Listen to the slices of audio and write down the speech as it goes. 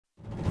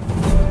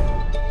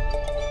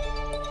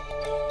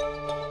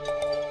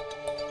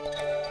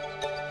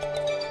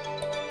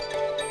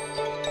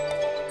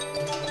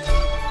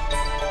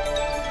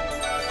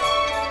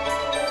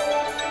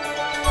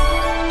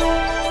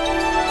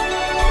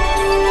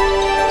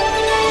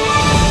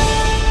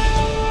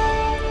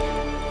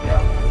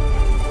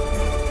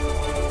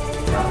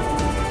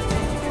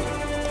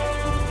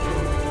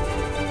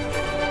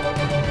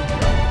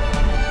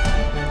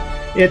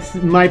It's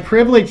my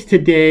privilege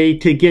today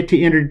to get to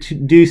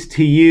introduce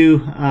to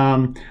you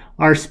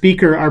our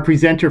speaker, our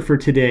presenter for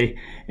today,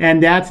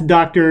 and that's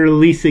Dr.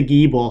 Lisa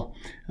Giebel.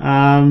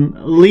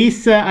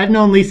 Lisa, I've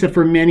known Lisa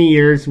for many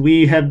years.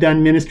 We have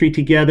done ministry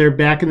together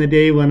back in the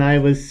day when I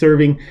was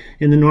serving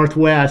in the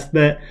Northwest,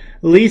 but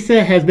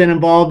Lisa has been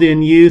involved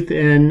in youth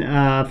and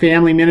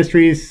family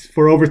ministries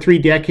for over 3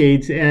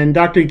 decades, and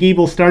Dr.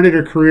 Giebel started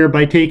her career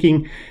by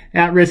taking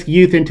at-risk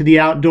youth into the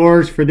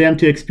outdoors for them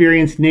to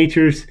experience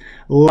nature's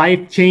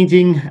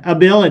life-changing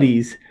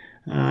abilities.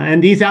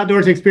 And these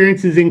outdoors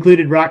experiences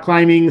included rock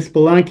climbing,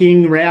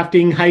 spelunking,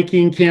 rafting,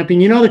 hiking, camping,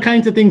 the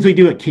kinds of things we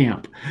do at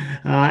camp,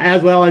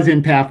 as well as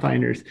in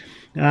Pathfinders.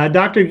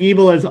 Dr.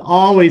 Giebel has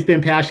always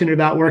been passionate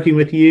about working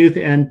with youth,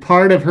 and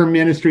part of her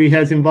ministry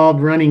has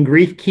involved running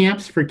grief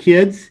camps for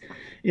kids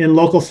in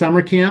local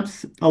summer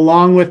camps,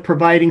 along with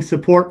providing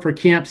support for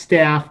camp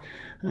staff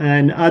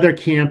and other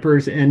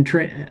campers and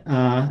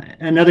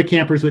other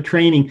campers with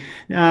training.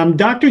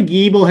 Dr.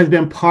 Giebel has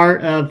been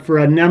part of, for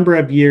a number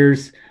of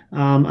years,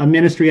 a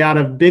ministry out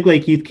of Big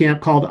Lake Youth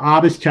Camp called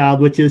Abba's Child,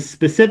 which is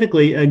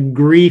specifically a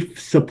grief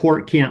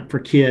support camp for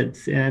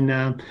kids.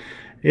 And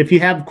if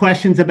you have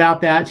questions about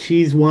that,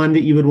 she's one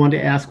that you would want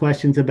to ask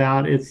questions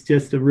about. It's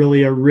just a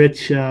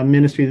rich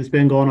ministry that's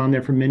been going on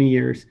there for many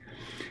years.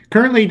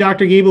 Currently,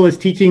 Dr. Giebel is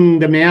teaching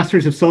the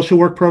Masters of Social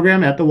Work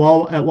program at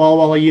Walla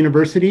Walla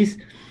Universities.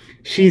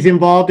 She's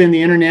involved in the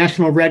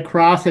International Red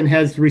Cross and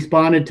has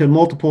responded to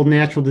multiple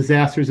natural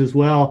disasters as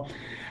well.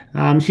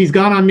 She's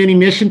gone on many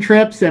mission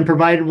trips and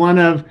provided one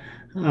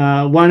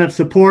of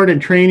support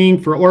and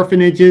training for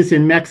orphanages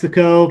in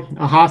Mexico,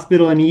 a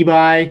hospital in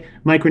Ebi,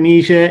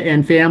 Micronesia,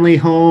 and family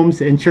homes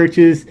and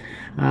churches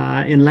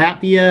in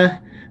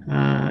Latvia.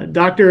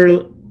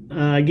 Dr.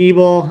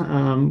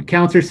 Giebel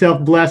counts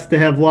herself blessed to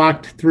have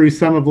walked through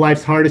some of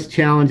life's hardest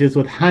challenges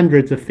with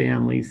hundreds of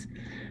families.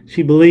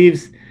 She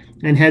believes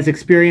and has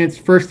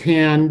experienced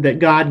firsthand that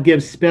God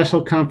gives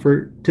special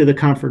comfort to the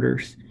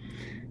comforters.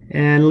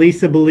 And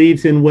Lisa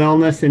believes in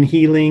wellness and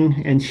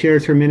healing and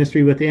shares her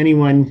ministry with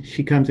anyone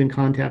she comes in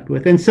contact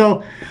with. And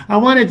so I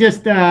want to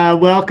just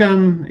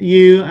welcome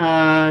you,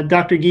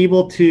 Dr.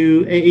 Giebel,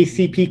 to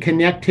AACP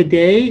Connect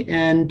today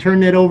and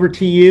turn it over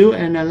to you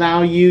and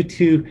allow you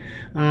to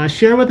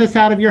share with us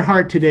out of your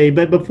heart today.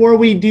 But before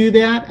we do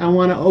that, I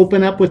want to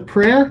open up with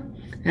prayer,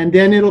 and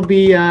then it'll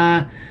be,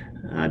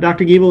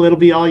 Dr. Giebel, it'll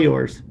be all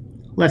yours.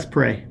 Let's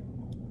pray.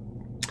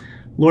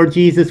 Lord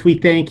Jesus, we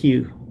thank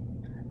you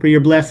for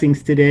your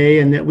blessings today,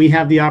 and that we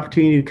have the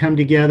opportunity to come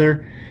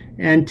together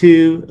and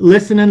to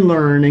listen and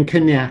learn and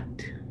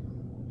connect.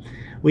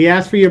 We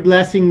ask for your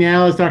blessing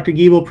now as Dr.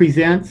 Giebel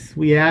presents.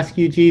 We ask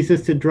you,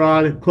 Jesus, to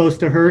draw close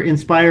to her,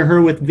 inspire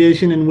her with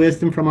vision and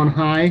wisdom from on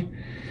high.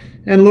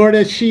 And Lord,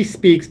 as she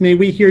speaks, may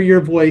we hear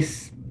your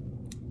voice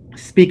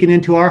speaking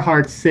into our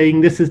hearts,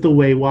 saying, this is the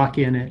way, walk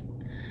in it.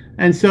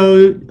 And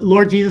so,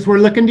 Lord Jesus, we're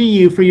looking to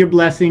you for your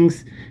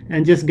blessings,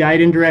 and just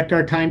guide and direct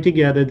our time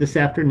together this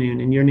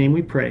afternoon. In your name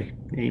we pray.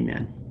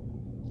 Amen.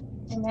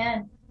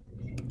 Amen.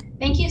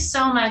 Thank you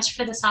so much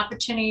for this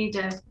opportunity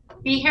to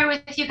be here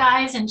with you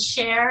guys and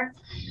share.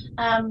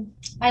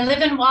 I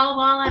live in Walla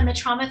Walla. I'm a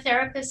trauma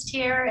therapist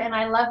here, and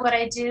I love what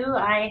I do.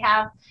 I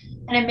have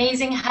an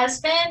amazing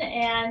husband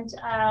and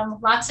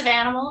lots of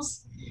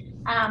animals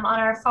on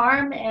our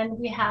farm, and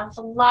we have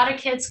a lot of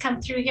kids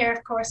come through here.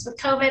 Of course, with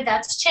COVID,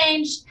 that's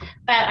changed,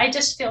 but I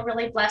just feel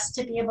really blessed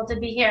to be able to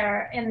be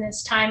here in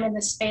this time, in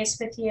this space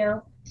with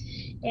you.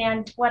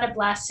 And what a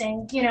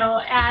blessing.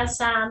 As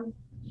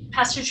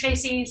Pastor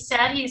Tracy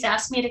said, he's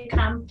asked me to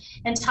come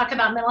and talk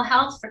about mental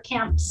health for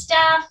camp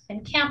staff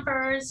and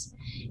campers,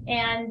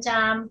 and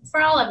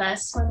for all of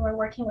us when we're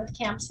working with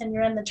camps and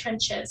you're in the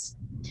trenches.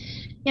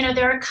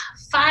 There are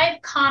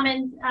 5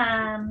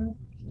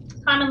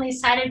 commonly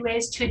cited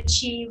ways to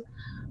achieve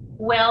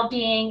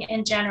well-being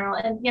in general,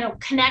 and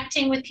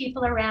connecting with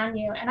people around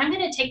you. And I'm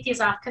going to take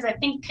these off because I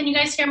think, can you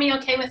guys hear me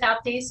okay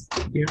without these?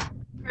 Yeah.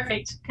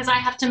 Perfect, because I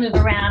have to move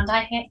around.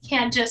 I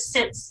can't just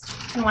sit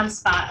in one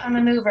spot. I'm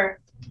a mover.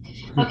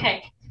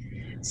 Okay,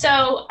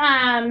 so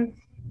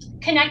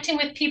connecting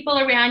with people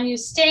around you,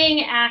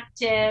 staying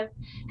active,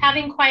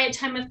 having quiet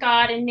time with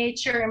God and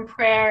nature and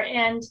prayer,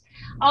 and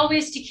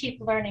always to keep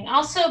learning.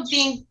 Also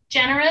being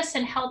generous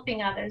and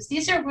helping others.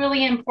 These are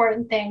really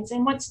important things.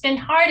 And what's been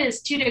hard is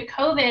due to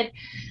COVID,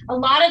 a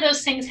lot of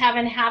those things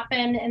haven't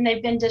happened and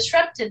they've been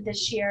disrupted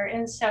this year.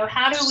 And so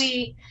how do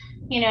we,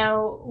 we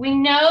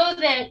know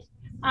that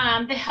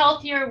the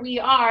healthier we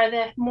are,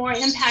 the more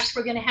impact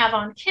we're going to have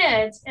on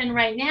kids. And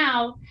right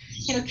now,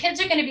 kids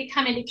are going to be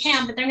coming to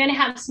camp, but they're going to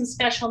have some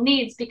special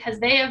needs because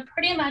they have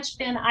pretty much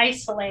been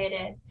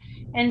isolated.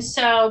 And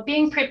so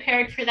being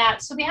prepared for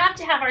that. So we have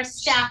to have our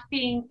staff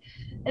being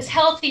as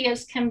healthy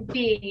as can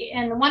be.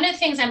 And one of the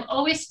things I'm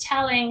always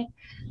telling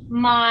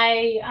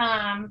my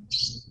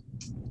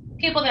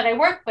people that I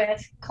work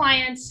with,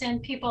 clients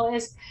and people,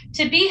 is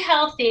to be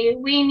healthy,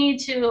 we need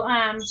to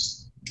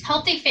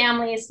healthy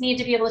families need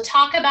to be able to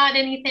talk about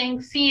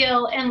anything,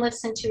 feel, and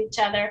listen to each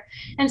other.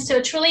 And so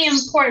it's really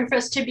important for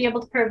us to be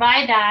able to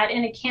provide that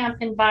in a camp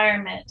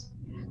environment.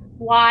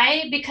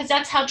 Why? Because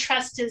that's how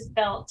trust is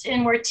built,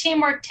 and where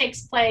teamwork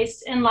takes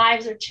place and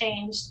lives are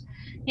changed.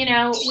 You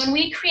know, when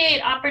we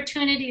create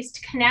opportunities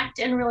to connect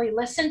and really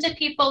listen to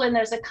people, and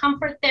there's a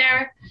comfort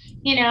there,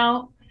 you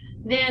know,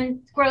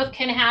 then growth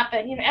can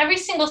happen. You know, every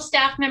single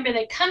staff member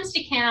that comes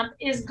to camp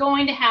is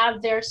going to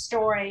have their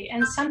story,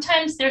 and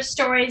sometimes their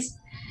stories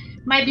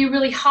might be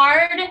really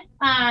hard,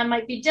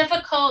 might be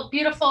difficult,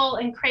 beautiful,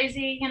 and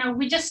crazy. You know,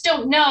 we just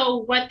don't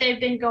know what they've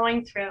been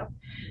going through.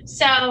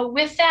 So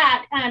with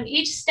that,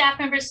 each staff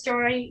member's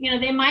story, you know,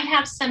 they might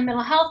have some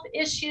mental health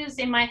issues,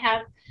 they might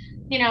have,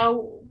 you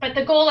know, but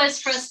the goal is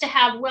for us to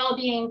have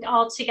well-being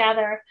all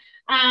together.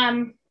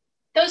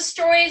 Those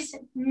stories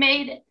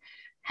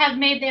have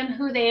made them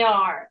who they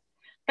are.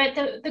 But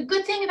the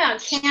good thing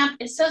about camp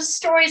is those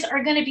stories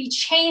are going to be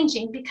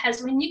changing,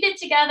 because when you get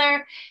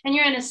together and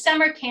you're in a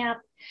summer camp,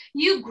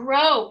 you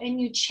grow and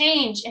you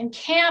change, and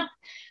camp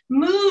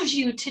moves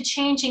you to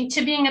changing,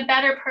 to being a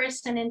better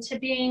person, and to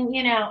being,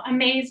 you know,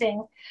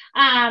 amazing.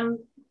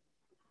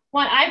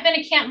 Well, I've been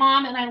a camp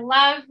mom, and I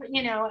love,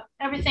 you know,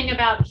 everything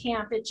about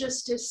camp. It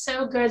just is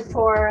so good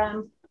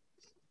for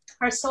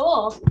our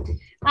soul.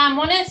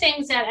 One of the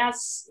things that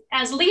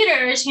as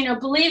leaders, you know,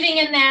 believing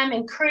in them,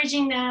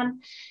 encouraging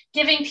them,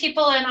 giving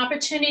people an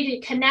opportunity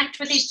to connect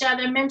with each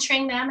other,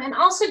 mentoring them, and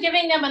also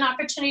giving them an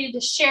opportunity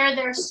to share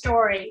their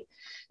story.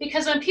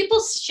 Because when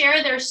people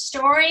share their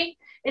story,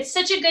 it's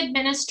such a good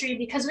ministry,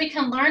 because we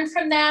can learn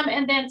from them,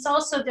 and then it's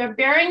also they're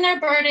bearing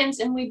their burdens,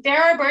 and we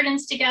bear our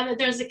burdens together.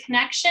 There's a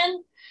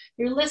connection.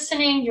 You're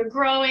listening, you're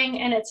growing,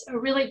 and it's a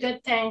really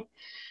good thing.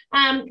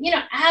 You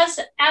know, as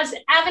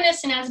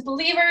Adventists and as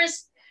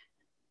believers,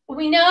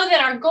 we know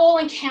that our goal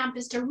in camp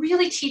is to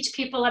really teach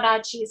people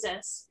about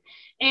Jesus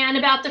and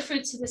about the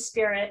fruits of the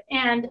Spirit,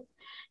 and,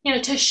 you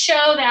know, to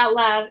show that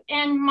love.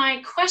 And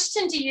my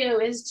question to you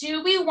is,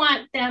 do we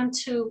want them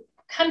to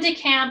come to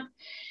camp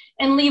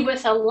and leave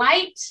with a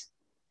light,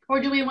 or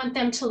do we want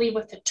them to leave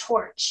with a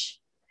torch?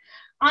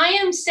 I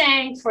am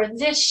saying for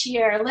this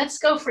year, let's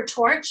go for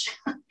torch.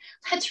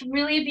 Let's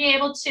really be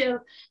able to,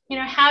 you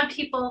know, have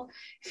people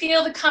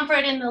feel the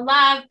comfort and the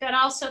love, but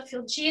also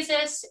feel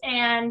Jesus,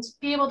 and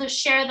be able to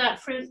share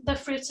that the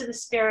fruits of the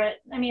Spirit.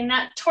 I mean,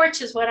 that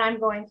torch is what I'm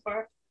going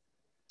for.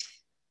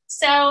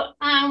 So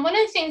one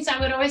of the things I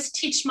would always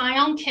teach my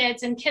own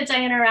kids and kids I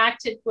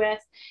interacted with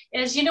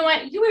is, you know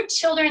what, you are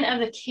children of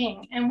the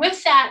King. And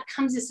with that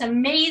comes this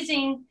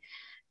amazing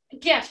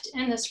gift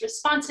and this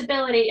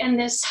responsibility and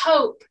this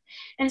hope.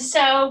 And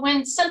so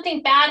when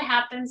something bad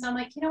happens, I'm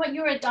like, you know what,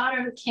 you're a daughter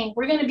of the King.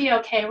 We're going to be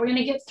okay. We're going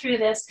to get through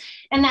this.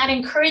 And that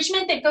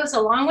encouragement that goes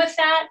along with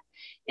that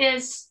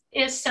is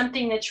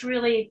something that's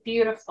really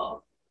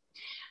beautiful.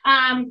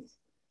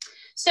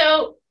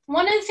 So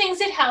one of the things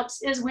that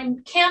helps is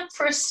when camp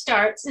first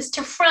starts is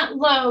to front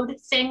load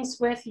things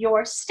with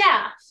your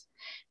staff.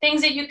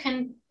 Things that you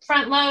can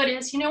front load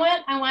is, you know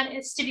what, I want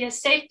it to be a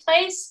safe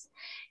place,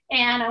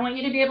 and I want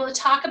you to be able to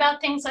talk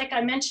about things like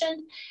I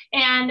mentioned,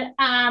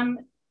 and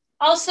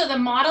also the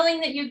modeling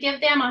that you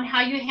give them on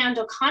how you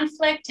handle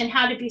conflict and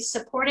how to be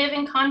supportive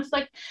in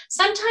conflict.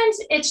 Sometimes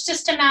it's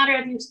just a matter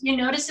of you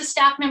notice a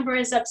staff member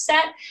is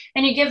upset,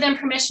 and you give them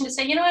permission to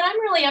say, you know what, I'm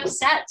really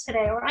upset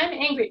today, or I'm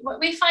angry. What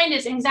we find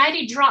is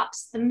anxiety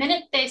drops the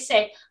minute they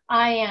say,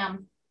 I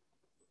am.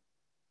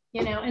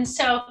 You know, and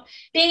so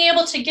being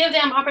able to give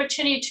them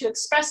opportunity to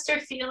express their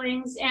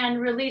feelings and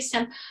release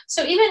them.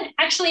 So even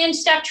actually in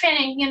staff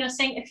training, you know,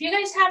 saying, if you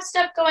guys have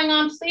stuff going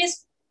on,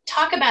 please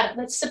talk about it.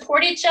 Let's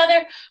support each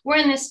other. We're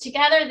in this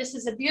together. This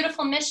is a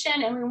beautiful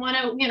mission, and we want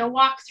to, you know,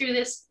 walk through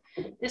this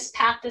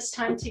path this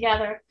time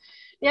together.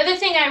 The other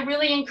thing I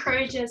really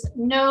encourage is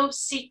no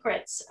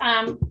secrets.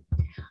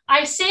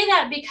 I say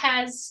that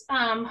because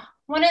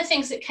one of the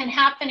things that can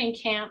happen in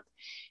camp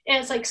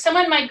is, like,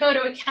 someone might go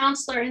to a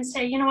counselor and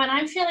say, you know what,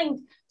 I'm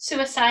feeling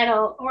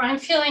suicidal, or I'm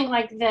feeling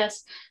like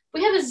this.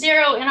 We have a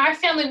zero, in our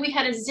family, we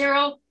had a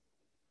zero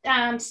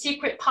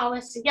secret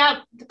policy. Yeah,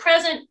 the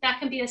present, that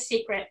can be a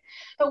secret.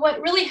 But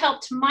what really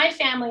helped my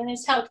family, and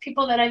has helped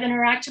people that I've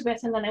interacted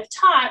with and that I've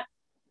taught,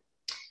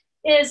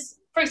 is,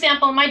 for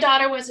example, my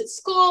daughter was at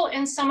school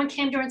and someone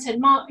came to her and said,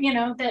 Mom, you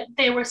know, that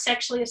they were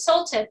sexually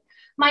assaulted.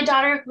 My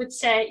daughter would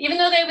say, even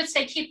though they would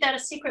say, keep that a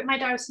secret, my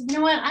daughter said, you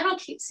know what, I don't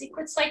keep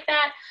secrets like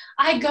that.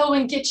 I go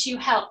and get you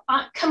help.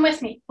 Come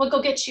with me. We'll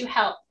go get you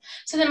help.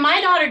 So then my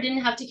daughter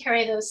didn't have to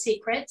carry those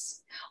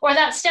secrets, or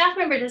that staff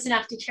member doesn't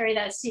have to carry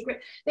that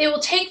secret. They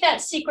will take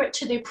that secret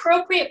to the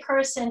appropriate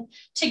person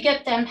to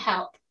get them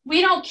help.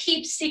 We don't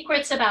keep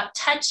secrets about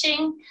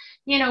touching.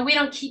 You know, we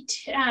don't keep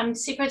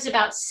secrets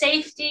about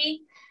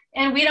safety,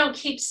 and we don't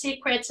keep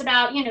secrets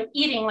about, you know,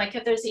 eating, like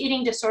if there's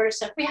eating disorder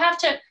stuff. We have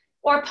to,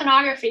 or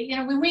pornography. You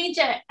know, we need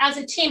to, as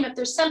a team, if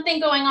there's something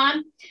going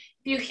on,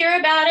 if you hear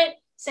about it,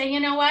 say,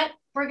 you know what,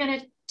 we're going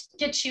to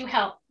get you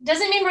help.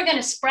 Doesn't mean we're going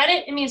to spread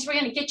it. It means we're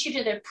going to get you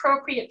to the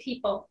appropriate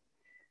people.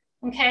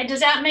 Okay, does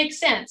that make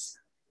sense?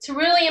 It's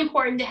really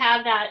important to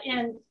have that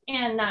in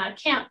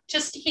camp,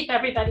 just to keep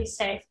everybody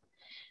safe.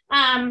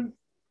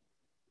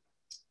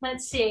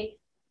 Let's see.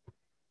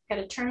 Got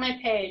to turn my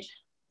page.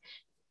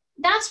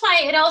 that's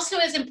why it also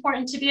is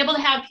important to be able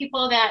to have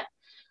people that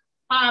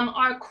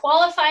are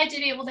qualified to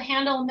be able to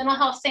handle mental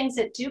health things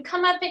that do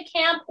come up at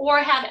camp, or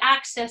have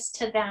access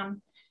to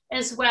them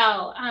as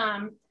well,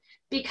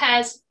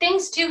 because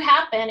things do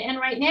happen. And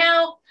right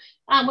now,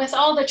 with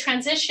all the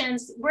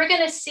transitions, we're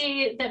going to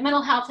see that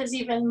mental health is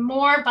even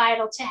more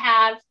vital to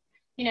have,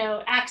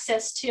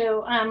 access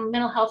to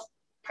mental health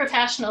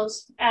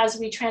professionals as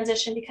we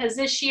transition, because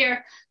this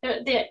year,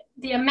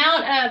 the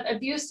amount of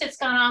abuse that's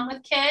gone on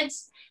with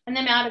kids and the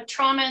amount of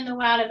trauma and the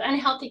amount of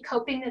unhealthy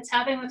coping that's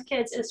happening with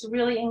kids is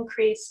really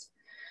increased.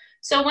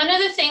 So one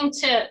other thing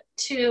if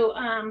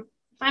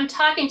I'm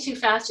talking too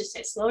fast, just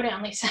say, slow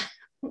down, Lisa.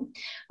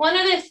 One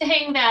other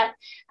thing that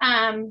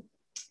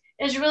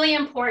is really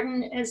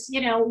important is,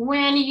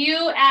 when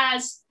you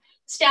as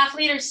staff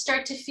leaders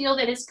start to feel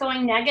that it's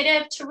going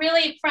negative, to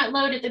really front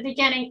load at the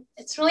beginning.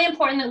 It's really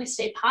important that we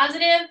stay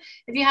positive.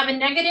 If you have a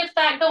negative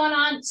thought going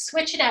on,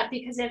 switch it up,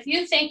 because if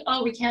you think,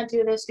 oh, we can't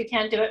do this, we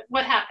can't do it,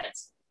 what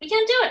happens? We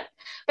can't do it.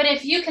 But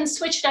if you can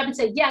switch it up and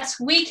say, yes,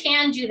 we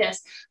can do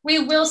this, we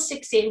will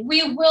succeed,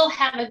 we will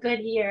have a good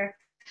year,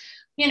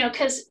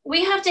 because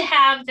we have to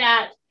have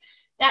that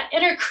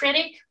inner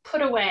critic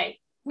put away.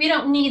 We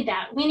don't need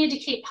that. We need to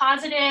keep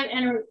positive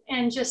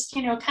and just,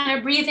 kind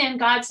of breathe in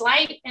God's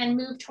light and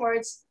move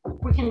towards,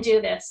 we can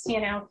do this,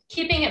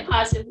 keeping it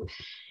positive.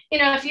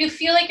 If you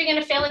feel like you're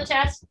going to fail a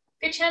test,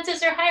 your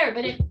chances are higher.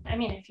 But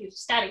if you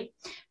study,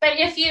 but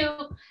if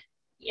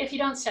you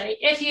don't study,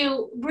 if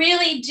you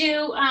really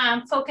do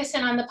focus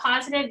in on the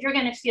positive, you're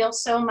going to feel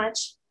so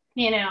much,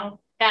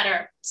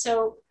 better.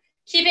 So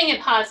keeping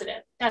it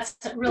positive, that's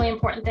a really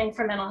important thing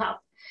for mental health.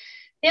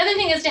 The other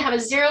thing is to have a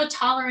zero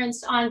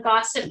tolerance on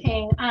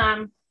gossiping,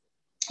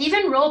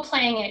 even role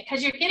playing it,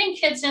 because you're getting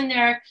kids in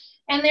there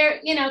and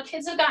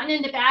kids have gotten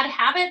into bad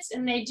habits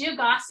and they do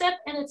gossip,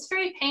 and it's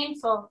very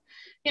painful.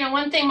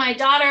 One thing, my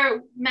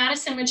daughter,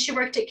 Madison, when she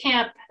worked at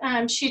camp,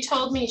 she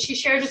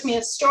shared with me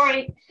a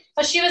story.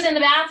 But she was in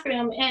the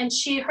bathroom and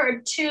she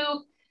heard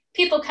two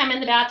people come in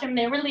the bathroom.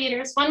 They were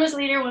leaders. One was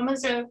leader, one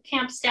was a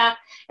camp staff,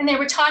 and they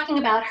were talking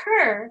about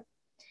her.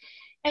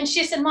 And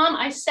she said, Mom,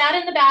 I sat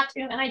in the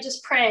bathroom and I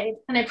just prayed,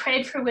 and I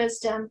prayed for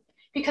wisdom,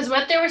 because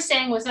what they were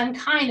saying was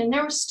unkind. And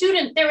there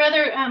were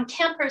other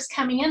campers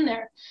coming in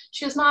there.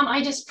 She goes, Mom,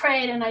 I just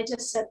prayed, and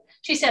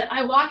she said,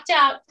 I walked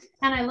out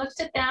and I looked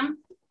at them.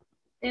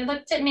 They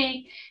looked at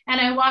me, and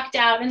I walked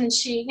out, and then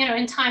she,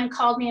 in time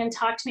called me and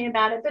talked to me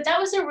about it. But that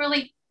was a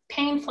really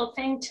painful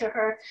thing to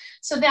her.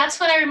 So that's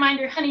what I remind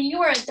her, honey,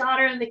 you are a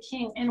daughter of the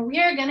King, and we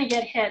are going to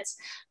get hits,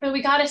 but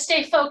we got to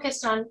stay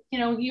focused on,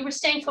 you were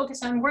staying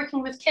focused on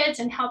working with kids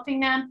and helping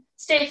them,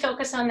 stay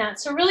focused on that.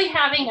 So really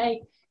having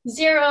a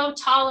zero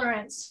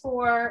tolerance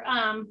for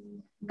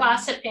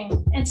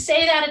gossiping, and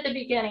say that at the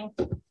beginning.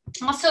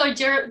 Also a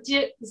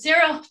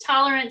zero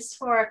tolerance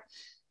for,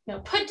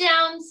 put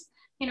downs,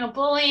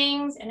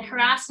 bullying and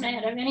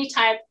harassment of any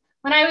type.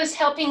 When I was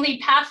helping lead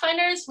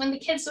Pathfinders, when the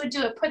kids would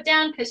do a put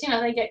down, because,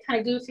 they get kind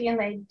of goofy and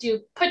they do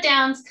put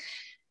downs.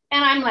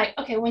 And I'm like,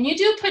 okay, when you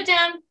do put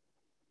down,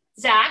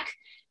 Zach,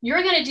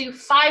 you're going to do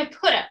 5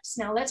 put-ups.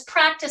 Now let's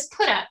practice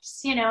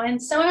put-ups,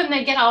 and some of them,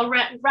 they get all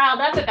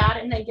riled up about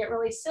it and they get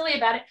really silly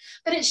about it,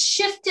 but it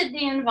shifted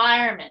the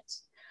environment.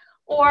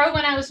 Or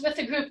when I was with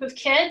a group of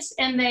kids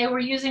and they were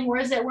using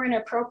words that were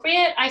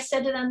inappropriate, I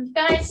said to them,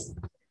 guys,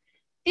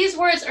 these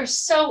words are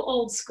so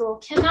old school.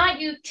 Can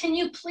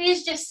you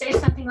please just say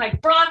something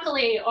like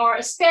broccoli or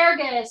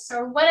asparagus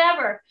or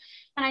whatever?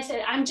 And I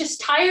said, I'm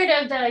just tired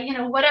of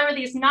the, whatever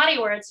these naughty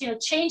words,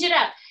 change it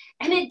up.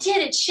 And it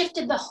did, it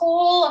shifted the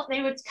whole,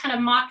 they would kind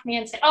of mock me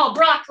and say, oh,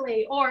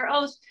 broccoli, or,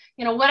 oh,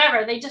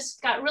 whatever. They just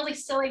got really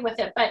silly with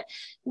it. But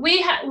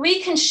we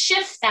can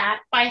shift that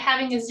by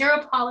having a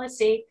zero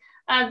policy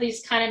of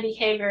these kind of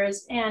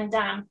behaviors, and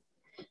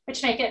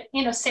which make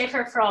it,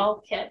 safer for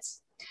all kids.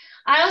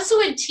 I also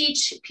would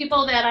teach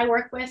people that I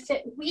work with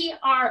that we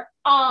are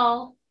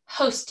all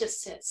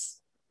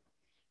hostesses.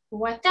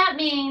 What that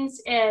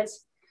means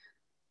is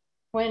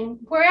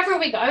wherever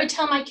we go, I would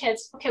tell my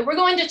kids, okay, we're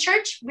going to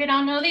church. We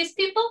don't know these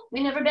people.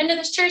 We've never been to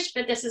this church,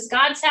 but this is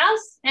God's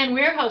house and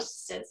we're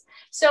hostesses.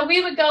 So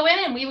we would go in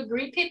and we would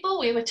greet people.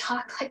 We would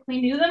talk like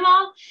we knew them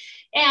all.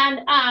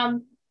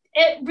 And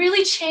it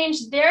really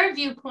changed their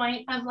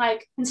viewpoint of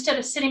like, instead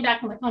of sitting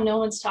back and like, oh, no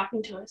one's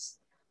talking to us.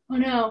 Oh,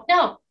 no,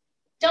 don't.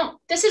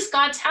 This is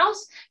God's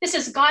house. This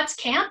is God's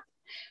camp.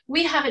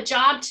 We have a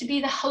job to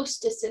be the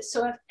hostesses.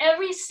 So if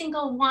every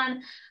single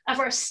one of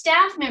our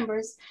staff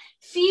members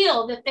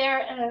feel that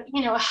they're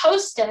a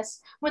hostess,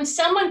 when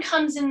someone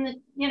comes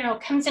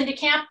into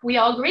camp, we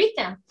all greet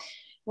them.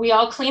 We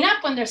all clean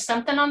up when there's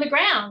something on the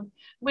ground.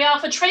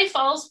 If a tray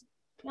falls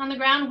on the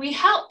ground, we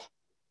help.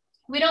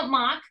 We don't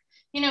mock.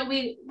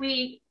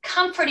 We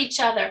comfort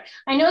each other.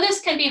 I know this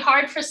can be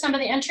hard for some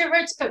of the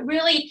introverts, but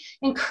really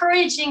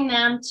encouraging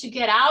them to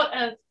get out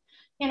of,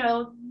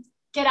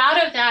 get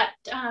out of that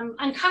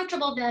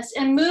uncomfortableness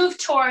and move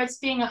towards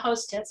being a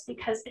hostess,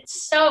 because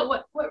it's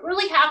so, what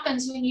really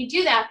happens when you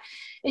do that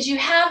is you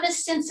have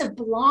this sense of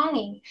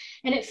belonging,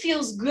 and it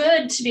feels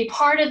good to be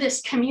part of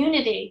this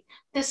community,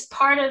 this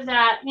part of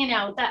that, you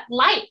know, that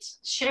light,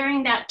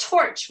 sharing that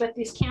torch with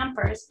these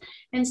campers.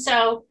 And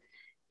so,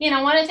 you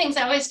know, one of the things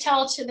I always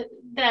tell to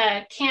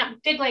the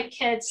Camp Big Lake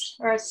kids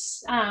or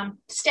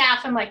staff,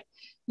 I'm like,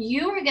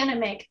 you are going to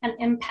make an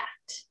impact.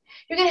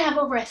 You're going to have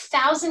over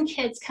 1,000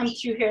 kids come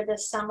through here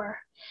this summer.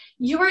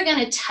 You are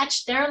going to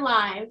touch their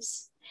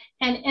lives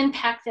and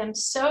impact them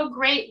so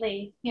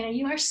greatly. You know,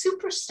 you are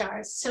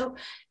superstars. So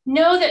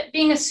know that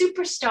being a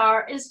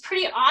superstar is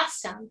pretty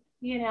awesome,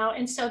 you know,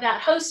 and so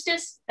that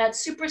hostess, that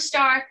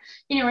superstar,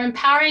 you know,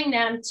 empowering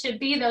them to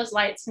be those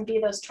lights and be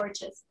those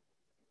torches.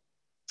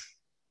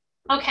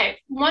 Okay,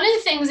 one of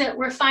the things that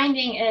we're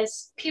finding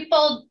is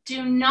people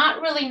do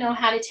not really know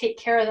how to take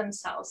care of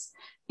themselves,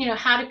 you know,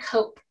 how to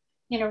cope,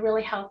 you know,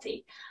 really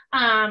healthy,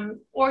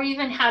 or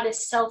even how to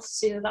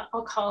self-soothe,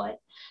 I'll call it.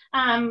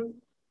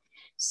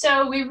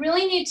 So we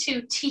really need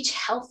to teach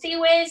healthy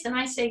ways. And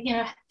I say, you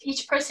know,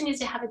 each person needs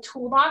to have a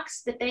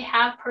toolbox that they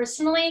have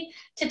personally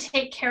to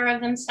take care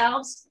of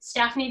themselves.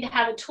 Staff need to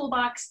have a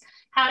toolbox,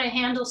 how to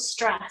handle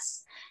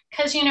stress.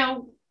 Because, you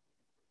know,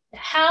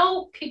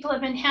 how people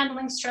have been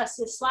handling stress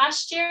this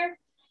last year,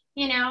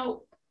 you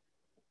know,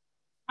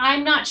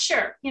 I'm not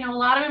sure. You know, a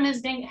lot of them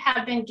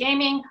have been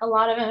gaming. A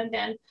lot of them have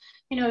been,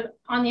 you know,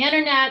 on the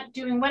internet,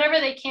 doing whatever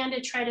they can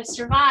to try to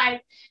survive.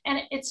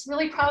 And it's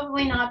really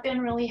probably not been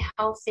really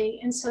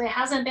healthy. And so there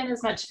hasn't been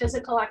as much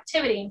physical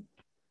activity.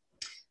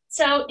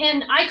 So,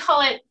 and I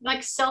call it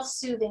like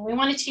self-soothing. We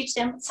want to teach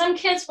them. Some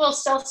kids will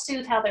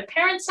self-soothe how their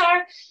parents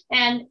are.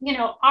 And, you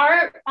know,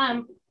 our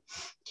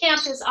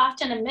camp is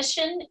often a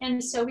mission.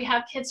 And so we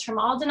have kids from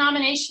all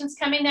denominations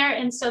coming there.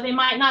 And so they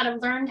might not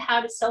have learned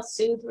how to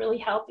self-soothe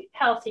really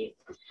healthy.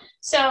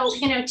 So,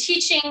 you know,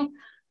 teaching,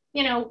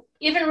 you know,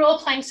 even role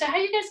playing. So how are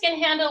you guys going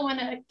to handle when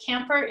a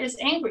camper is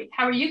angry?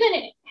 How are you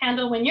going to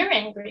handle when you're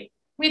angry?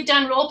 We've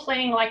done role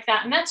playing like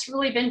that, and that's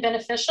really been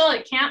beneficial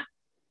at camp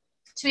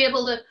to be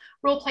able to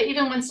role play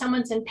even when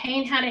someone's in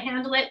pain, how to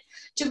handle it.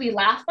 Do we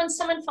laugh when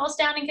someone falls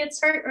down and gets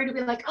hurt, or do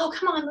we like, oh,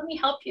 come on, let me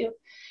help you?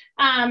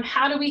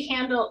 How do we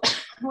handle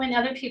when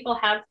other people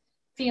have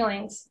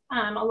feelings,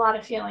 a lot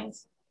of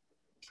feelings?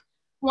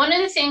 One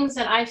of the things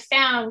that I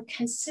found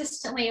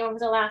consistently over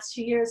the last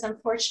few years,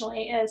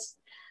 unfortunately, is,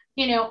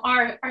 you know,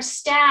 our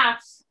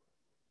staff,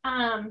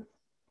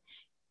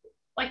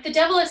 like the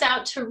devil is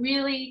out to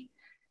really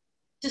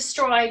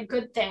destroy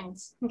good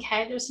things,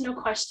 okay? There's no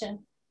question.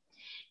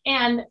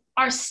 And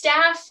our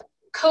staff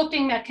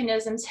coping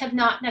mechanisms have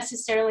not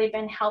necessarily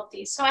been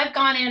healthy. So I've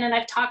gone in and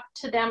I've talked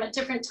to them at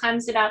different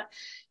times about,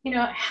 you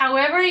know,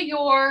 however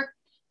you're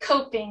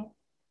coping,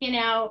 you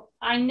know,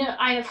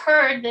 I have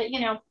heard that, you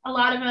know, a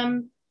lot of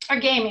them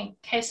are gaming,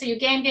 okay? So you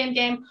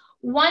game.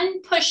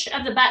 One push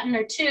of the button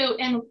or two,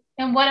 and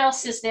what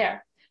else is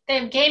there? They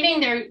have gaming,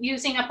 they're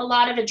using up a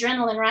lot of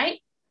adrenaline, right?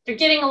 They're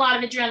getting a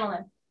lot of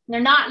adrenaline. They're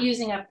not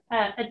using up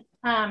the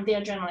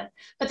adrenaline,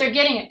 but they're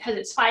getting it because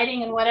it's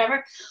fighting and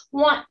whatever.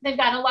 They've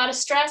got a lot of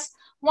stress.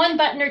 One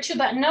button or two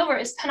button over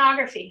is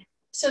pornography.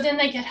 So then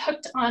they get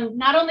hooked on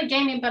not only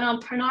gaming, but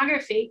on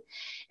pornography.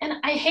 And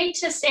I hate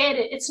to say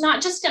it, it's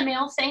not just a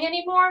male thing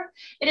anymore.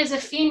 It is a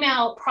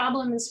female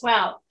problem as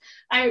well.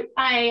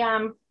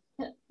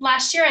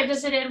 Last year I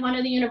visited one of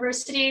our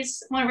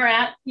universities,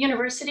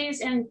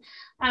 and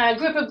a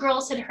group of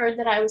girls had heard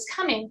that I was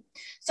coming.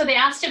 So they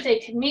asked if they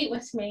could meet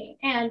with me.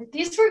 And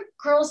these were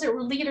girls that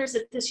were leaders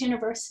at this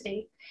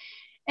university.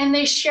 And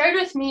they shared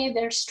with me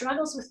their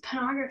struggles with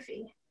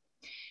pornography.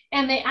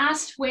 And they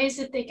asked ways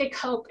that they could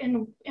cope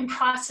and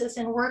process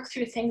and work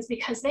through things,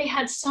 because they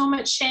had so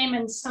much shame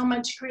and so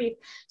much grief.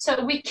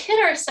 So we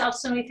kid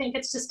ourselves when we think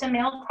it's just a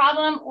male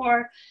problem,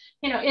 or,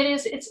 you know,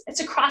 it's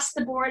across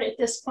the board at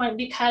this point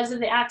because of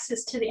the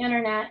access to the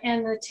internet,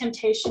 and the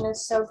temptation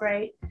is so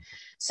great.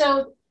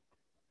 So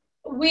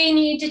we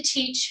need to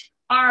teach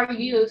our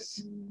youth,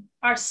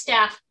 our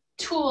staff,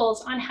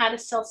 tools on how to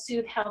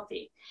self-soothe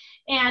healthy.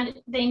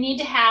 And they need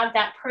to have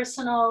that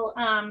personal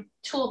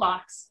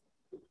toolbox.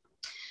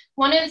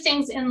 One of the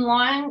things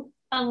along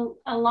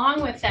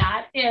with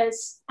that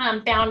is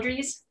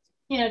boundaries,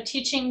 you know,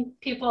 teaching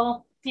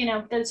people, you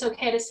know, that it's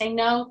okay to say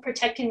no,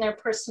 protecting their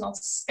personal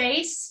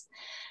space,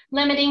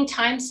 limiting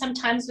time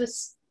sometimes with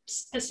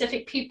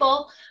specific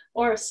people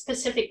or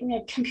specific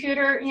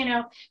computer, you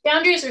know.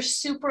 Boundaries are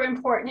super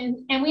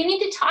important, and we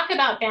need to talk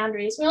about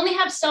boundaries. We only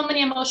have so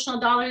many emotional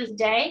dollars a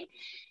day,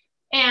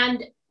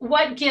 and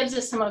what gives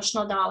us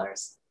emotional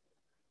dollars?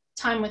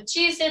 Time with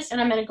Jesus,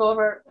 and I'm going to go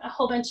over a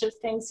whole bunch of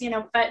things, you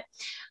know, but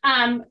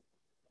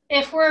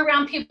if we're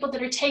around people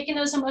that are taking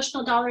those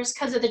emotional dollars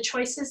because of the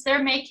choices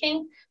they're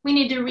making, we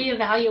need to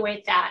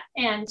reevaluate that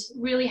and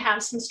really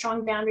have some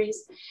strong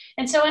boundaries.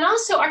 And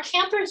also our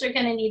campers are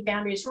going to need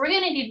boundaries. We're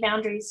going to need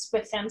boundaries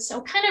with them.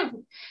 So kind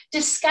of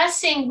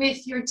discussing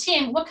with your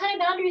team, what kind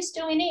of boundaries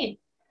do we need?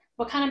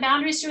 What kind of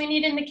boundaries do we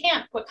need in the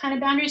camp? What kind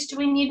of boundaries do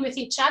we need with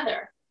each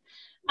other?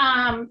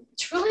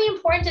 it's really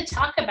important to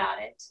talk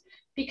about it,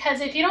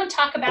 because if you don't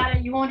talk about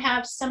it, you won't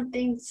have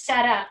something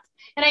set up.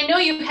 And I know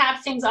you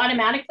have things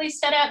automatically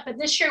set up, but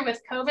this year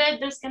with COVID,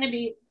 there's going to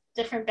be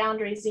different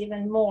boundaries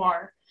even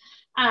more.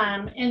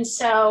 And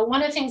so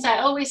one of the things I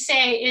always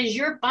say is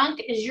your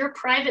bunk is your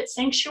private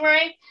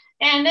sanctuary,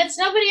 and it's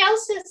nobody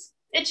else's.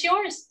 It's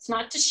yours. It's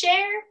not to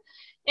share.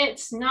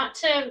 It's not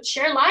to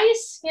share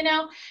lice. You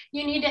know,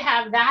 you need to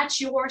have,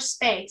 that's your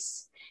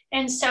space.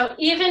 And so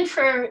even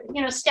for,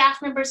 you know,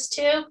 staff members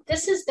too,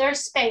 this is their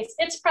space.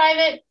 It's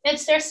private.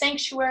 It's their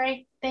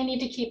sanctuary. They need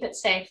to keep it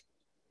safe.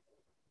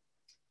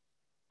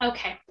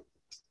 Okay.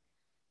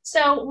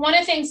 So one of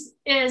the things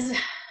is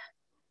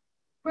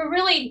we're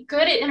really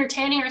good at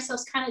entertaining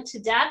ourselves kind of to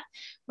death.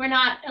 We're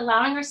not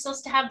allowing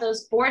ourselves to have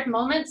those bored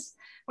moments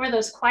or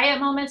those quiet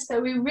moments,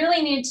 but we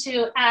really need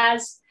to,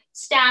 as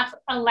staff,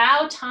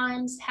 allow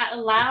times,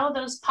 allow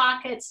those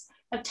pockets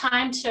of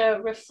time to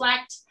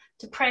reflect,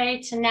 to pray,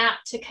 to nap,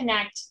 to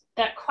connect.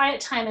 That quiet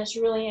time is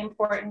really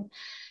important.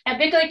 At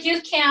Big Lake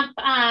Youth Camp,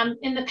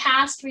 in the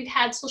past, we've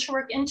had social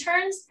work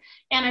interns,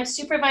 and I've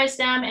supervised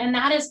them, and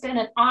that has been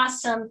an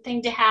awesome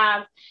thing to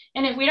have.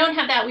 And if we don't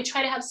have that, we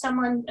try to have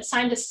someone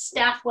assigned to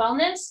staff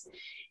wellness.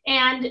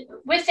 And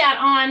with that,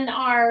 on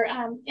our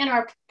in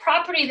our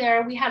property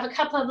there, we have a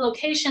couple of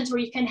locations where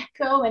you can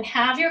go and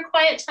have your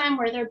quiet time,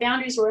 where there are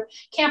boundaries where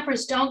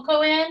campers don't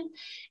go in.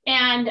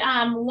 And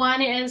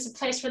one is a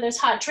place where there's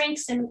hot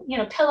drinks and, you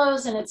know,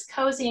 pillows, and it's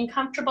cozy and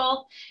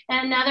comfortable.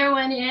 And another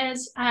one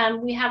is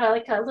we have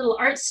like a little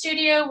art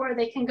studio where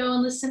they can go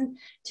and listen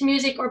to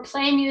music or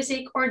play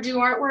music or do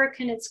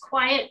artwork, and it's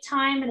quiet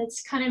time, and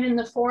it's kind of in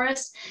the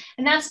forest.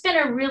 And that's been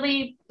a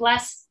really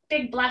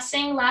big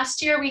blessing.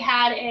 Last year we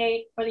had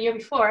or the year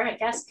before, I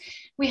guess,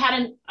 we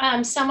had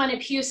someone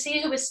at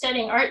PUC who was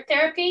studying art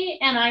therapy,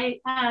 and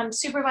I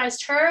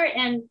supervised her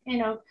and, you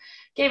know,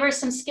 gave her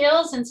some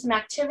skills and some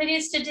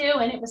activities to do.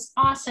 And it was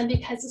awesome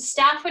because the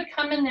staff would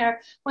come in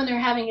there when they're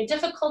having a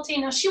difficulty.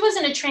 Now, she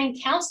wasn't a trained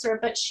counselor,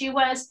 but she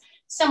was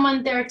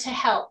someone there to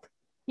help,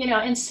 you know,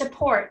 and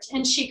support.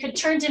 And she could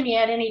turn to me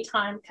at any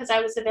time because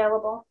I was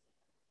available.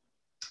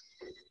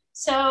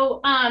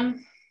 So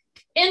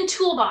in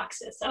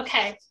toolboxes,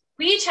 okay,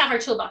 we each have our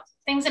toolbox,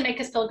 things that make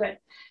us feel good.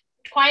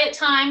 Quiet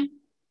time,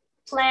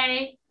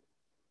 play,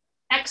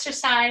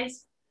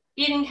 exercise,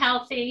 eating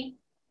healthy.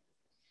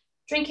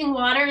 Drinking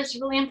water is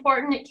really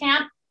important at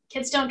camp.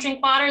 Kids don't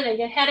drink water, they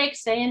get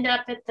headaches, they end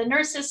up at the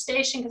nurse's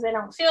station because they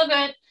don't feel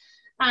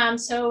good.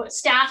 So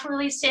staff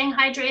really staying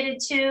hydrated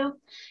too.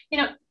 You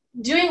know,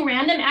 doing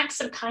random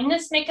acts of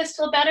kindness make us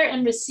feel better,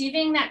 and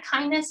receiving that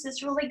kindness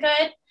is really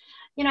good.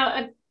 You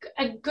know,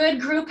 a good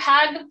group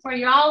hug where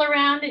you're all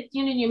around it,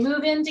 you know, you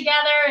move in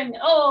together, and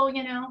oh,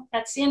 you know,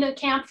 that's the end of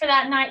camp for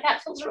that night.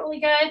 That feels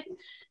really good.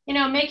 You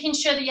know, making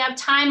sure that you have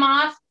time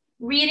off.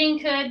 Reading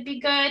could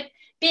be good.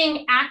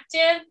 Being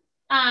active.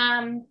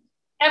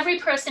 Every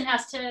person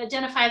has to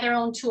identify their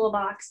own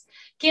toolbox.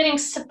 Getting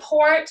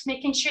support,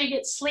 making sure you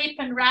get sleep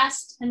and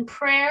rest and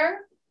prayer.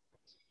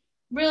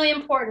 Really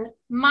important.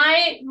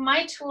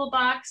 My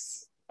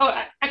toolbox,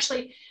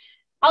 actually,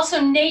 also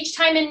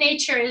time in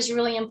nature is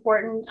really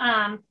important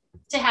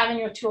to have in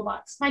your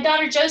toolbox. My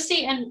daughter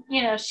Josie, and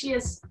you know, she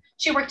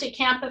worked at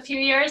camp a few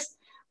years.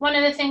 One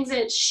of the things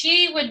that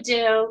she would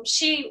do,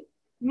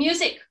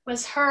 music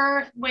was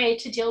her way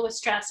to deal with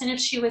stress. And if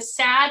she was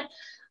sad,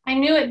 I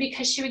knew it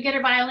because she would get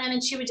her violin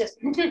and she would just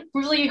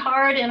really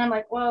hard. And I'm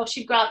like, whoa,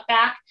 she'd go out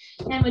back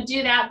and would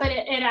do that. But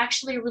it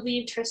actually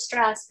relieved her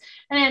stress.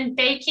 And then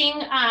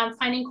baking,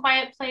 finding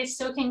quiet place,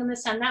 soaking in the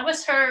sun. That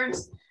was her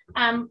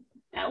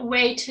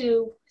way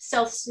to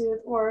self-soothe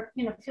or,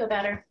 you know, feel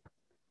better.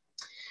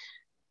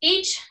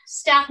 Each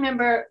staff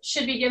member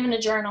should be given a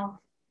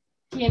journal,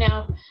 you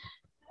know,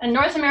 a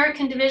North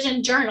American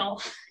Division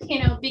journal,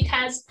 you know,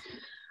 because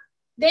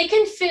they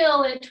can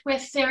fill it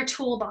with their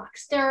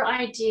toolbox, their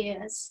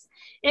ideas.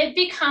 It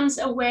becomes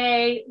a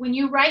way, when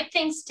you write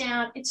things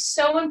down, it's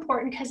so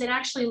important because it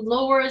actually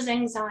lowers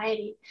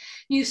anxiety.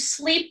 You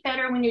sleep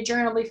better when you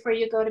journal before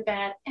you go to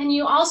bed. And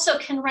you also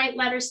can write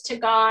letters to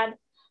God,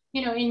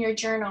 you know, in your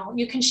journal.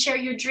 You can share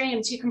your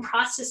dreams. You can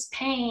process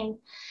pain.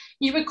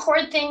 You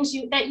record things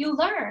that you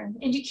learn,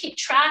 and you keep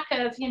track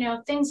of, you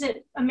know, things that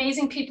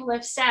amazing people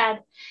have said,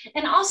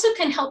 and also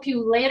can help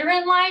you later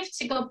in life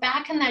to go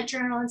back in that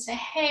journal and say,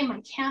 hey,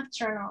 my camp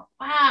journal,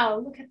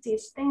 wow, look at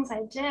these things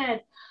I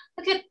did.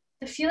 Look at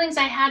the feelings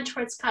I had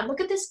towards God.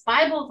 Look at this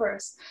Bible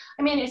verse.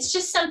 I mean, it's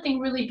just something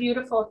really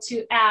beautiful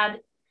to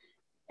add.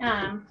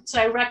 So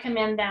I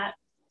recommend that.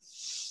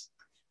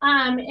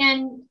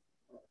 And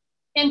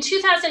in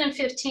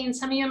 2015,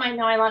 some of you might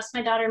know I lost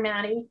my daughter,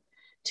 Maddie,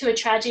 to a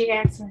tragic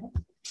accident.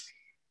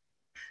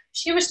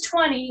 She was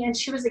 20 and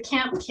she was a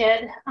camp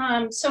kid.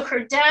 So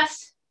her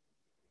death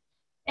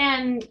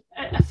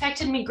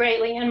affected me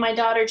greatly, and my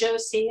daughter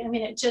Josie. I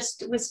mean, it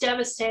just was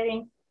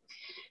devastating.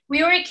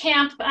 We were at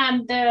camp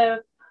the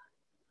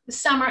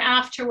summer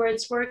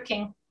afterwards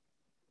working.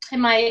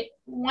 And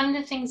one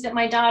of the things that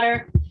my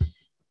daughter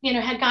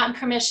had gotten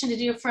permission to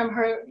do from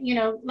her,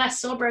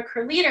 Les Solberg,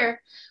 her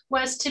leader,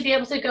 was to be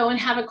able to go and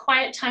have a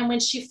quiet time when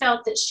she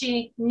felt that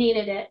she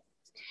needed it.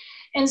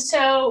 And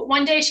so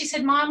one day she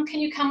said, Mom,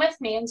 can you come with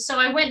me? And so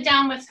I went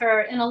down with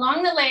her, and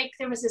along the lake,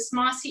 there was this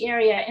mossy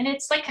area, and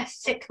it's like a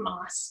thick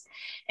moss.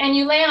 And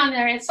you lay on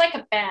there, it's like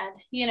a bed,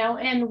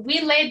 and we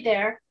laid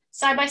there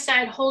side by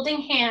side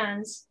holding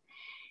hands.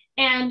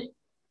 And,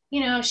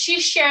 she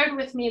shared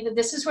with me that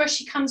this is where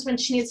she comes when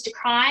she needs to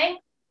cry,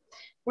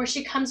 where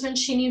she comes when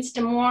she needs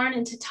to mourn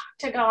and to talk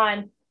to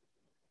God.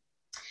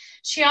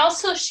 She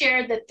also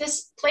shared that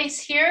this place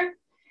here,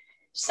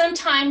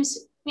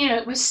 sometimes,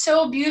 it was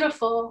so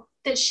beautiful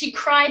that she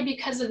cried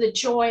because of the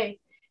joy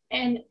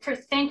and for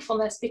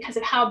thankfulness because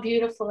of how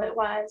beautiful it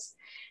was.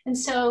 And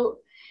so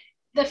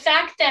the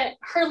fact that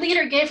her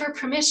leader gave her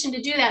permission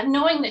to do that,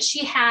 knowing that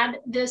she had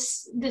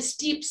this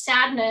deep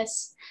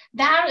sadness,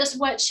 that is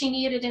what she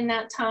needed in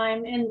that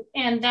time.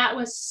 And that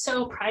was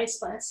so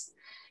priceless.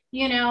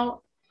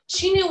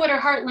 She knew what her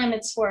heart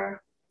limits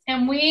were.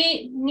 And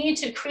we need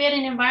to create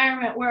an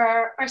environment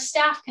where our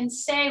staff can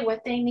say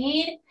what they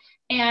need,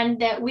 and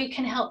that we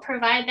can help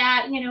provide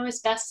that, as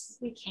best as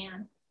we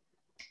can.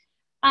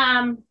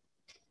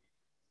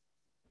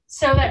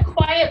 So that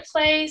quiet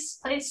place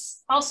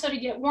also to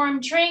get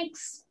warm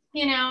drinks,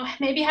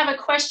 maybe have a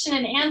question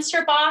and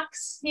answer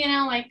box,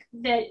 like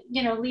that,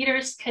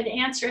 leaders could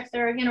answer if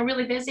they're,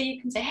 really busy. You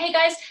can say, hey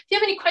guys, if you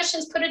have any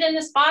questions, put it in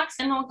this box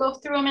and I'll go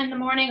through them in the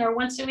morning or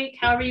once a week,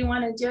 however you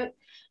want to do it.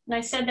 And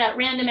I said that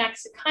random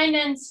acts of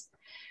kindness.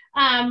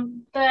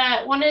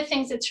 But one of the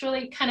things that's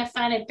really kind of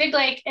fun at Big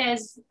Lake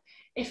is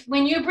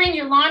when you bring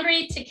your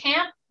laundry to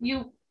camp,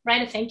 you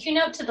write a thank you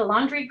note to the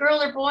laundry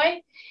girl or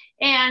boy.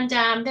 And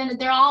then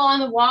they're all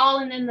on the wall,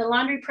 and then the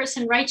laundry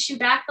person writes you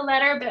back a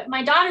letter. But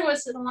my daughter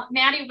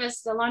Maddie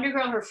was the laundry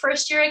girl her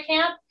first year at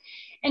camp,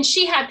 and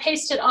she had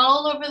pasted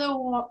all over the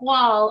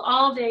wall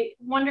all the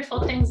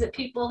wonderful things that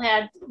people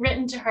had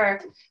written to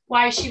her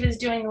while she was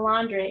doing the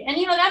laundry. And,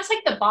 that's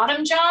like the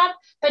bottom job,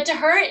 but to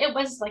her, it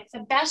was like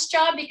the best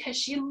job because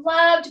she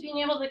loved being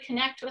able to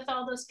connect with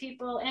all those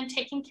people and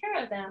taking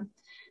care of them.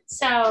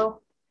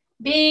 So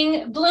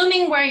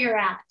blooming where you're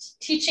at,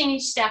 teaching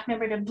each staff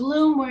member to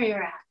bloom where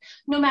you're at.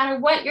 No matter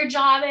what your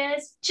job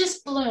is,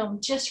 just bloom,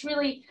 just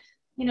really,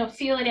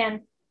 feel it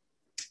in.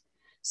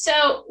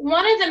 So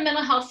one of the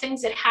mental health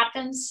things that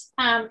happens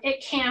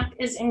at camp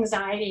is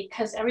anxiety,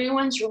 because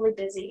everyone's really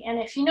busy. And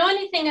if you know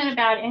anything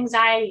about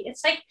anxiety,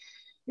 it's like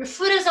your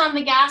foot is on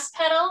the gas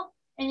pedal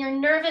and your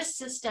nervous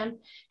system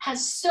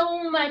has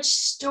so much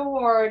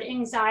stored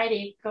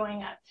anxiety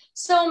going up,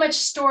 so much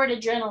stored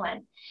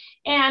adrenaline.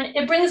 And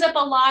it brings up a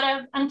lot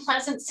of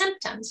unpleasant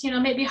symptoms,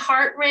 maybe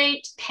heart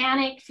rate,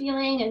 panic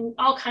feeling, and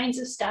all kinds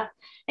of stuff.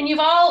 And we've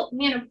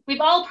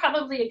all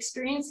probably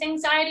experienced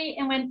anxiety.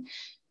 And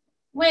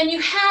when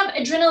you have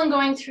adrenaline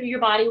going through your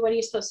body, what are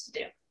you supposed to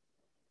do?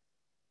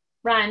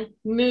 Run,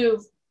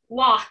 move,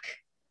 walk,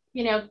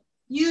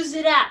 use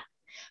it up.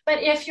 But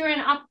if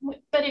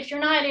you're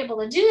not able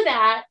to do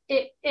that,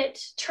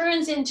 it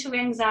turns into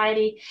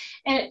anxiety,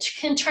 and it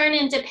can turn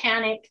into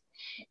panic.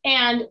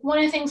 And one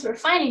of the things we're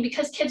finding,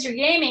 because kids are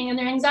gaming and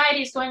their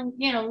anxiety is going,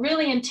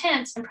 really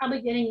intense, I'm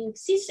probably getting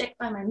seasick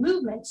by my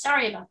movement.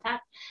 Sorry about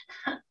that.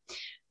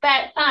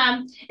 But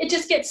it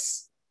just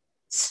gets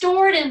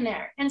stored in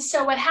there. And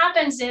so what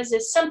happens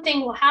is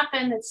something will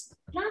happen that's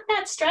not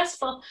that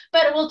stressful,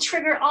 but it will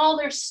trigger all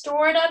their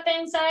stored up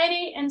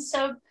anxiety. And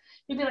so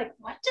you'll be like,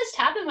 what just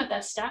happened with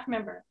that staff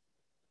member?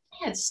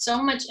 He had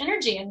so much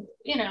energy, and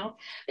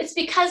it's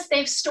because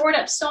they've stored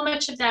up so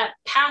much of that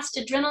past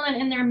adrenaline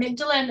in their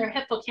amygdala and their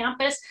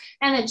hippocampus,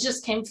 and it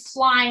just came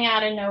flying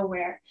out of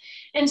nowhere.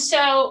 And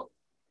so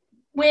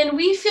when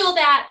we feel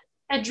that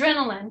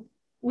adrenaline,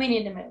 we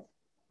need to move.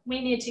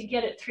 We need to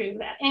get it through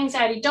that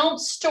anxiety. Don't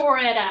store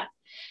it up.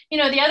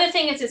 The other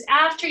thing is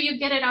after you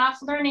get it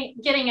off,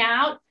 getting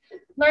out,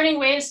 learning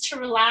ways to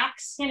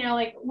relax.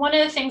 Like one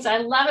of the things I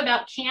love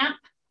about camp,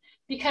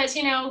 because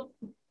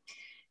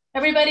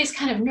everybody's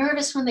kind of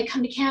nervous when they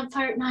come to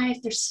campfire at night.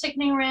 They're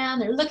sticking around,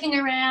 they're looking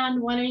around,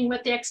 wondering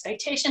what the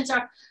expectations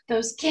are.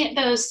 Those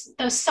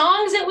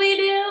songs that we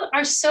do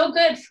are so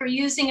good for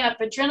using up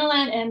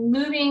adrenaline and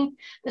moving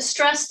the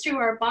stress through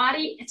our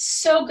body. It's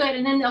so good,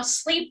 and then they'll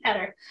sleep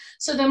better.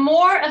 So the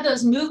more of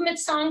those movement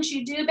songs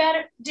you do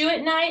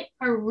at night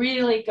are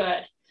really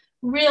good,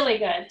 really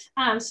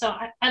good. So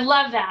I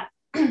love that.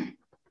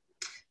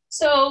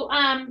 So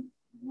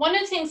one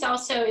of the things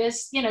also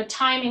is,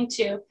 timing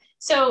too.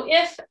 So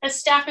if a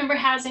staff member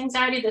has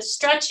anxiety, the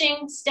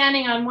stretching,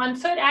 standing on one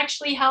foot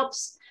actually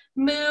helps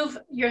move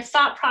your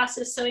thought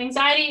process. So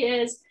anxiety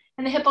is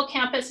in the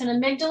hippocampus and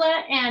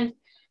amygdala, and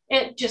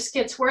it just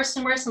gets worse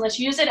and worse unless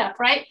you use it up,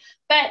 right?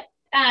 But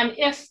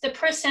if the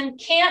person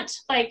can't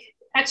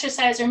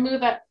exercise or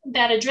move up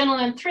that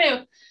adrenaline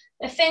through,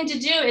 the thing to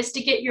do is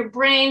to get your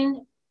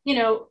brain,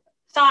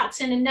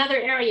 thoughts in another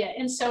area.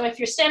 And so if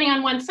you're standing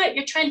on one foot,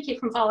 you're trying to keep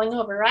from falling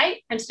over,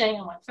 right? I'm standing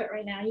on one foot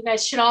right now. You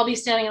guys should all be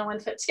standing on one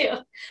foot too,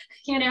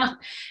 and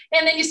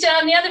then you stand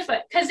on the other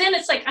foot, because then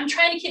it's like, I'm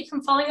trying to keep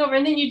from falling over.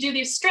 And then you do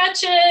these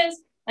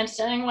stretches I'm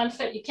standing on one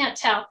foot, you can't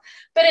tell,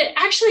 but it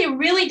actually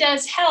really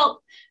does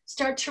help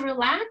start to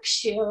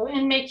relax you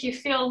and make you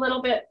feel a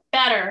little bit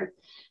better.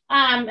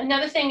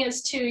 Another thing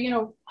is to, you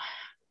know,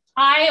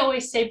 I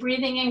always say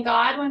breathing in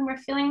God when we're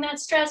feeling that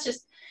stress,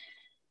 just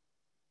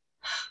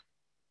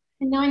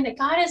and knowing that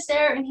God is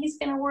there and he's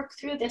going to work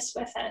through this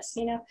with us,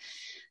 you know,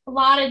 a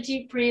lot of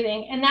deep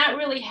breathing. And that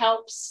really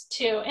helps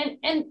too.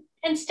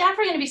 And staff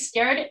are going to be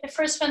scared at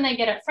first when they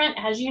get up front,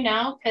 as you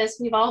know, because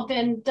we've all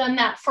done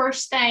that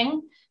first thing.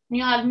 And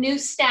you'll have new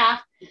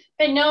staff,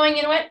 but knowing,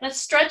 you know what, let's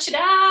stretch it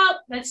out.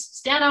 Let's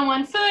stand on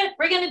one foot.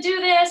 We're going to do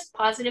this.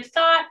 Positive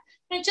thought.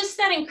 And just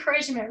that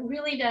encouragement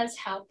really does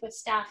help with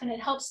staff, and it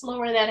helps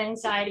lower that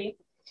anxiety.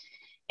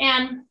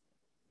 And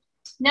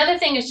another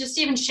thing is just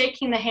even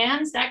shaking the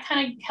hands. That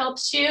kind of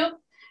helps you.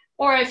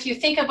 Or if you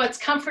think of what's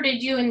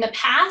comforted you in the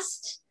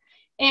past,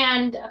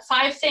 and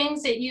 5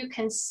 things that you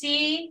can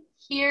see,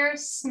 hear,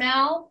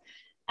 smell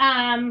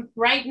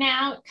right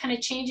now, it kind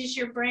of changes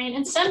your brain.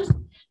 And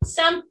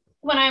some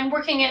when I'm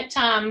working at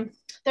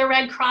the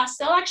Red Cross,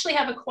 they'll actually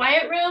have a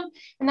quiet room,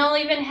 and they'll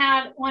even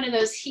have one of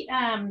those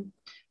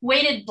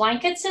weighted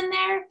blankets in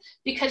there,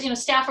 because, you know,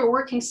 staff are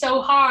working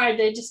so hard,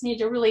 they just need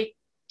to really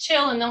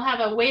chill, and they'll have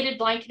a weighted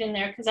blanket in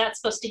there because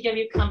that's supposed to give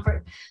you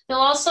comfort. They'll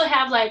also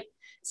have like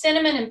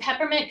cinnamon and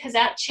peppermint, because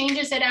that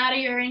changes it out of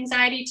your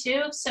anxiety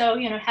too. So,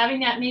 you know, having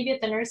that maybe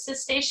at the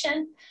nurse's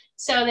station,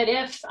 so that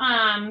if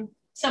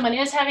someone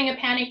is having a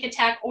panic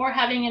attack or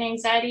having an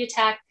anxiety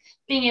attack,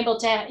 being able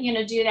to, you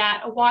know, do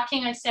that.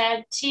 Walking, I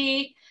said,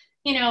 tea,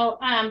 you know,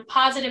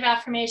 positive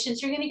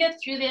affirmations. You're going to get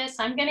through this.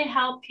 I'm going to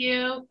help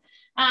you.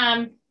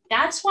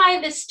 That's why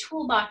this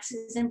toolbox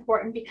is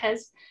important,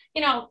 because,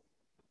 you know,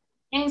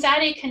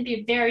 anxiety can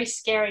be very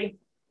scary.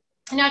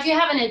 Now, if you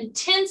have an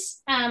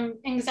intense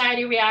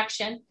anxiety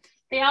reaction,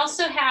 they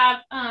also have,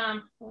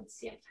 let's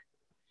see,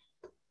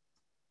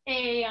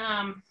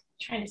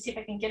 trying to see if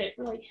I can get it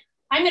really.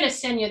 I'm going to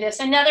send you this.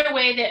 Another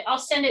way that I'll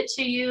send it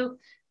to you,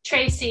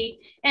 Tracy,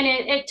 and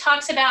it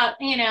talks about,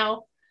 you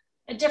know,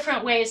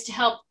 different ways to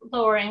help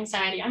lower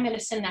anxiety. I'm going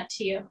to send that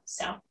to you.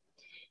 So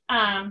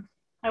I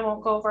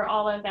won't go over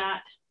all of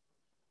that.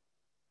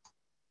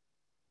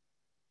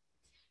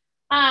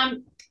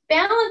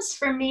 Balance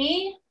for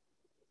me,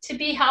 to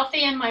be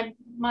healthy in my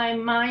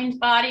mind,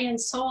 body, and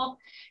soul,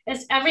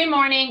 is every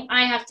morning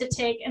I have to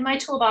take, in my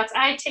toolbox,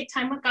 I take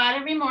time with God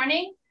every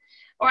morning,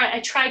 or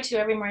I try to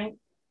every morning.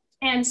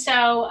 And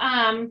so,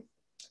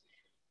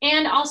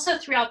 and also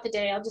throughout the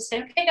day, I'll just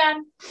say, okay,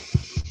 God,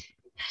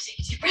 take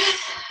a deep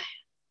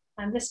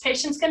breath. This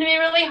patient's going to be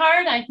really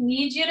hard. I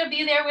need you to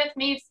be there with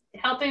me,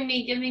 helping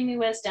me, giving me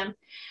wisdom.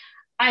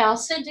 I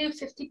also do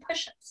 50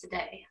 push-ups a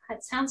day.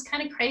 That sounds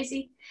kind of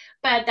crazy,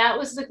 but that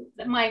was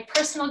my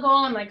personal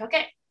goal. I'm like,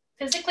 okay,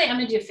 physically, I'm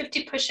going to do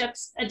 50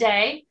 push-ups a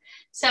day.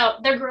 So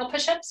they're girl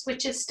push-ups,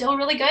 which is still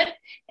really good.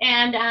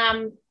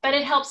 And, but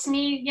it helps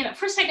me, you know,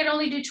 first I could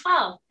only do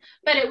 12,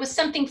 but it was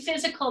something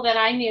physical that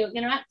I knew,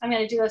 you know what, I'm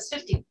going to do those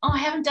 50. Oh, I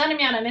haven't done them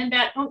yet. I'm in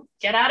bed. Oh,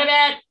 get out of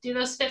bed, do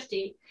those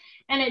 50.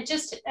 And it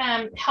just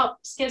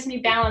helps, gives me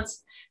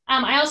balance.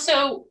 I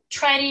also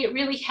try to eat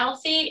really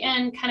healthy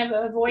and kind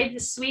of avoid the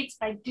sweets.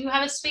 I do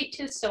have a sweet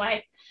tooth, so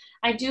I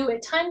do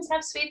at times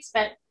have sweets,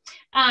 but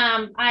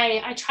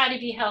I try to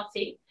be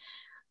healthy.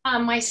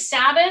 My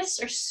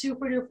Sabbaths are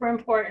super duper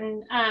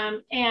important.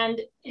 And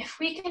if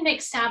we can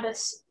make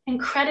Sabbaths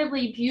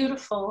incredibly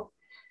beautiful,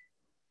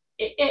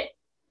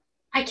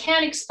 I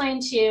can't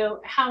explain to you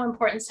how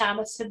important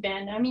Sabbaths have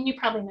been. I mean, you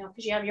probably know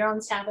because you have your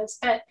own Sabbaths,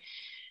 but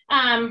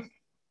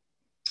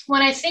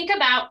when I think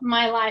about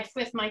my life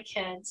with my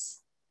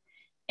kids,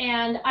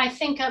 and I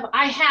think of,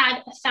 I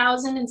had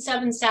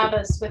 1,007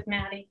 Sabbaths with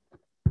Maddie.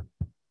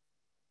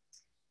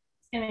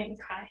 It's gonna make me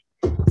cry.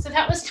 So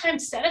that was time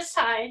set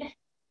aside,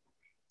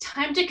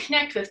 time to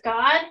connect with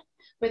God,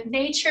 with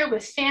nature,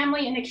 with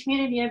family, and a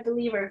community of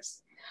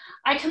believers.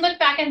 I can look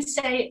back and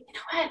say, you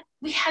know what?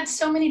 We had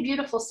so many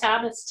beautiful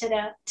Sabbaths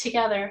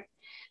together.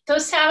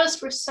 Those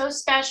Sabbaths were so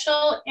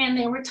special, and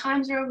there were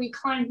times where we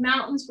climbed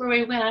mountains, where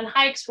we went on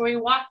hikes, where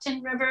we walked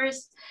in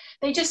rivers.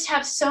 They just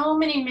have so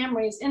many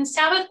memories. And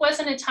Sabbath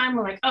wasn't a time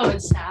where like, oh,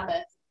 it's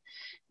Sabbath.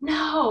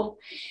 No,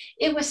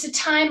 it was a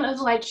time of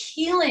like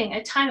healing,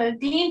 a time of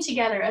being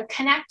together, of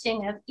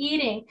connecting, of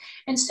eating.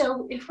 And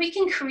so if we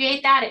can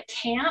create that at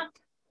camp,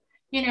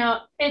 you know,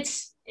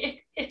 it's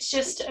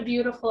just a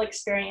beautiful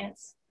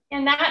experience.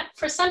 And that,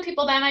 for some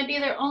people, that might be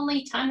their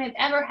only time they've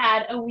ever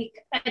had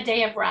a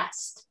day of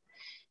rest.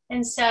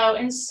 And so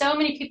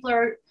many people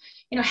are,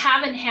 you know,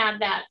 haven't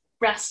had that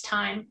rest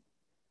time.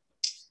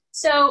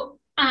 So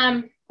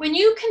when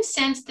you can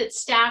sense that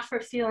staff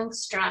are feeling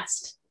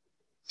stressed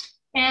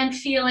and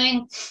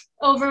feeling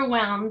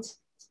overwhelmed,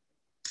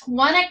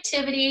 one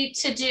activity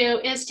to do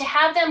is to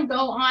have them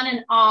go on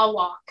an awe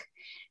walk.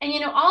 And, you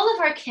know, all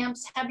of our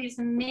camps have these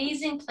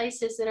amazing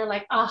places that are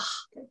like, oh,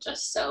 they're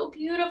just so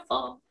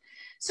beautiful.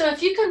 So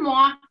if you can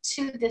walk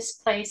to this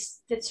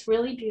place that's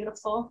really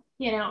beautiful,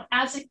 you know,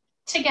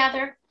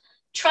 together,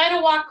 try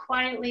to walk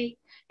quietly,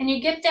 and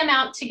you get them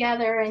out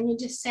together and you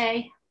just say,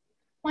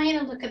 I want you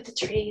to look at the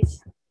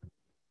trees.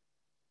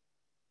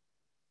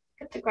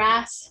 at the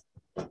grass.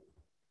 Look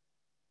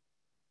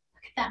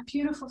at that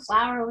beautiful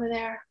flower over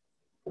there.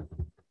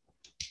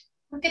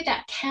 Look at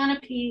that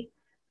canopy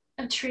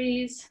of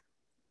trees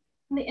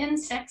and the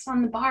insects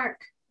on the bark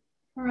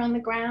or on the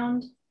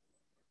ground.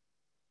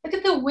 Look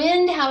at the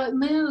wind, how it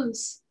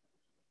moves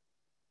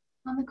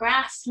on the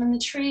grass and in the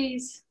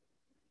trees.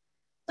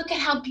 Look at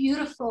how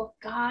beautiful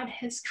God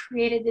has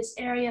created this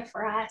area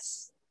for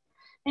us.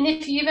 And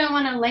if you even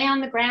want to lay on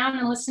the ground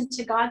and listen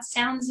to God's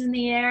sounds in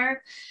the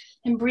air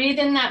and breathe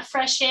in that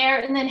fresh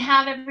air and then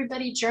have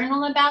everybody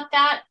journal about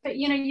that. But,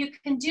 you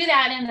can do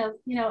that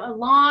in a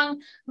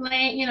long,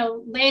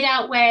 laid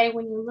out way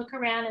when you look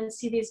around and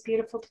see these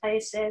beautiful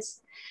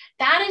places.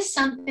 That is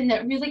something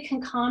that really can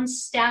calm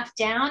staff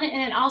down.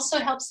 And it also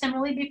helps them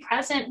really be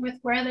present with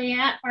where they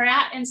are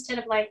at instead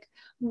of like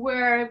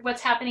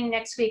what's happening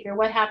next week or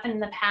what happened in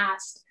the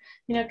past.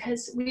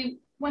 Because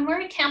when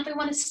we're at camp, we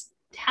want to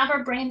have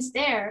our brains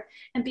there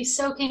and be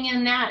soaking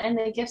in that and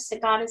the gifts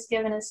that God has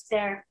given us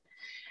there.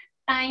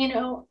 I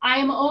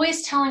am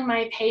always telling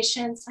my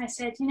patients, I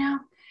said,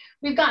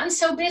 we've gotten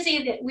so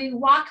busy that we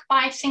walk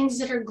by things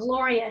that are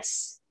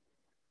glorious.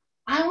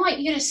 I want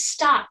you to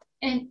stop,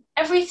 and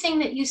everything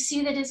that you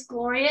see that is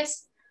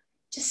glorious,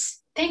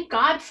 just thank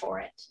God for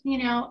it.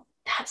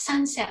 That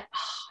sunset,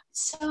 oh,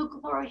 it's so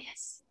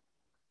glorious.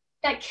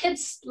 That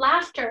kid's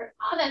laughter,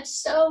 oh, that's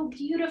so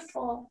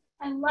beautiful.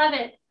 I love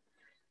it.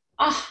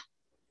 Oh,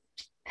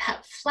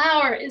 that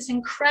flower is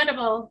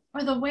incredible.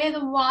 Or the way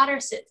the water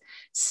sits.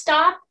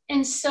 Stop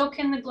and soak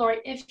in the glory.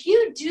 If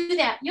you do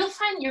that, you'll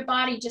find your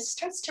body just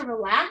starts to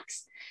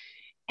relax.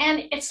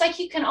 And it's like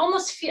you can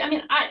almost feel,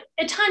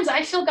 at times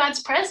I feel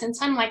God's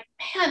presence. I'm like,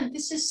 man,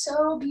 this is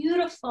so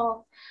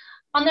beautiful.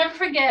 I'll never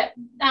forget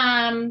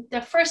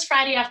the first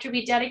Friday after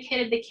we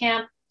dedicated the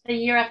camp, the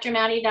year after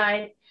Maddie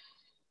died.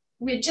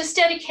 We had just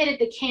dedicated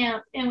the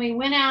camp and we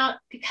went out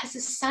because the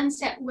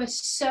sunset was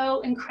so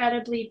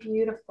incredibly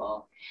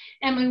beautiful.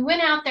 And we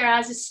went out there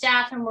as a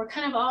staff and we're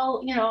kind of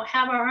all,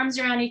 have our arms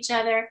around each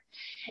other.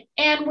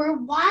 And we're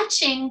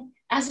watching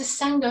as the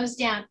sun goes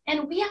down.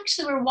 And we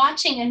actually were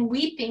watching and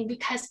weeping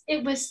because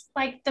it was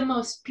like the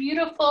most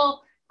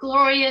beautiful,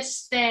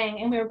 glorious thing.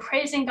 And we were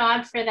praising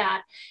God for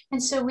that.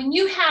 And so when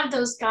you have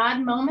those God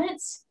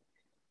moments,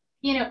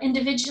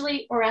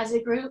 individually or as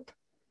a group,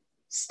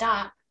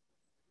 stop.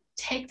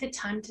 Take the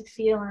time to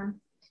feel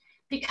him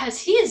because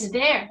he is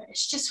there.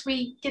 It's just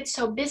we get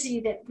so busy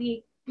that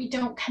we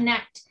don't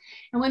connect.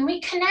 And when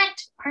we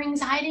connect, our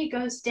anxiety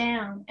goes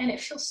down and it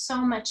feels so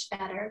much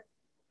better.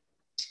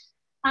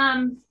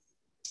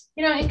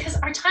 Because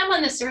our time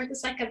on this earth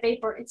is like a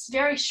vapor. It's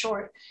very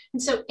short.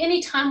 And so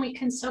anytime we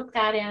can soak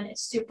that in,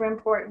 it's super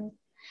important.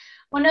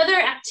 One other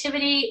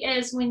activity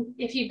is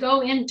if you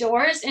go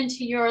indoors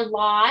into your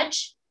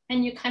lodge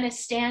and you kind of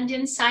stand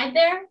inside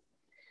there,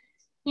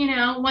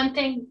 one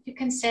thing you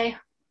can say,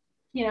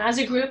 as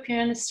a group, you're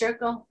in a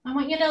circle. I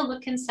want you to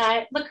look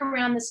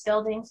around this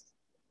building.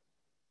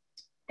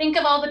 Think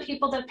of all the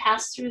people that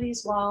passed through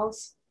these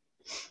walls,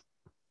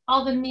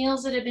 all the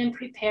meals that have been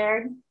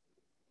prepared,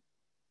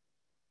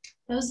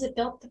 those that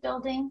built the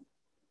building,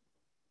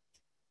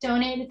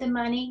 donated the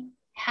money,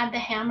 had the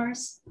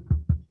hammers,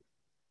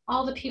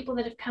 all the people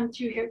that have come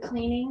through here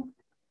cleaning.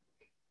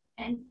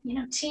 And,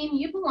 team,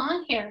 you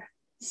belong here.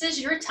 This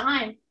is your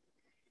time.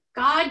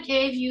 God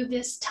gave you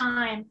this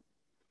time.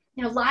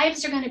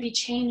 Lives are going to be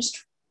changed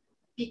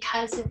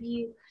because of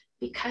you,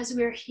 because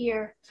we're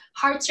here.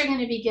 Hearts are going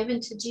to be given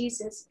to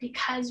Jesus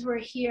because we're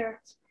here.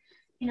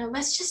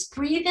 Let's just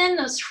breathe in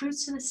those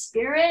fruits of the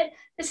Spirit.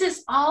 This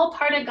is all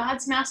part of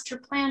God's master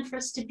plan for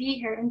us to be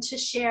here and to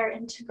share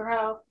and to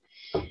grow.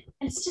 And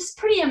it's just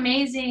pretty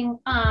amazing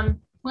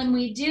when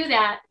we do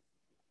that,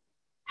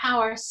 how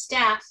our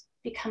staff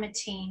become a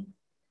team.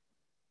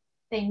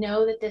 They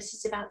know that this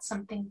is about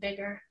something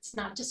bigger. It's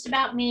not just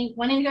about me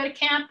wanting to go to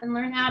camp and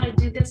learn how to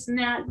do this and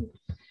that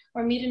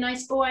or meet a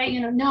nice boy.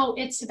 No,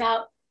 it's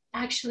about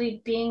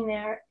actually being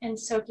there and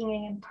soaking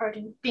in and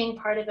being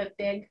part of a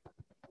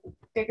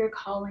bigger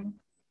calling.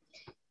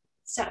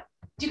 So,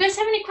 do you guys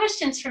have any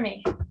questions for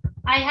me?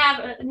 I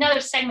have another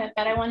segment,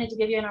 but I wanted to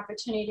give you an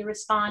opportunity to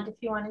respond if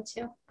you wanted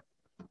to.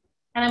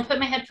 And I'm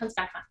putting my headphones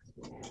back on.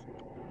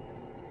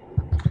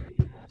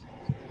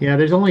 Yeah,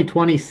 there's only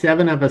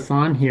 27 of us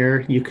on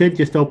here. You could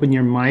just open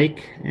your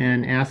mic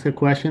and ask a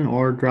question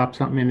or drop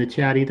something in the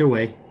chat either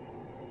way.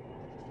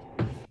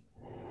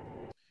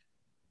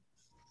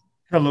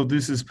 Hello,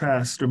 this is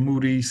Pastor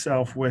Moody,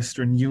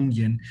 Southwestern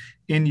Union.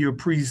 In your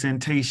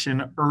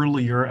presentation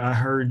earlier, I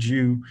heard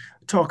you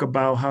talk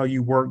about how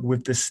you work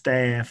with the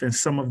staff and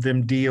some of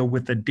them deal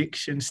with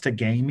addictions to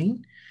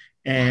gaming.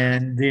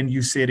 And then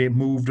you said it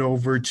moved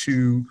over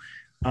to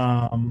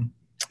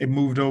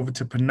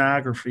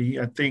pornography.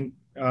 I think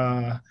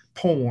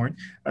porn.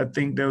 I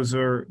think those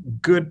are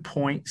good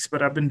points,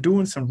 but I've been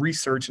doing some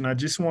research and I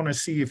just want to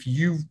see if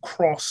you've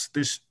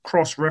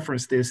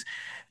cross-referenced this,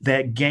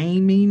 that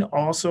gaming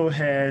also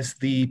has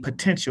the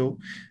potential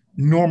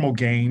normal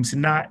games,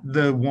 not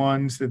the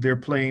ones that they're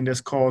playing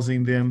that's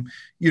causing them,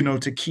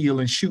 to kill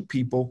and shoot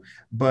people.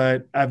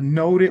 But I've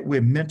noted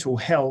with mental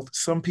health,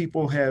 some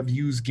people have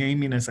used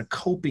gaming as a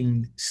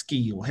coping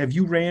skill. Have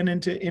you ran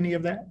into any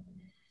of that?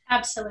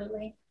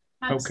 Absolutely.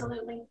 Okay.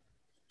 Absolutely.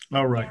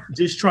 All right. Yeah.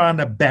 Just trying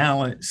to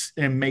balance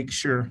and make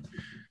sure,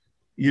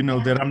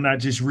 Yeah. that I'm not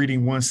just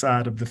reading one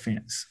side of the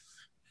fence.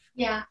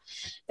 Yeah.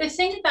 The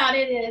thing about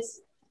it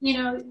is,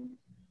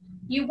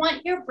 you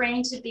want your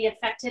brain to be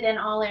affected in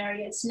all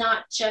areas,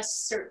 not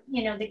just,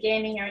 the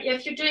gaming area.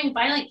 If you're doing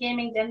violent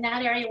gaming, then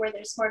that area where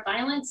there's more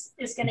violence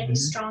is going to be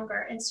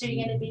stronger. And so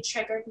you're going to be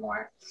triggered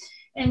more.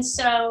 And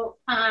so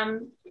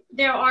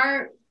there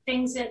are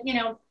things that,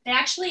 they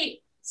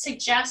actually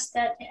suggest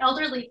that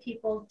elderly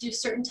people do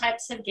certain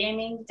types of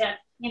gaming that,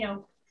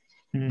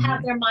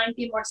 have their mind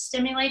be more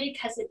stimulated,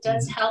 because it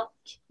does help,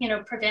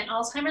 prevent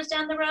Alzheimer's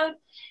down the road.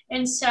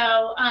 And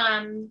so,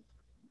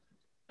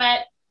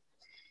 but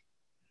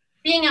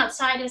being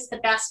outside is the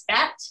best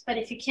bet. But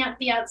if you can't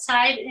be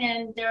outside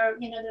and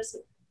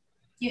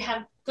you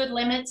have good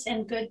limits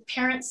and good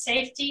parent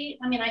safety.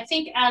 I mean, I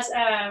think as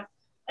a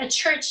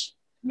church,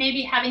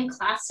 maybe having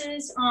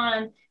classes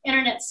on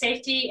internet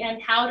safety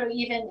and how to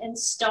even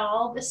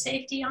install the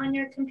safety on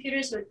your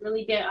computers would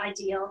really be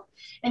ideal.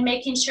 And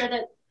making sure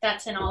that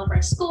that's in all of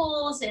our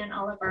schools and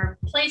all of our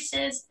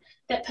places,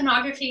 that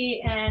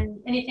pornography and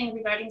anything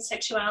regarding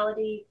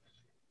sexuality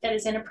that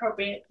is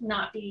inappropriate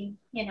not be,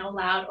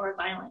 loud or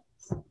violent.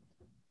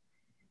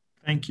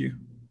 Thank you.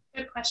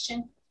 Good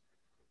question.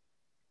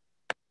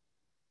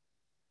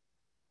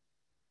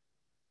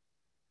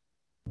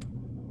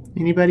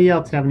 Anybody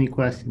else have any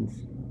questions?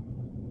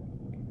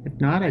 If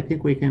not, I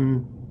think we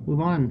can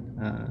move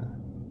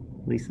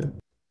on, Lisa.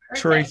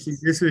 Perfect. Tracy,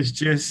 this is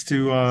just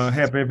to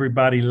have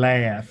everybody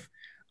laugh.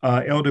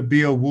 Elder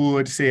Bill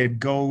Wood said,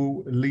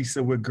 "Go,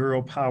 Lisa, with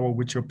girl power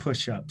with your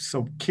push-ups."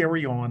 So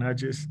carry on. I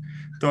just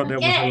thought that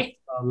was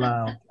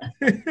loud.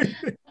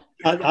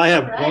 I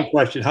have one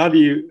question. How do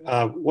you,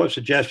 what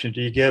suggestions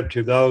do you give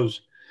to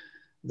those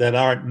that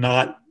aren't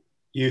not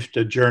used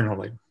to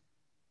journaling?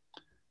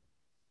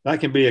 That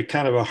can be a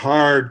kind of a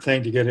hard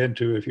thing to get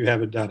into if you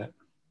haven't done it.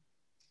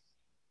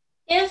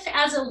 If,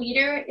 as a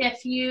leader,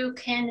 if you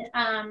can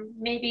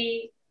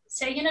maybe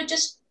say,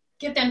 just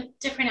give them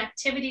different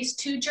activities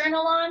to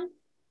journal on,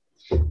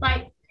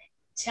 like,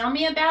 tell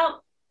me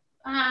about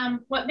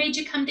what made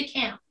you come to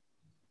camp.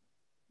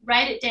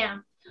 Write it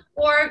down,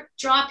 or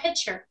draw a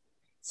picture.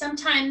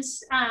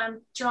 Sometimes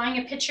drawing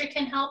a picture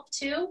can help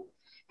too,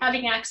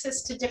 having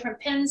access to different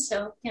pens,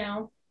 so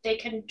they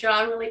can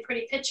draw really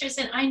pretty pictures.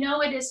 And I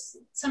know it is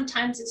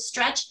sometimes a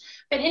stretch,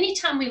 but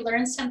anytime we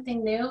learn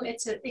something new,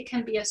 it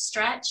can be a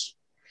stretch.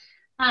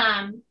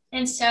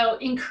 And so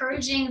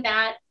encouraging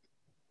that.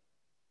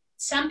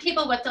 Some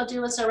people, what they'll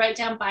do is they'll write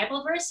down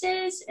Bible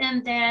verses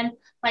and then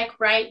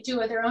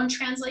do their own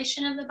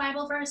translation of the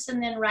Bible verse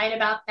and then write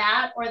about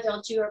that, or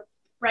they'll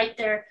write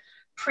their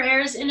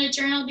prayers in a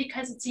journal,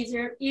 because it's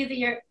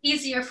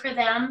easier for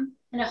them,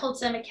 and it holds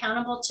them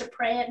accountable to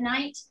pray at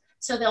night.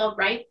 So they'll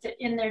write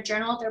in their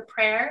journal their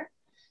prayer.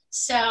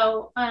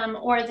 So,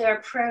 or their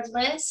prayer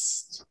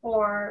list,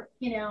 or,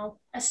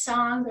 a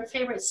song, their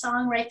favorite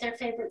song, write their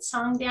favorite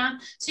song down.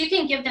 So you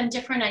can give them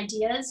different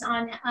ideas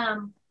on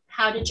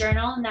how to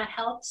journal, and that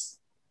helps.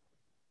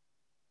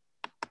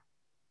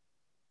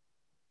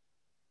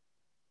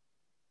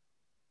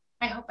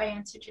 I hope I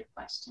answered your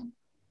question.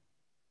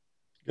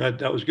 Good,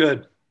 that was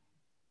good.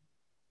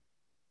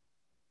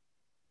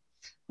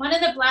 One of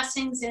the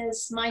blessings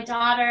is when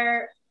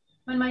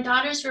my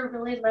daughters were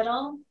really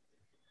little,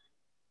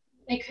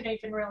 they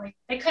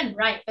couldn't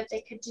write, but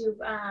they could do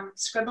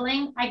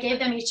scribbling. I gave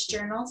them each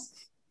journals,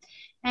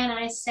 and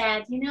I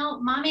said,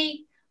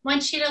 Mommy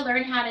wants you to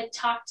learn how to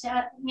talk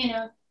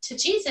to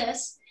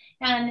Jesus.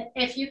 And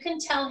if you can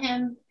tell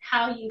him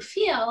how you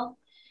feel,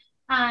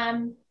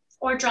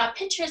 or draw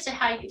pictures of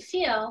how you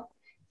feel,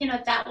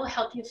 that will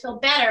help you feel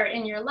better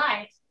in your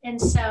life. And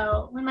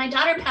so when my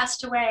daughter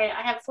passed away,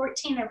 I have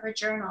 14 of her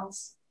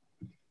journals,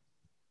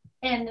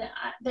 and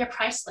they're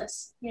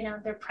priceless.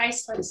 They're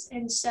priceless.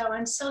 And so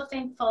I'm so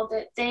thankful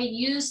that they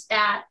used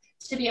that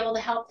to be able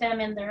to help them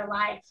in their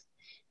life.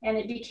 And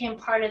it became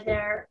part of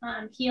their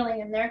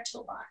healing in their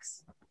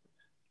toolbox.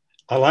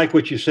 I like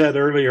what you said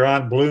earlier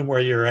on, bloom where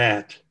you're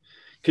at.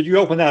 Could you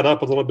open that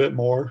up a little bit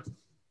more?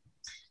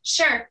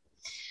 Sure.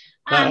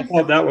 I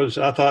thought that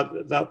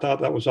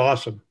was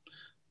awesome.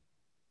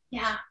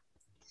 Yeah.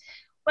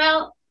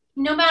 Well,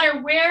 no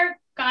matter where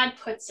God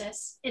puts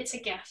us, it's a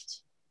gift.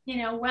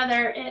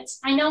 Whether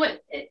I know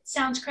it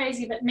sounds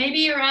crazy, but maybe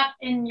you're up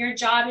and your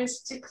job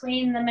is to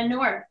clean the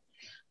manure.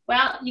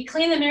 Well, you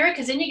clean the manure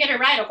because then you get to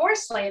ride a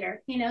horse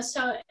later,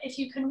 so if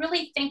you can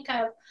really think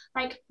of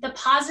the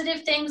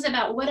positive things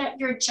about what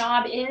your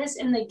job is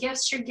and the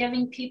gifts you're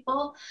giving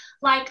people.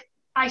 Like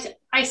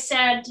I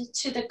said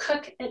to the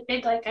cook at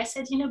Big Lake, I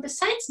said,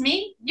 besides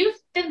me, you've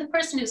been the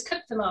person who's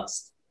cooked the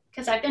most.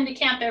 because I've been to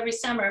camp every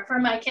summer for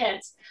my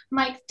kids. I'm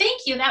like,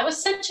 thank you. That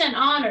was such an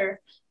honor,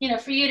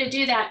 for you to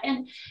do that.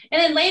 And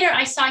then later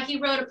I saw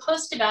he wrote a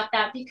post about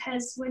that,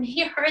 because when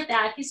he heard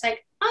that, he's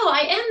like, oh,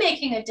 I am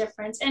making a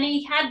difference. And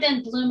he had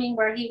been blooming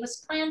where he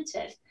was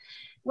planted.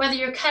 Whether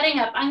you're cutting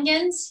up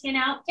onions,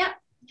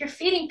 you're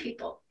feeding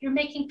people, you're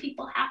making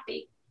people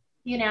happy,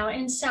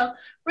 and so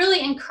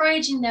really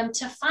encouraging them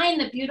to find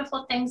the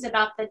beautiful things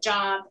about the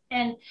job,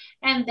 and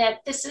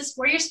that this is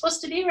where you're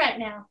supposed to be right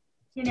now,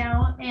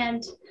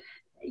 and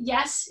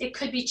yes, it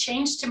could be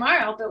changed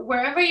tomorrow, but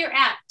wherever you're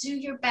at, do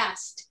your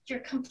best, your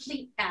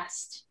complete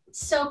best,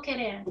 soak it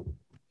in,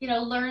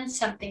 learn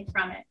something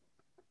from it.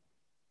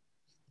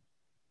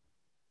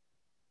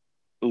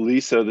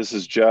 Lisa, this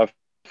is Jeff.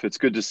 It's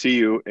good to see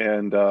you.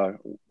 And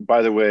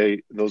by the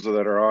way, those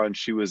that are on,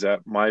 she was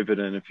at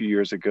MyVident a few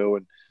years ago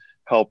and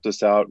helped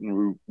us out,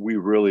 and we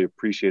really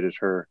appreciated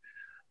her.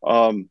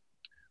 A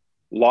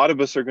lot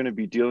of us are going to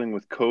be dealing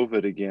with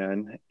COVID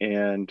again,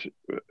 and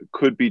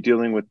could be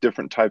dealing with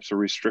different types of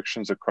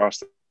restrictions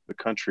across the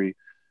country,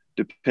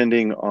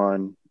 depending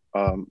on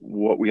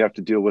what we have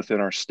to deal with in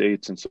our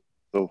states and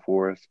so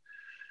forth,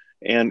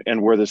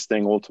 and where this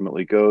thing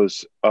ultimately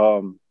goes.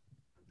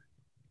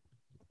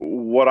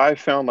 What I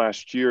found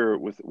last year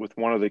with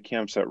one of the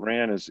camps that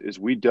ran is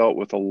we dealt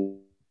with a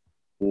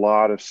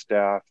lot of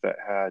staff that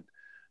had,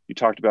 you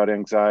talked about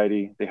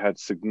anxiety, they had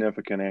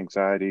significant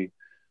anxiety.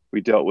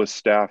 We dealt with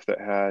staff that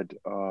had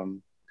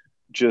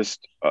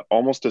just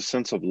almost a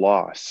sense of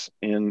loss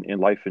in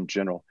life in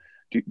general.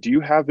 Do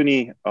you have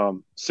any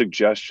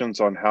suggestions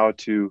on how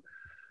to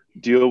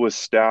deal with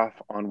staff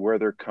on where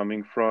they're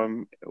coming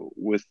from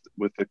with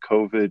the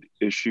COVID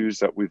issues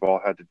that we've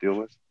all had to deal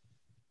with?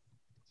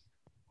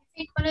 I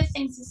think one of the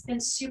things that's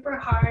been super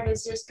hard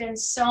is there's been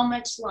so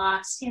much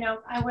loss.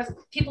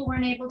 People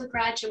weren't able to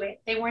graduate.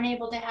 They weren't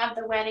able to have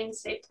the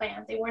weddings they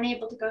planned. They weren't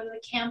able to go to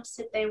the camps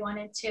that they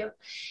wanted to.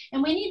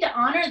 And we need to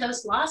honor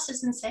those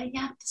losses and say,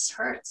 yeah, this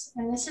hurts.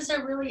 And this is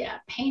a really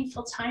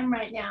painful time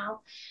right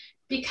now,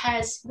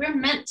 because we're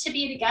meant to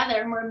be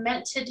together and we're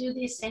meant to do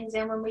these things.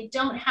 And when we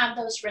don't have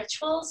those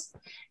rituals,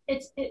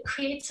 it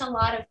creates a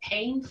lot of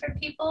pain for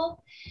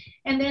people.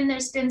 And then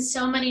there's been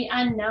so many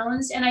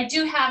unknowns. And I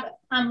do have,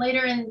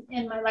 later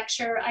in my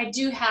lecture, I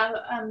do have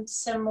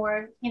some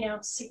more,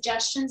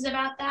 suggestions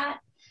about that.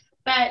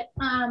 But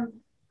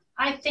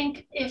I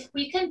think if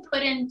we can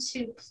put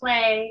into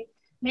play,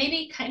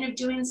 maybe kind of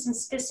doing some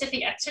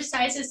specific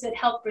exercises that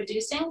help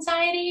reduce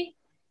anxiety,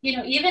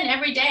 even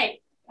every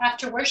day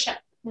after worship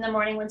in the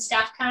morning when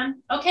staff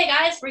come, okay,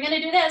 guys, we're going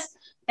to do this.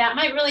 That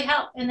might really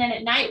help. And then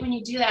at night when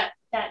you do that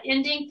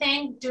ending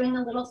thing, doing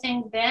a little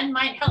thing then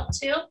might help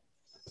too.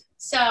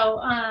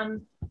 So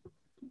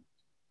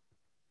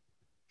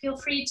feel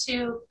free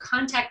to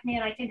contact me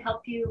and I can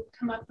help you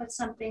come up with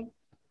something.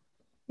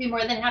 Be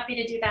more than happy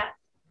to do that.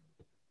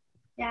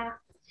 Yeah,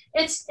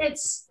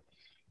 it's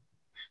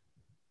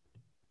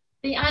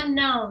the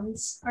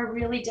unknowns are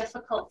really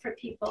difficult for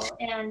people,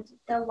 and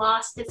the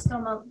loss that's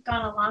gone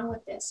along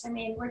with this. I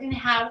mean,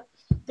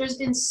 there's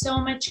been so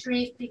much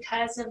grief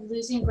because of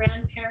losing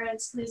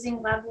grandparents,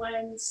 losing loved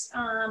ones,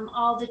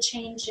 all the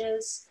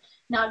changes,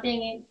 not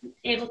being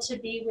able to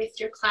be with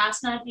your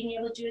class, not being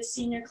able to do a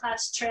senior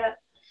class trip,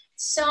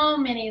 so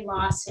many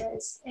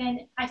losses.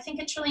 And I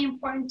think it's really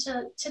important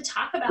to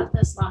talk about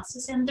those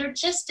losses, and they're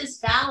just as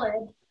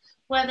valid,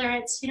 whether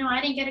it's,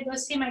 I didn't get to go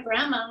see my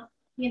grandma,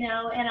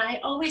 and I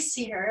always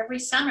see her every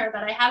summer,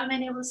 but I haven't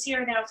been able to see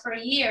her now for a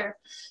year.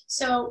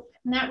 So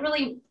that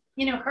really,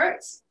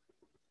 hurts.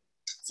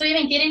 So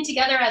even getting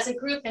together as a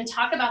group and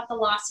talk about the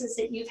losses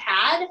that you've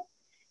had,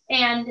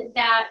 and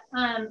that,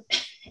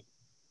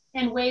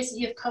 and ways that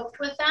you've coped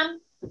with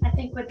them, I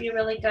think would be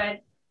really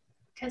good,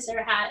 because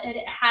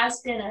it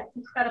has been an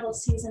incredible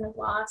season of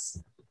loss.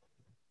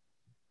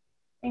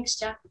 Thanks,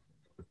 Jeff.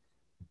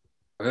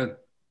 Good.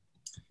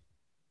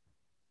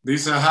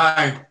 Lisa,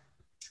 hi.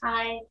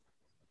 Hi.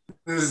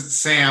 This is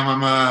Sam.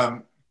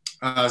 I'm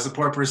a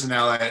support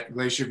personnel at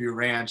Glacier View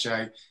Ranch.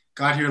 I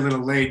got here a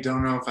little late.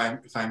 Don't know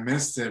if I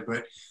missed it,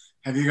 but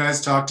have you guys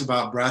talked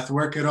about breath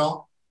work at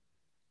all?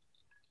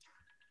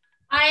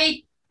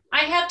 I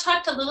have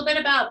talked a little bit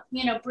about,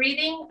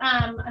 breathing,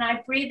 and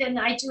I breathe and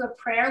I do a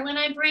prayer when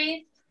I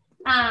breathe.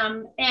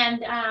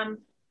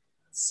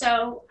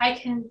 So I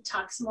can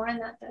talk some more on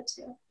that though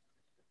too.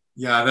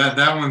 Yeah,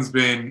 that one's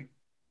been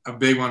a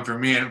big one for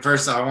me. And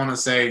first I want to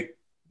say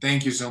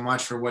thank you so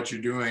much for what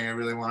you're doing. I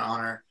really want to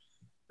honor.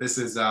 This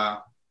is,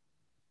 been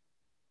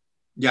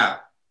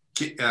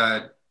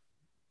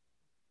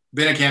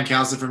a camp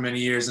counselor for many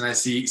years, and I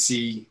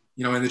see,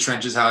 in the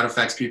trenches how it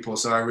affects people.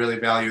 So I really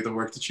value the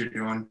work that you're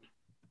doing.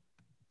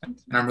 And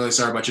I'm really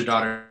sorry about your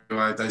daughter.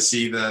 I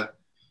see the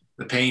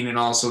pain and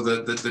also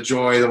the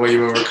joy, the way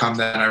you overcome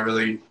that.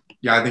 And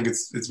I think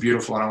it's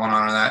beautiful, and I want to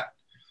honor that.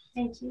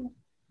 Thank you.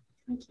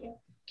 Thank you.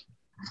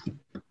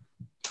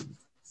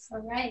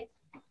 All right.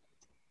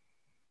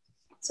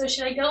 So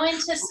should I go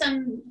into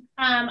some,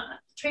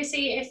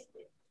 Tracy,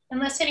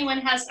 unless anyone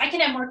has, I can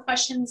have more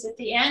questions at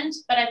the end,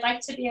 but I'd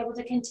like to be able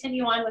to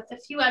continue on with a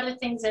few other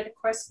things that, of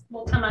course,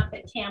 will come up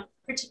at camp,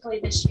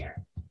 particularly this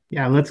year.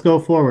 Yeah, let's go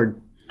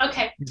forward.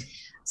 Okay.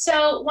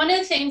 So one of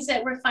the things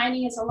that we're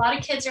finding is a lot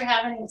of kids are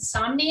having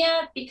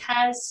insomnia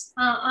because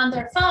on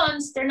their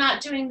phones, they're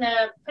not doing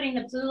putting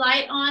the blue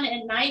light on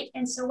at night.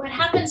 And so what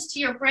happens to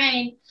your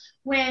brain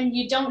when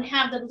you don't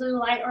have the blue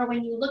light, or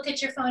when you look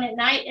at your phone at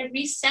night, it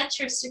resets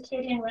your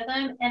circadian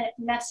rhythm and it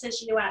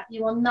messes you up.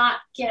 You will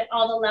not get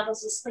all the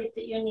levels of sleep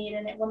that you need,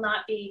 and it will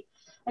not be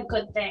a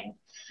good thing.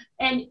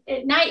 And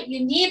at night,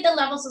 you need the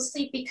levels of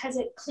sleep because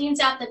it cleans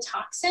out the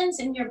toxins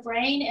in your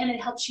brain and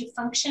it helps you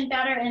function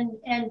better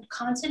and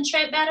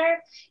concentrate better.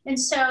 And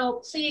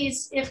so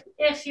please,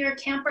 if your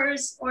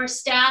campers or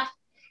staff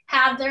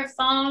have their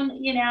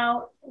phone, you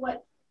know,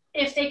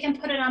 if they can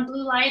put it on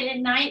blue light at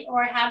night,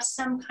 or have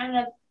some kind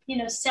of, you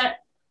know,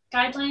 set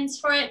guidelines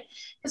for it.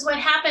 Because what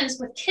happens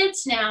with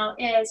kids now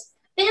is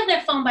they have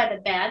their phone by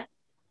the bed,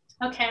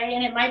 okay,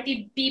 and it might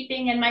be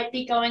beeping and might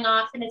be going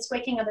off and it's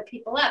waking other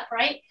people up,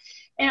 right?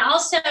 And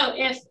also,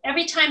 if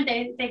every time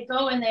they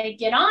go and they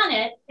get on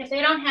it, if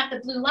they don't have the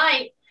blue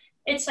light,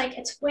 it's like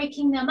it's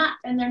waking them up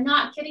and they're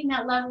not getting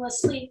that level of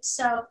sleep.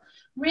 So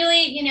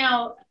really, you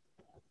know,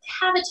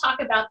 have a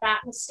talk about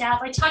that with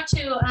staff. I talked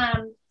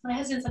to, my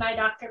husband's an eye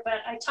doctor, but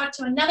I talked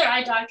to another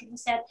eye doctor who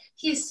said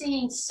he's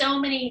seeing so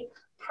many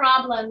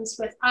problems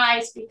with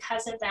eyes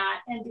because of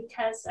that, and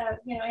because of,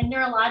 you know, and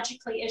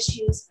neurologically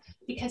issues,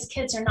 because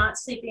kids are not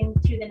sleeping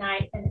through the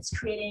night, and it's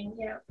creating,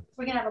 you know,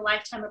 we're gonna have a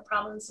lifetime of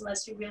problems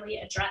unless we really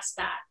address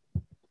that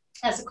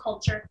as a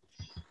culture.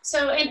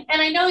 So, and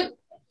I know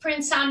for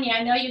insomnia,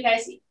 I know you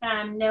guys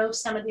know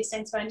some of these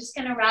things, but I'm just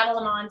gonna rattle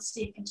them on so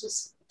you can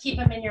just keep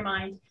them in your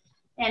mind.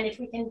 And if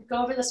we can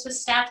go over this with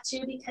staff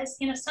too, because,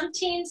 you know, some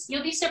teens,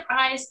 you'll be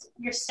surprised,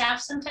 your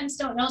staff sometimes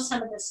don't know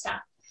some of this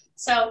stuff.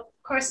 So,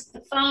 of course,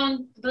 the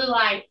phone, blue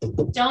light,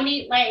 don't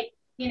eat late,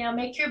 you know,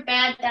 make your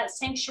bed that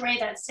sanctuary,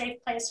 that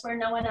safe place where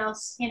no one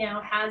else, you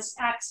know, has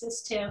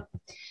access to.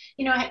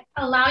 You know,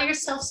 allow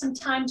yourself some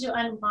time to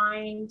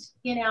unwind,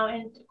 you know,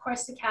 and of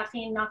course the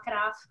caffeine, knock it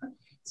off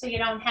so you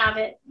don't have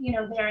it, you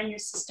know, there in your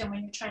system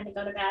when you're trying to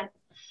go to bed.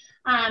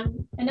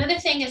 Another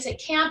thing is at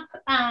camp,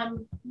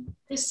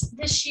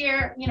 this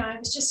year, you know, I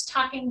was just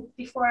talking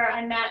before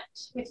I met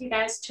with you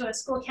guys to a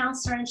school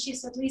counselor, and she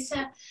said,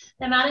 Lisa,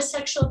 the amount of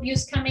sexual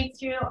abuse coming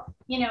through,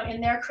 you know, in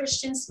their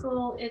Christian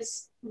school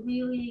is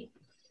really,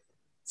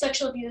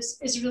 sexual abuse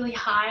is really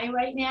high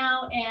right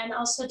now, and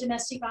also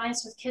domestic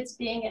violence with kids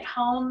being at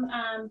home.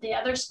 The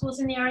other schools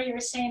in the area are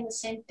saying the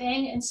same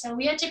thing, and so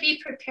we had to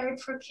be prepared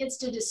for kids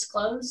to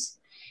disclose.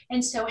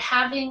 And so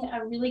having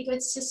a really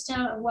good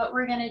system of what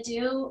we're going to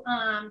do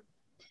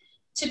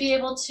to be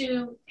able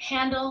to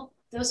handle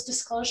those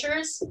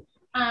disclosures.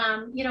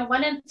 You know,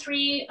 1 in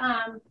 3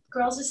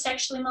 girls is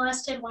sexually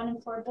molested, 1 in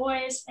 4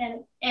 boys,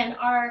 and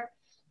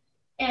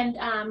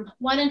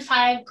 1 in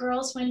 5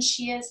 girls when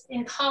she is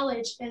in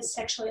college is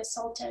sexually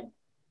assaulted.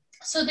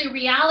 So the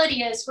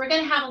reality is we're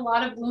going to have a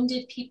lot of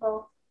wounded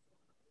people,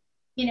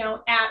 you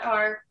know, at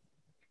our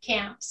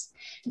camps.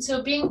 And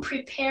so being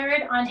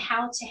prepared on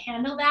how to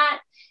handle that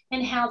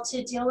and how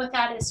to deal with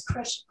that is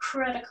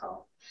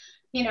critical.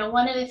 You know,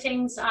 one of the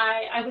things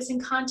I was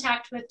in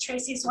contact with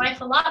Tracy's wife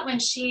a lot when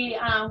she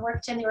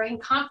worked in the Oregon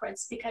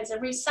Conference, because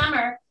every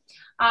summer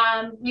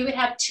we would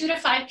have 2 to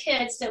 5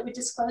 kids that would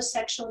disclose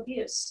sexual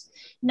abuse.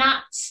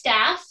 Not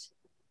staff,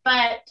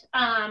 but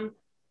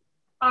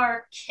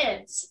our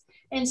kids.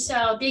 And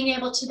so being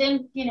able to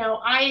then, you know,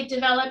 I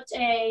developed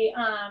a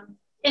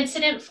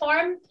incident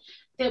form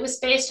that was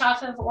based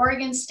off of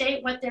Oregon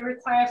State, what they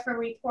require for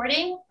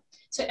reporting.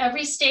 So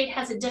every state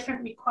has a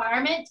different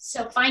requirement.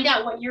 So find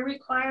out what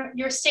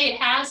your state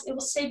has. It will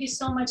save you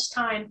so much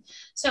time.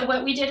 So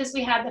what we did is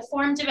we had the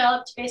form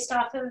developed based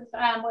off of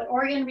what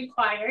Oregon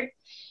required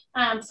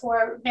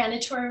for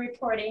mandatory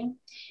reporting.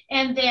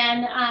 And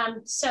then,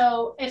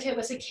 so if it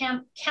was a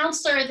camp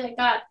counselor that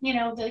got, you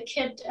know, the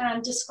kid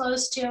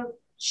disclosed to,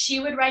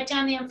 she would write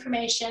down the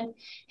information,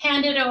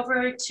 hand it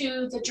over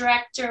to the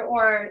director,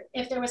 or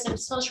if there was a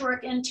social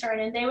work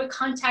intern, and they would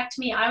contact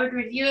me, I would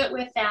review it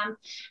with them,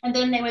 and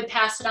then they would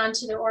pass it on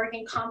to the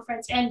Oregon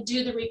Conference and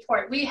do the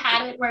report. We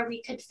had it where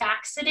we could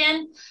fax it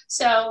in.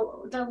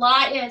 So the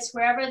law is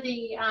wherever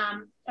the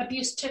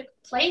abuse took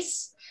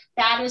place,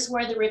 that is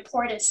where the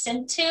report is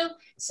sent to.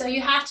 So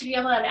you have to be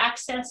able to have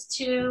access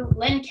to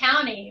Lynn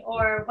County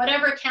or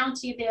whatever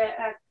county the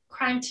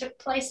crime took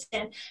place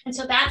in. And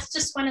so that's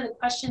just one of the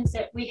questions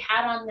that we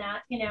had on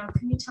that. You know,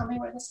 can you tell me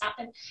where this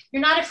happened?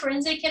 You're not a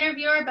forensic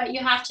interviewer, but you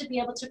have to be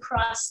able to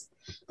cross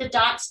the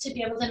dots to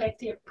be able to make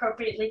the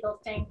appropriate legal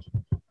thing.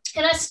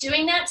 And us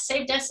doing that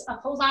saved us a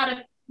whole lot of,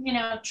 you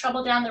know,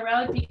 trouble down the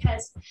road,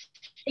 because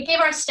it gave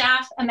our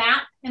staff a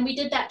map, and we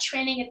did that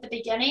training at the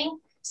beginning.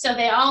 So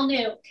they all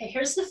knew, okay,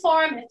 here's the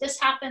form. If this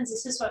happens,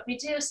 this is what we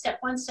do. Step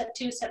 1, step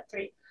 2, step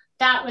 3.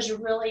 That was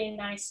really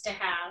nice to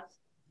have.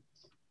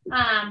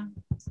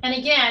 And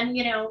again,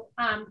 you know,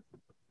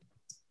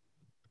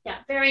 yeah,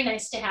 very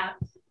nice to have.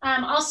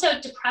 Also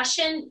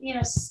depression,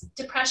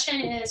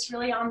 depression is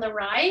really on the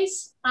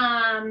rise.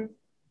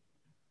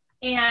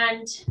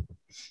 And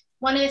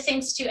one of the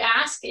things to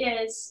ask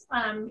is,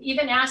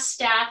 even ask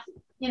staff,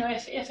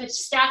 if a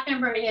staff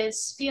member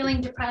is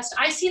feeling depressed,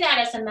 I see that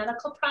as a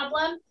medical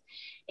problem.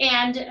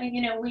 And,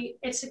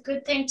 it's a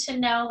good thing to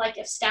know, like,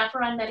 if staff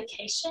are on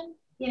medication,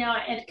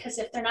 and because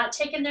if they're not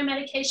taking their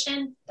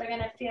medication, they're going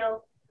to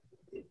feel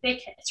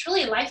it's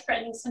really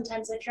life-threatening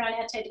sometimes if you're on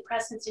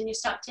antidepressants and you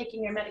stop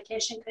taking your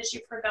medication because you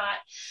forgot.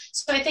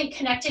 So I think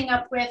connecting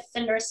up with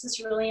the nurse is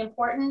really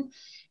important,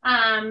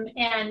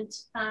 and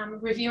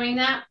reviewing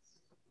that.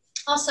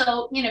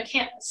 Also,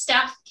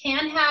 staff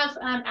can have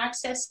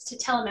access to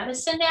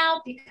telemedicine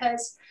now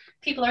because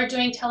people are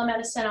doing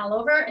telemedicine all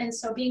over. And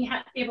so being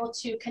able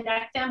to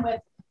connect them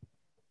with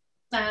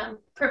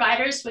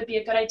providers would be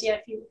a good idea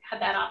if you had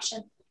that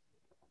option.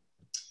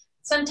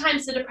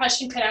 Sometimes the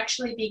depression could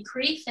actually be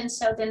grief. And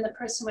so then the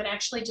person would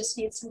actually just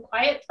need some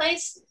quiet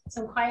place,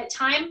 some quiet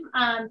time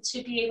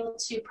to be able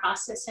to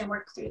process and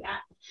work through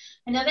that.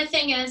 Another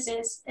thing is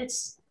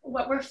it's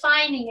what we're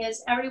finding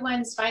is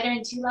everyone's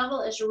vitamin D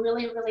level is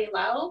really, really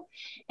low.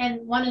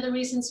 And one of the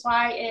reasons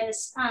why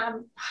is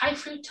high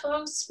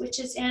fructose, which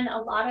is in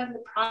a lot of the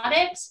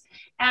products,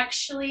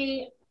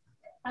 actually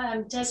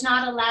does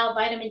not allow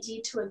vitamin D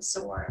to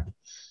absorb.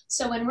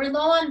 So when we're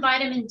low on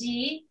vitamin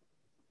D,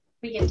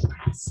 we get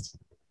depressed.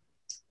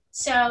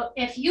 So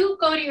if you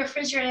go to your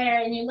refrigerator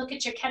and you look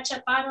at your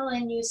ketchup bottle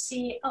and you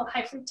see, oh,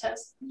 high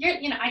fructose,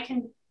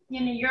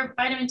 your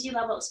vitamin D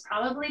level is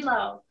probably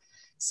low.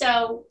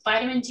 So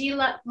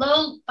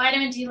low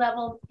vitamin D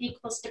level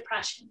equals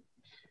depression.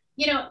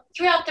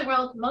 Throughout the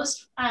world,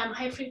 most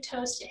high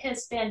fructose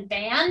has been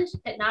banned,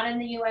 but not in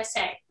the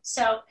USA.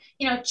 So,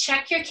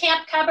 check your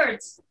camp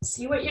cupboards,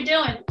 see what you're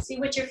doing, see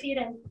what you're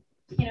feeding,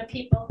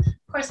 people.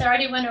 Of course, I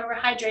already went over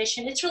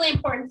hydration. It's really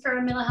important for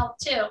mental health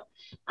too.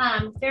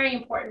 Very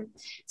important.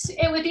 So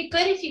it would be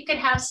good if you could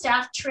have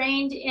staff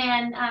trained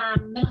in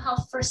mental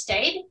health first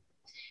aid,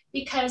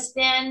 because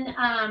then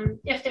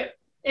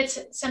it's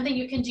something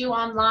you can do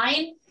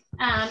online.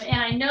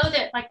 And I know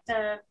that like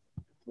the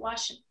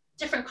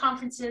different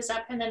conferences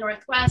up in the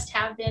Northwest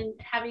have been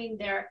having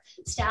their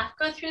staff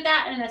go through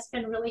that, and that's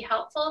been really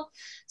helpful.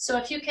 So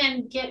if you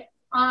can get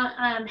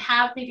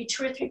have maybe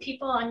 2 or 3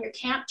 people on your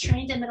camp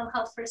trained in mental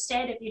health first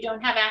aid, if you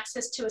don't have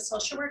access to a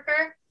social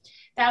worker,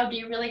 that would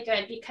be really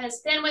good,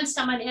 because then when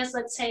someone is,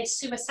 let's say,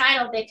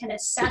 suicidal, they can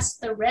assess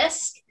the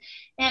risk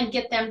and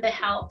get them the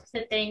help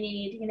that they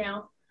need.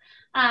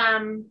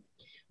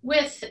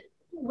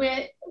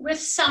 With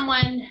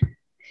someone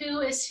who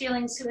is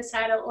feeling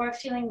suicidal or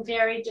feeling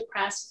very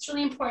depressed, it's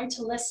really important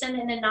to listen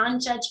in a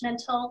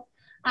non-judgmental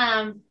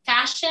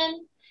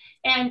fashion,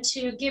 and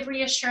to give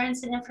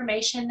reassurance and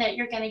information that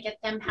you're going to get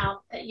them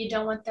help, that you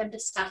don't want them to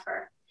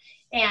suffer,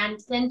 and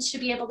then to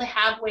be able to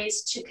have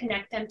ways to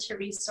connect them to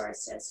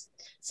resources.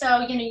 So,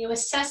 you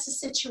assess the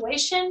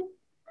situation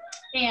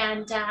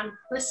and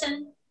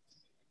listen,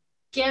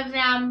 give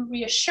them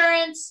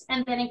reassurance,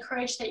 and then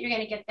encourage that you're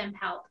going to get them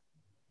help.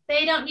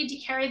 They don't need to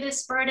carry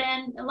this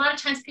burden. A lot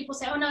of times people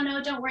say, oh,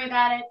 no, don't worry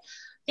about it.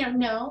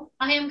 No,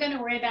 I am going to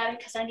worry about it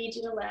because I need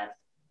you to live.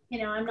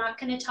 I'm not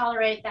going to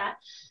tolerate that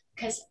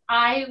because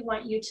I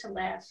want you to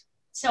live.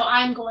 So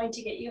I'm going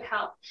to get you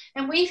help.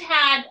 And we've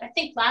had, I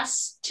think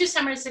 2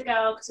 summers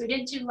ago, because we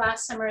didn't do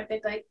last summer,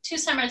 but like 2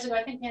 summers ago,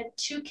 I think we had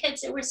 2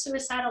 kids that were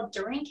suicidal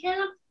during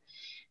camp.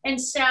 And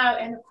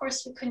of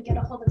course we couldn't get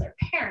a hold of their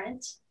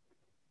parent,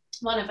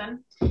 one of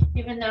them,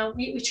 even though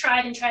we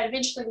tried,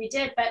 eventually we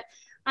did. But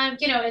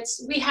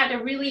we had to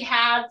really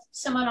have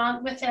someone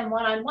on with them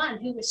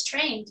one-on-one who was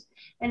trained.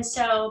 And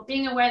so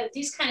being aware that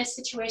these kind of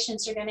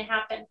situations are going to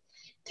happen.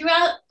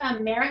 Throughout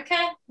America,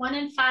 1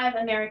 in 5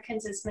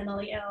 Americans is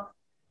mentally ill.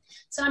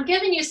 So I'm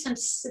giving you some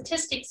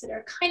statistics that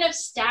are kind of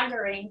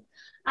staggering.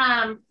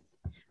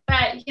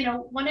 But,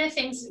 one of the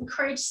things,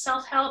 encourage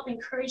self-help,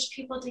 encourage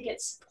people to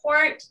get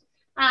support,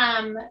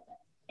 and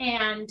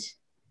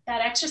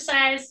that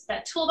exercise,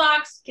 that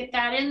toolbox, get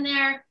that in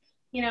there.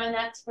 And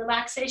that's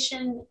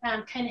relaxation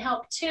can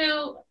help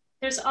too.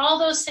 There's all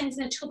those things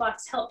in the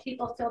toolbox help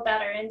people feel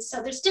better. And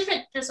so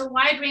there's a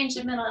wide range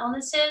of mental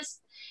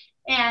illnesses.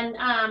 And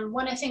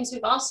one of the things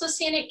we've also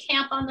seen at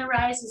camp on the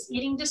rise is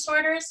eating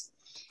disorders.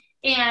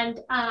 And,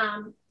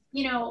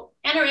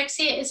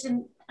 anorexia is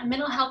a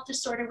mental health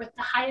disorder with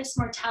the highest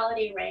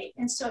mortality rate.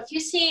 And so if you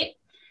see,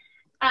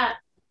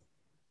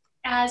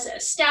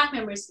 as staff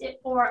members,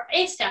 or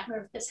a staff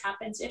member, if this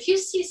happens, if you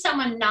see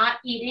someone not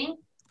eating,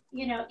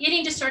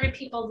 eating disorder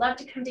people love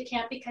to come to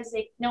camp because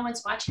no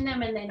one's watching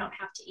them and they don't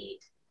have to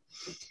eat.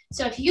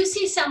 So if you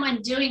see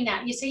someone doing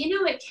that, you say,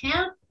 at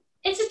camp,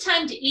 it's a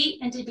time to eat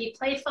and to be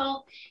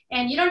playful,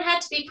 and you don't have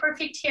to be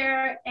perfect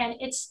here, and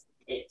it's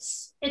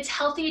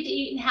healthy to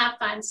eat and have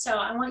fun. So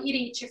I want you to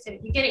eat your food.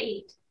 You get to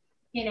eat,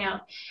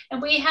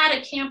 And we had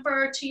a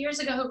camper 2 years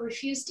ago who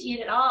refused to eat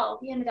at all.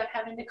 We ended up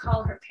having to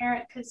call her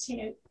parent because,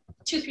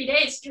 2-3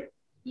 days,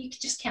 you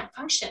just can't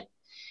function.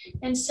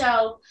 And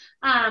so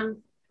I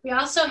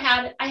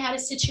had a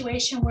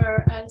situation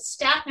where a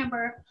staff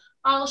member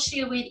all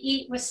she would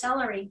eat was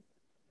celery.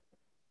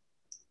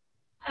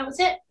 That was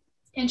it.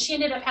 And she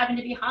ended up having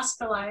to be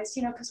hospitalized,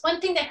 you know, because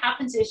one thing that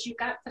happens is you've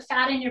got the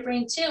fat in your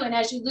brain too. And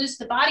as you lose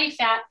the body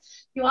fat,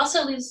 you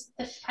also lose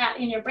the fat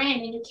in your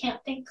brain and you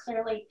can't think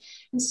clearly.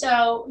 And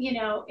so, you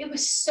know, it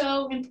was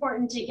so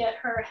important to get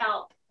her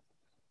help.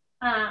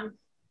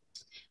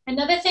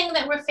 Another thing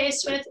that we're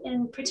faced with,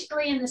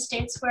 particularly in the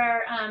states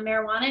where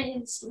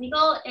marijuana is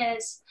legal,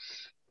 is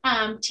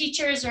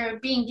teachers are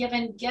being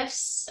given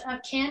gifts of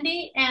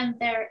candy and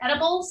they're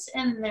edibles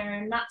and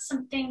they're not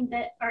something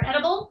that are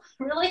edible,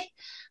 really.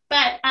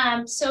 But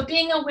so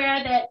being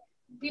aware that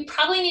we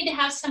probably need to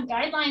have some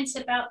guidelines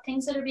about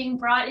things that are being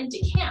brought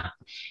into camp.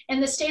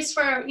 In the states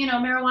where, you know,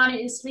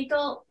 marijuana is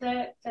legal,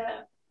 the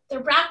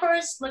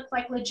wrappers look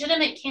like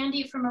legitimate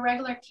candy from a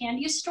regular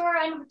candy store,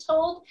 I'm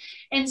told.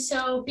 And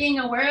so being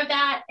aware of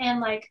that and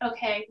like,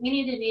 okay, we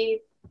need to be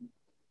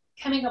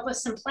coming up with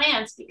some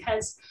plans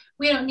because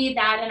we don't need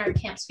that in our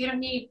camps. We don't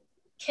need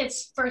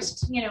kids'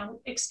 first, you know,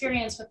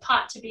 experience with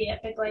pot to be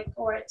at Big Lake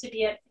or to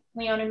be at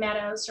Leona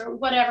Meadows or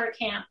whatever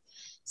camp.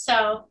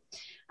 So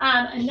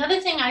another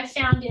thing I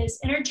found is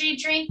energy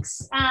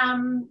drinks.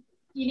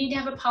 You need to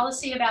have a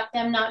policy about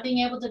them not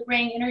being able to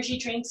bring energy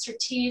drinks or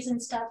teas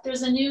and stuff.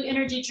 There's a new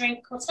energy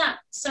drink, well, it's not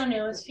so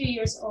new, it's a few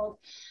years old,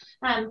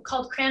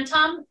 called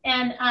Kratom,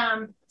 and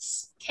Kratom,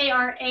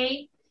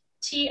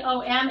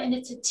 and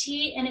it's a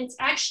tea, and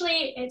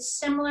it's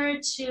similar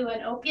to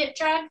an opiate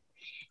drug,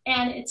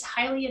 and it's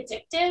highly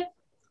addictive.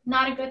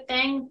 Not a good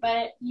thing,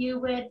 but you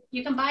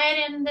can buy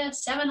it in the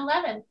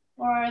 7-Eleven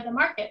or the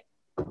market.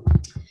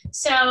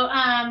 So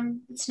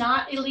it's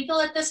not illegal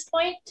at this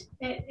point.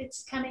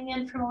 It's coming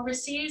in from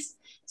overseas.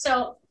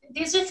 So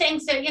these are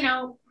things that, you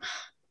know,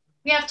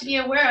 we have to be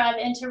aware of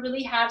and to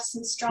really have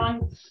some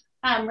strong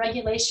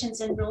regulations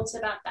and rules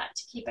about that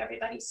to keep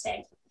everybody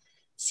safe.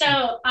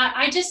 So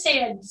I just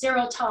say a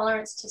zero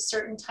tolerance to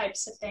certain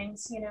types of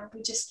things. You know,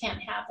 we just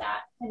can't have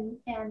that.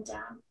 And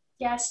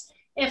yes,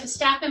 if a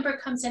staff member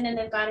comes in and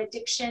they've got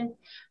addiction,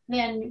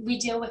 then we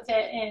deal with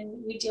it,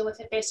 and we deal with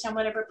it based on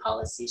whatever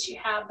policies you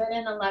have, but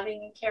in a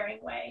loving and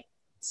caring way.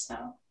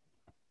 So,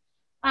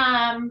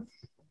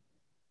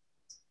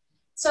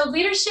 so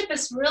leadership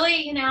is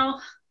really, you know,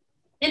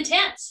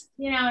 intense,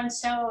 you know, and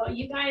so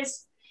you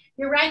guys,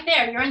 you're right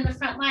there. You're in the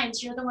front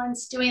lines. You're the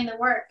ones doing the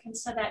work. And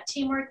so that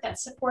teamwork, that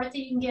support that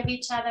you can give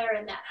each other,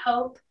 and that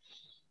hope,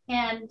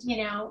 and,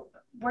 you know,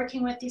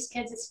 working with these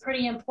kids is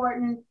pretty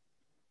important.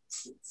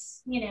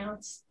 It's, you know,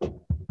 it's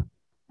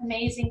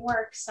amazing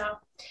work. So,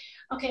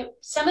 okay,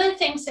 some of the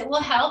things that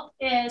will help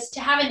is to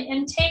have an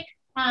intake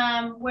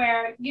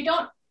where you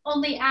don't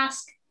only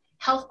ask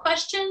health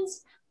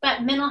questions,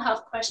 but mental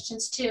health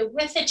questions too,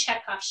 with a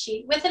checkoff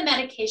sheet, with a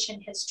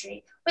medication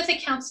history, with a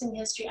counseling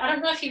history. I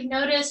don't know if you've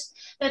noticed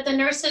that the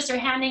nurses are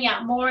handing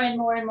out more and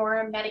more and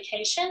more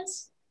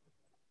medications.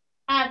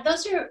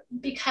 Those are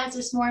because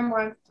there's more and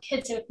more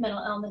kids with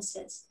mental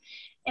illnesses,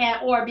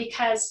 or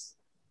because,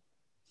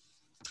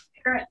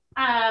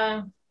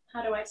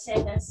 how do I say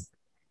this?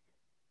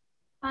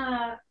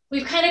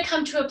 We've kind of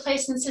come to a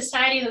place in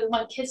society that we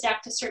want kids to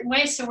act a certain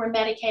way, so we're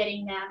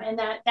medicating them, and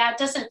that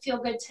doesn't feel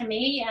good to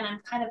me, and I'm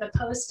kind of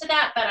opposed to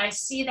that. But I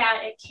see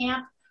that at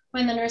camp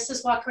when the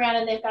nurses walk around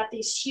and they've got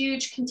these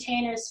huge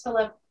containers full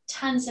of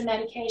tons of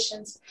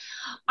medications.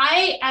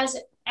 I,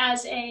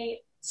 as a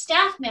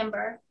staff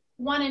member,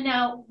 want to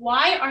know,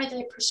 why are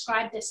they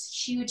prescribed this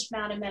huge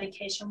amount of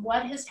medication?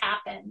 What has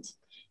happened,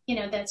 you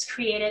know, that's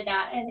created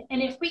that?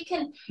 And if we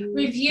can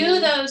review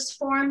those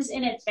forms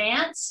in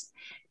advance,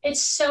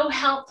 it's so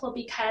helpful,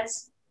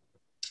 because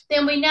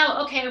then we know,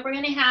 okay, we're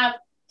going to have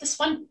this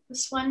one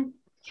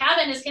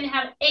cabin is going to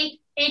have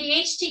 8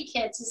 ADHD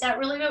kids. Is that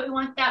really what we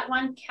want that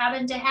one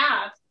cabin to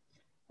have?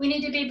 We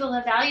need to be able to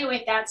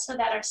evaluate that so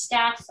that our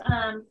staff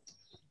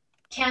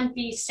can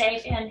be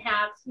safe and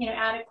have, you know,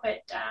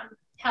 adequate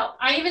help.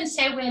 I even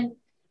say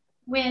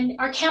when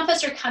our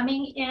campus are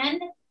coming in,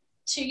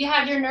 you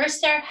have your nurse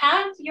there,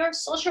 have your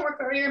social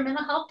worker or your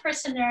mental health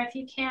person there if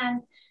you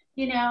can.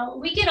 You know,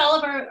 we get all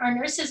of our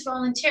nurses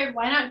volunteered.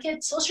 Why not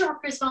get social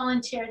workers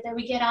volunteered that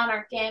we get on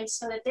our games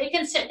so that they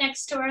can sit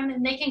next to them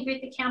and they can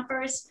greet the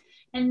campers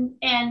and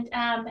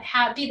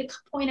be the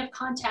point of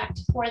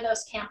contact for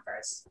those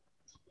campers.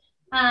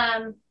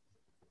 And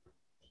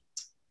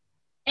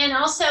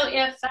also,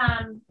 if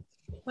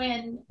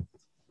when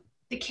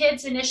the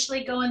kids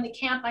initially go in the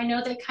camp, I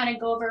know they kind of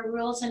go over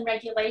rules and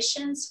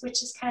regulations,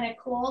 which is kind of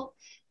cool.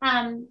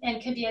 And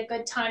can be a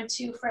good time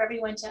too for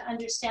everyone to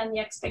understand the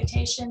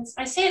expectations.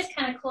 I say it's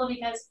kind of cool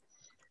because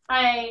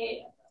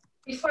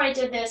before I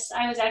did this,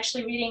 I was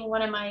actually reading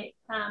one of my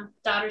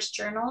daughter's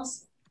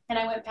journals, and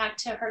I went back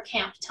to her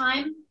camp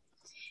time.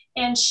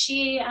 And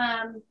she,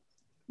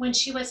 when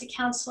she was a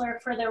counselor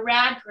for the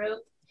RAD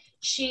group,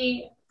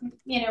 she,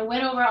 you know,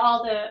 went over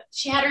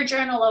she had her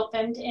journal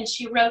opened and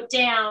she wrote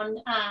down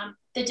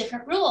the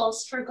different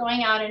rules for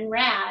going out in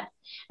RAD.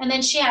 And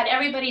then she had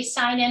everybody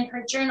sign in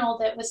her journal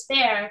that was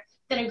there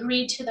that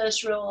agreed to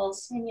those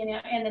rules, and, you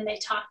know, and then they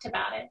talked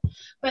about it.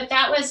 But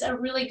that was a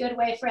really good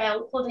way for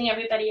holding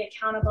everybody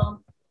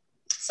accountable.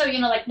 So,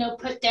 like no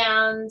put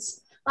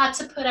downs,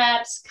 lots of put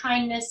ups,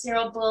 kindness,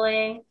 zero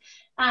bullying.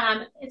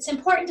 It's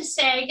important to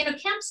say,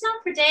 camp's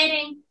not for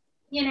dating,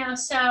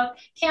 so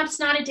camp's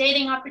not a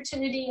dating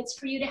opportunity. It's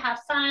for you to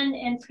have fun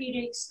and for you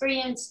to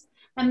experience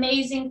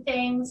amazing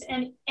things,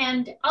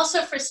 and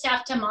also for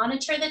staff to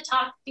monitor the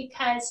talk,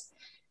 because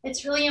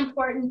it's really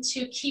important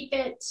to keep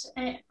it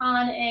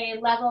on a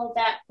level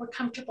that we're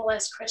comfortable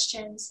as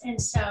Christians.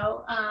 And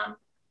so,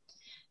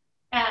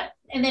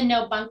 and then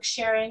no bunk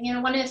sharing.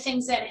 One of the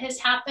things that has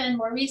happened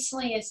more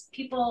recently is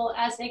people,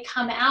 as they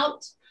come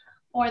out,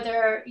 or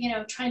they're,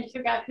 trying to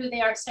figure out who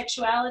they are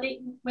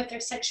with their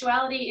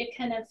sexuality, it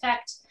can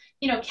affect,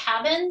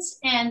 cabins,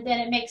 and then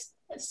it makes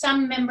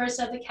some members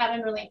of the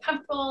cabin really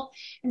uncomfortable.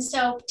 And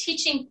so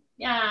teaching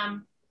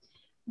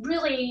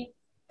really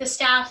the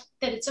staff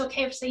that it's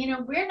okay to say, you're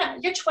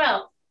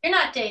 12, you're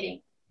not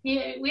dating.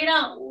 We're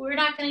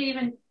not going to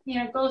even,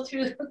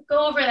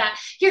 go over that.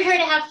 You're here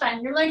to have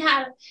fun.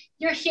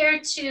 You're here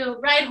to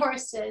ride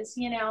horses,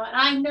 and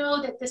I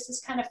know that this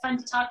is kind of fun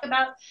to talk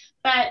about,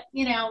 but,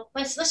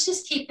 let's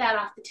just keep that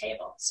off the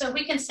table. So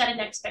we can set an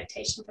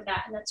expectation for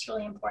that. And that's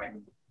really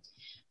important.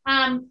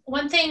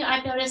 One thing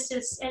I've noticed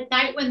is at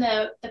night when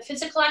the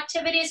physical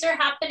activities are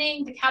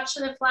happening, the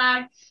capture the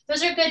flag,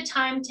 those are a good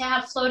time to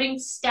have floating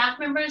staff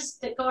members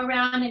that go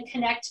around and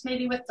connect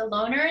maybe with the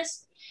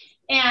loners.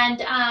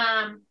 And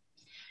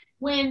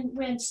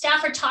when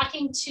staff are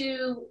talking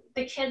to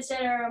the kids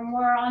that are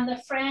more on the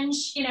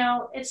fringe,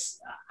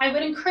 I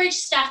would encourage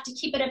staff to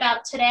keep it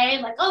about today,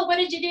 like, oh, what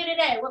did you do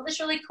today? What was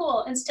really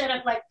cool? Instead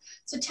of like,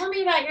 so tell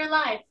me about your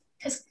life,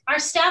 because our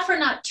staff are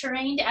not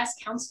trained as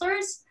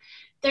counselors.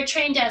 They're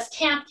trained as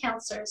camp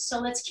counselors. So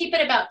let's keep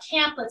it about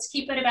camp. Let's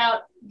keep it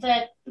about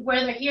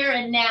where they're here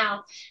and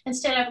now,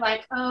 instead of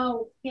like,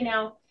 oh,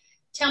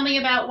 tell me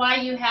about why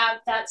you have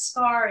that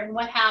scar and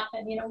what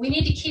happened. We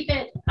need to keep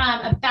it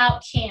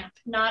about camp,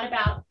 not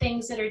about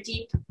things that are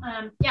deep.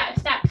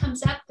 If that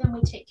comes up, then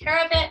we take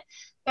care of it.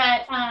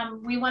 But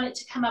we want it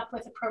to come up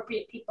with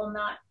appropriate people,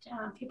 not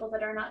people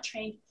that are not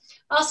trained.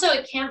 Also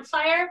at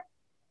campfire,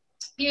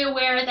 be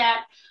aware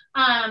that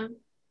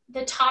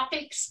the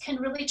topics can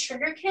really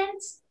trigger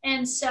kids.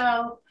 And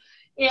so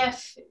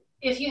if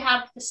you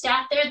have the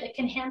staff there that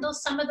can handle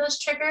some of those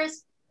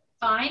triggers,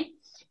 fine.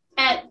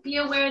 But be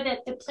aware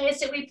that the plays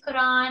that we put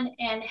on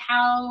and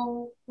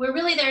how we're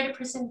really there to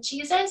present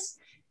Jesus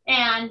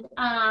and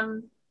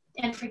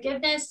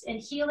forgiveness and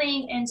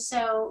healing. And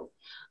so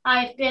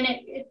I've been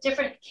at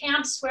different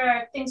camps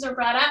where things are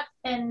brought up,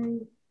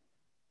 and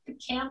the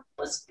camp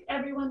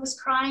everyone was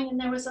crying, and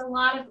there was a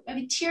lot of,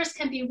 tears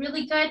can be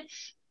really good.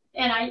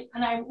 And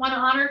I want to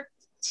honor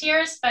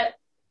tears, but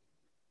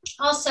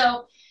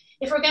also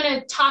if we're going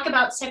to talk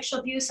about sexual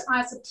abuse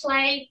as a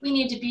play, we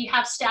need to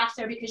have staff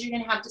there, because you're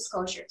going to have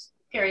disclosures,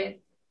 period.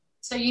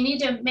 So you need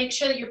to make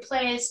sure that your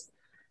plays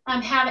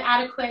have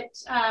adequate,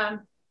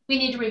 we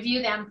need to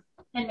review them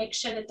and make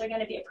sure that they're going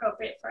to be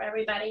appropriate for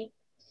everybody.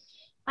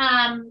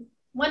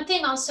 One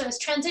thing also is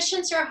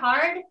transitions are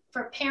hard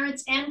for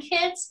parents and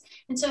kids.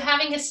 And so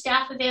having a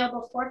staff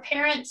available for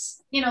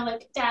parents,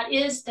 like that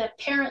is the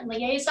parent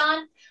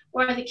liaison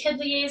or the kid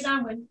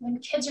liaison when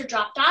kids are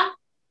dropped off.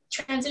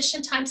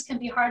 Transition times can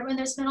be hard when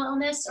there's mental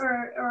illness,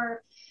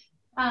 or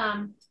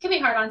it can be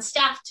hard on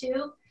staff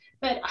too,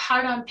 but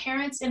hard on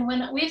parents. And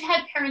when we've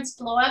had parents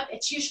blow up,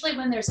 it's usually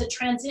when there's a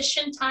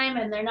transition time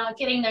and they're not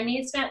getting their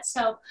needs met.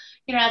 So,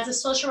 as a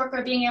social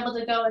worker, being able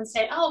to go and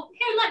say, oh,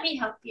 here, let me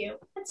help you.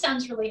 That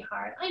sounds really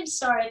hard. I'm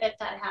sorry that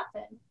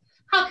happened.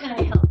 How can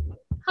I help you?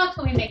 How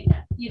can we make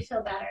you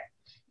feel better?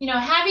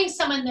 Having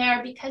someone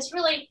there, because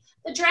really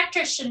the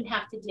director shouldn't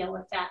have to deal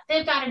with that.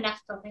 They've got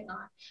enough going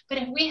on. But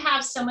if we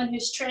have someone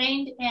who's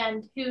trained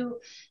and who,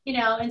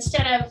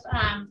 instead of,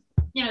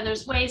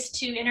 there's ways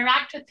to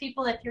interact with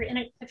people. If you're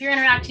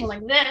interacting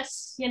like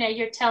this,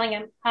 you're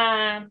telling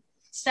them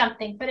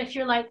something. But if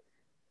you're like,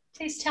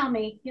 please tell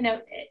me,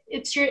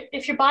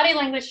 if your body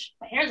language,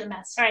 my hair's a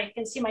mess. Sorry, I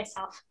can see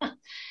myself.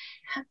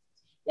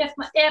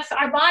 If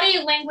our body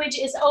language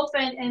is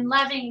open and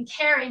loving and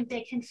caring,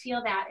 they can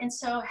feel that. And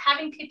so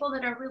having people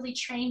that are really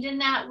trained in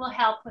that will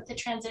help with the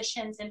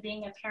transitions and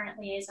being a parent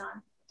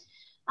liaison.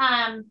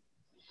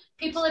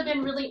 People have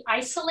been really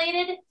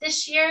isolated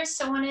this year.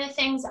 So one of the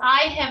things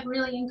I have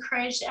really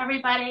encouraged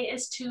everybody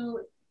is to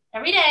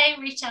every day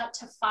reach out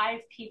to 5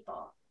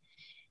 people.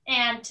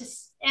 And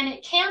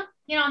at camp,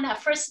 on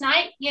that first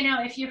night,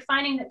 if you're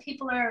finding that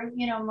people are,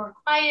 more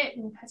quiet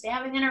and because they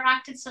haven't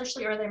interacted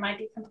socially, or they might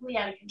be completely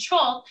out of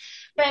control,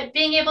 but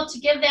being able to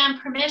give them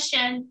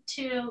permission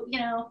to,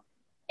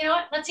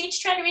 what, let's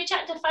each try to reach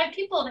out to 5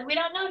 people that we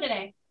don't know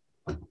today.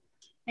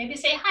 Maybe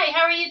say, hi,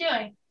 how are you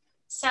doing?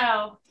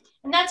 So,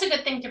 and that's a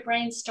good thing to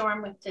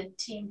brainstorm with the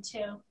team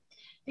too,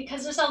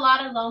 because there's a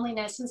lot of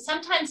loneliness, and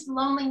sometimes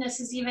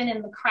loneliness is even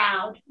in the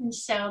crowd. And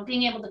so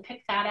being able to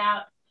pick that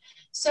out.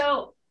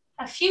 So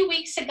a few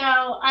weeks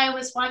ago, I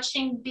was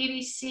watching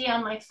BBC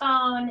on my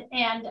phone,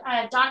 and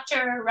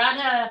Dr.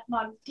 Radha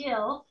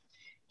Magdil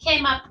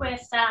came up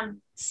with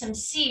some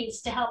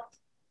seeds to help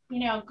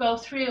go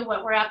through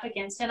what we're up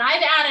against. And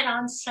I've added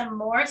on some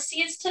more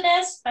C's to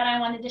this, but I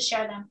wanted to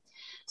share them.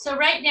 So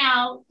right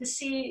now, the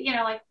C,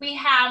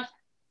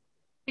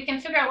 we can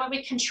figure out what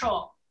we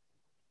control.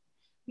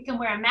 We can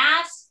wear a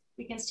mask.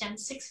 We can stand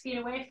 6 feet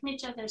away from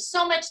each other. There's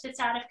so much that's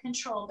out of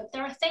control, but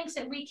there are things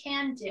that we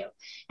can do.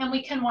 And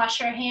we can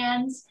wash our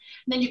hands.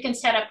 And then you can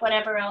set up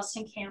whatever else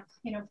in camp,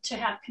 to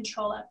have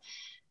control of.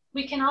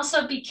 We can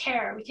also be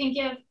care.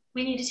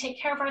 We need to take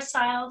care of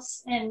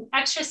ourselves and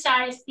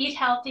exercise, eat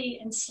healthy,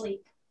 and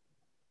sleep.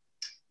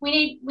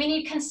 We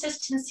need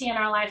consistency in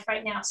our life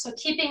right now. So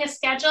keeping a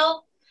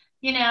schedule,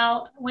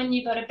 when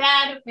you go to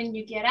bed, when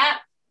you get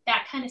up,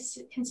 that kind of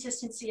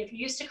consistency. If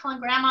you're used to calling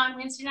grandma on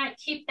Wednesday night,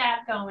 keep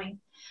that going.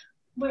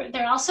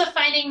 They're also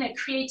finding that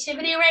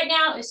creativity right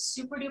now is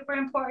super duper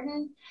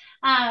important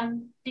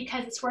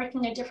because it's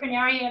working a different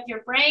area of your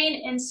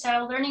brain. And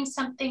so learning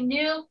something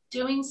new,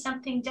 doing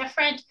something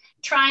different,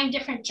 trying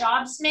different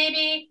jobs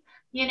maybe,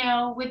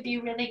 would be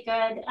really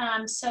good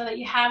so that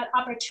you have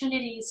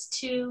opportunities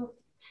to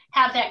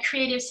have that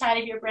creative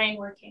side of your brain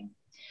working.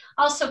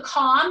 Also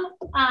calm,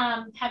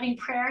 having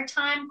prayer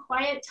time,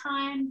 quiet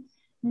time,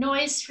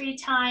 noise-free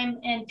time,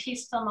 and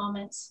peaceful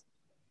moments.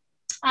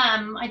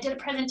 I did a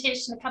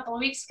presentation a couple of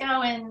weeks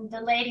ago, and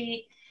the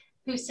lady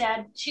she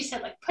said,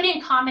 put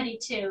in comedy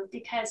too,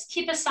 because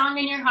keep a song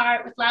in your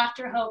heart with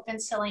laughter, hope,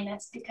 and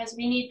silliness, because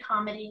we need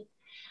comedy.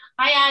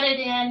 I added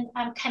in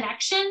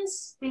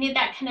connections. We need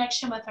that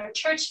connection with our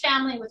church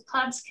family, with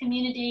clubs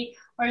community,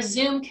 or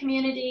Zoom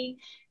community,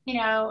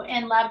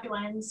 and loved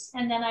ones.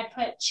 And then I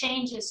put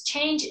changes.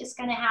 Change is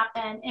going to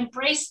happen.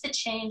 Embrace the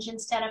change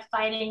instead of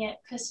fighting it,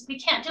 because we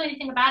can't do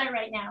anything about it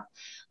right now.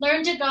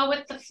 Learn to go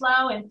with the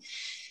flow and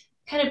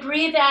kind of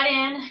breathe that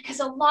in, because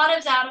a lot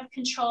is out of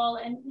control.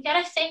 And we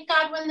got to thank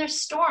God when there's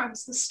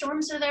storms. The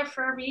storms are there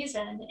for a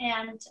reason.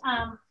 And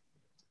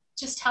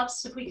just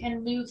helps if we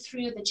can move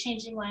through the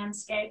changing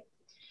landscape.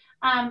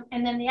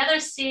 And then the other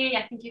C,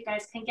 I think you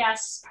guys can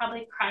guess,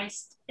 probably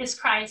Christ,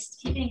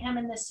 keeping him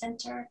in the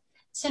center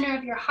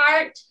of your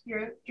heart,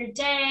 your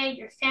day,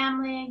 your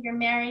family, your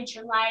marriage,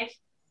 your life,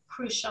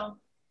 crucial.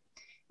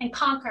 And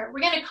conquer. We're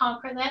going to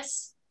conquer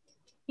this.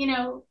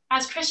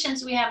 As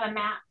Christians, we have a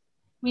map.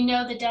 We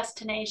know the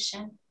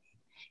destination.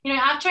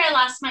 After I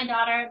lost my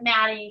daughter,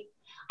 Maddie,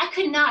 I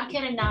could not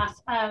get enough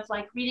of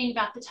reading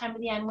about the time of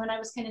the end, when I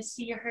was going to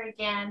see her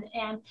again.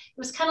 And it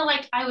was kind of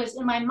like I was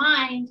in my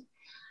mind,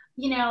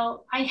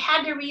 I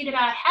had to read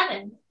about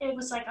heaven. It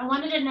was like I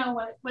wanted to know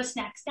what was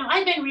next. Now,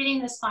 I've been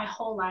reading this my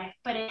whole life,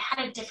 but it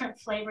had a different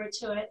flavor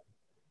to it.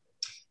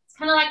 It's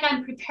kind of like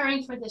I'm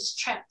preparing for this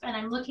trip, and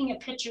I'm looking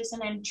at pictures,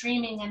 and I'm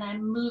dreaming, and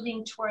I'm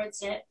moving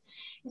towards it.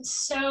 It's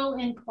so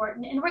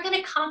important. And we're going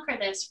to conquer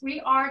this.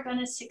 We are going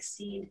to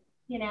succeed,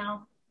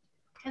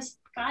 because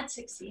God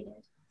succeeded.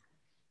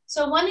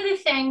 So one of the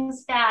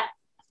things that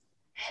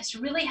has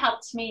really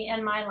helped me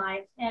in my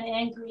life and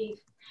in grief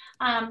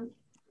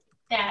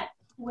that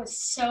was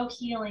so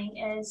healing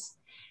is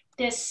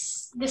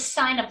this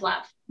sign of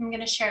love. I'm going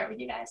to share it with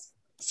you guys.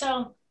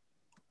 So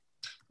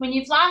when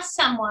you've lost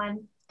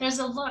someone, there's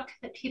a look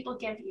that people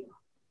give you.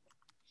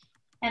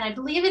 And I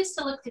believe it's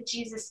the look that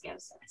Jesus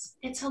gives us.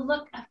 It's a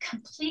look of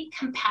complete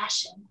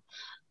compassion,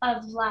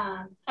 of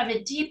love, of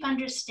a deep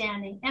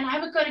understanding. And I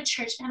would go to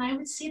church and I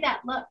would see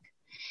that look.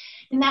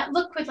 And that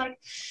look would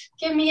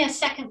give me a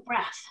second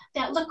breath.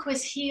 That look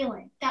was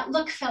healing. That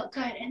look felt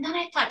good. And then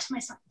I thought to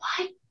myself,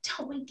 why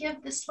don't we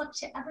give this look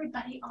to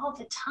everybody all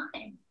the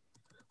time?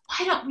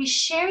 Why don't we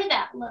share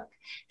that look,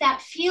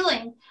 that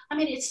feeling? I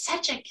mean, it's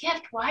such a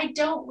gift. Why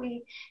don't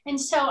we?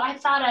 And so I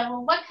thought of,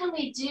 well, what can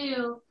we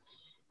do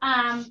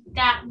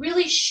that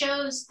really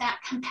shows that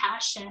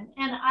compassion?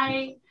 And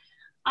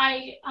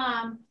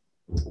I'm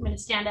going to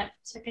stand up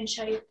so I can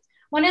show you.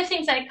 One of the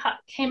things I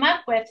came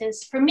up with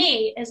is, for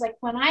me, is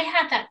when I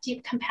have that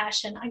deep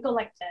compassion, I go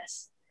like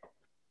this.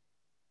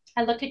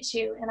 I look at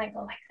you and I go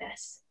like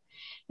this.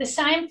 The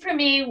sign for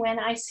me when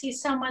I see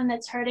someone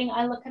that's hurting,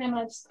 I look at him and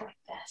I just go like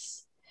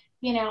this.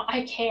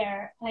 I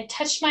care. I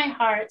touch my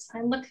heart.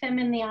 I look them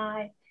in the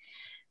eye.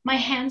 My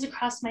hands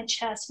across my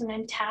chest and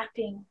I'm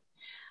tapping.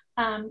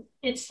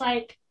 It's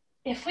like,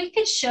 if we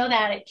could show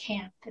that at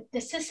camp, that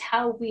this is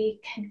how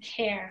we can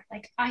care.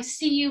 I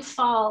see you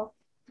fall.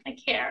 I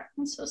care.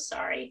 I'm so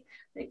sorry.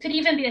 It could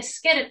even be a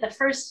skit at the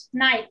first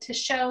night to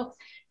show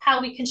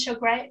how we can show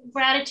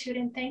gratitude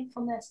and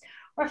thankfulness.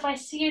 Or if I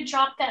see you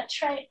drop that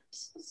tray, I'm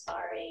so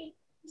sorry.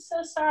 I'm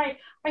so sorry.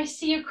 Or I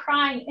see you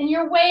crying and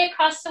you're way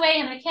across the way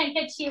and I can't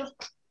get to you,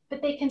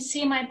 but they can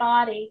see my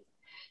body.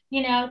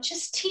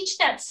 Just teach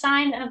that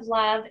sign of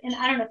love. And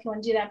I don't know if you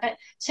want to do that, but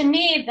to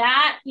me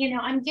that,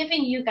 I'm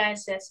giving you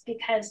guys this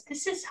because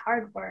this is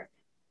hard work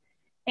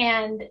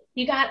and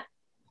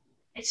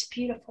it's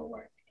beautiful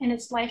work. And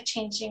it's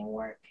life-changing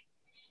work.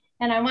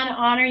 And I want to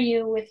honor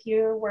you with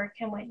your work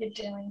and what you're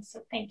doing.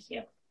 So thank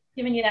you.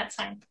 Giving you that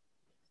sign.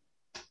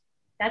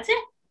 That's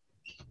it.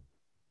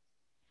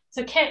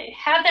 So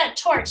have that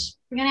torch.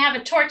 We're going to have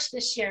a torch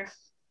this year.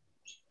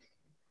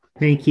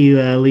 Thank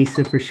you,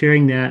 Lisa, for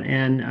sharing that.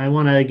 And I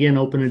want to again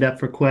open it up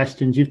for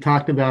questions. You've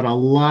talked about a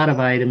lot of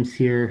items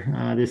here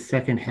this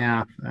second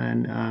half,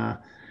 and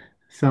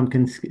some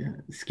can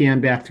scan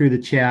back through the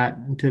chat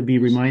to be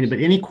reminded. But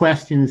any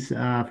questions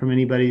from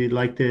anybody you'd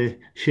like to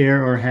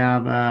share or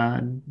have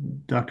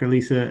Dr.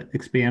 Lisa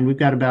expand? We've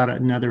got about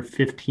another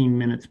 15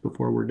 minutes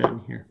before we're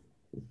done here.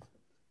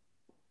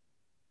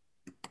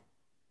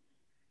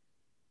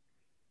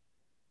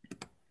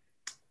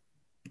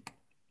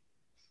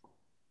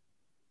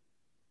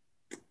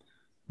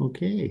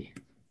 Okay.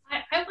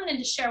 I wanted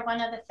to share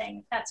one other thing,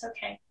 if that's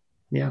okay.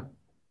 Yeah.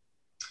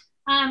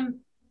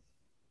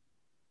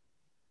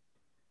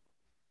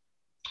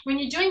 When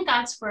you're doing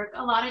God's work,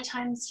 a lot of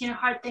times,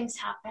 hard things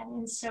happen.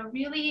 And so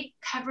really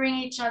covering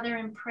each other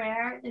in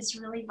prayer is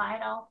really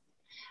vital.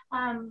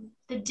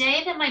 The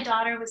day that my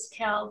daughter was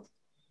killed,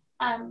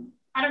 I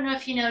don't know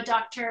if you know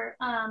Dr.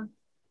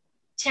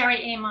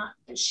 Terry Amont,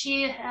 but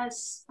she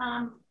has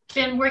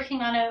been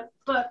working on a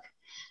book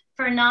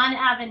for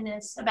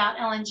non-Adventists about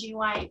Ellen G.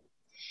 White.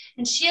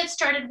 And she had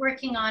started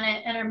working on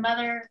it, and her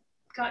mother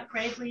got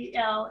gravely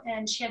ill,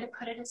 and she had to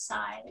put it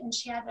aside, and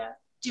she had to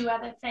do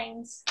other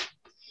things.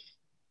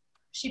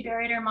 She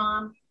buried her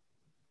mom.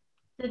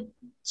 The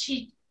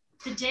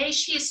day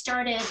she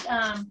started,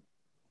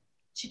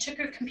 she took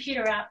her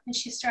computer out and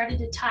she started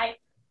to type.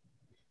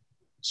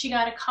 She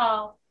got a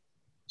call.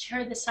 She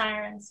heard the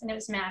sirens, and it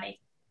was Maddie.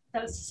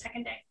 That was the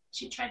second day.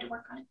 She tried to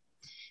work on it.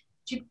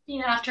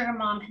 After her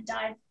mom had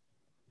died.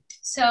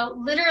 So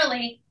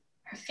literally,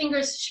 her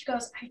fingers, she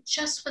goes, I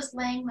just was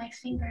laying my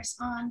fingers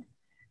on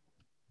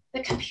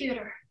the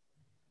computer.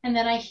 And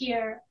then I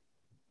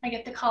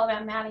get the call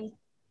about Maddie.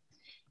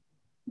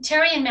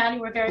 Terry and Maddie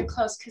were very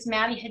close because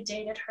Maddie had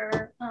dated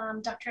her,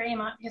 Dr.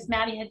 Amont, because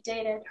Maddie had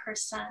dated her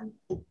son.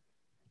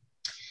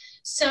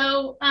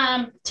 So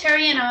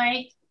Terry and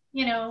I,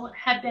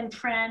 had been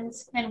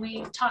friends, and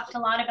we talked a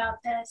lot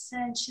about this.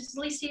 And she said,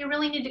 Lisa, you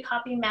really need to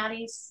copy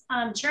Maddie's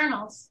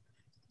journals.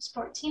 There's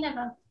 14 of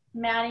them.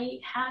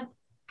 Maddie had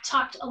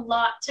talked a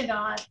lot to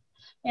God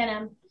in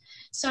him.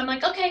 So I'm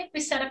like, okay,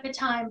 we set up a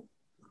time.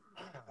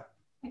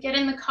 I get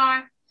in the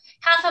car.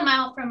 Half a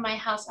mile from my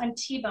house, I'm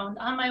T-boned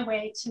on my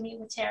way to meet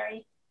with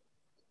Terry.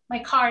 My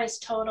car is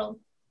totaled.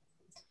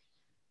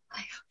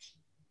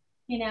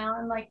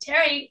 I'm like,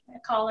 Terry, I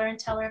call her and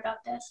tell her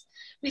about this.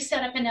 We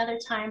set up another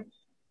time.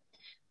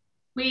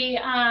 We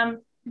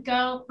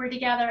we're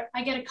together.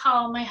 I get a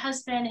call. My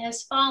husband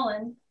has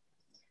fallen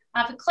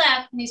off a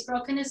cliff, and he's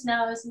broken his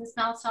nose, and his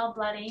mouth's all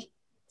bloody.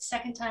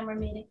 Second time we're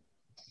meeting.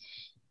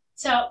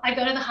 So I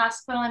go to the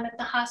hospital. I'm at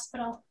the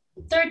hospital.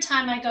 Third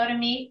time I go to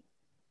meet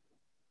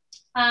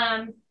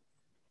a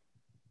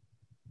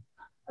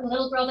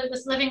little girl that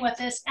was living with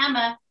us,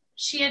 Emma.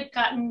 She had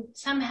gotten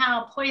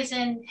somehow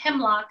poison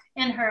hemlock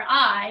in her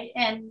eye,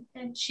 and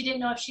she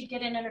didn't know if she'd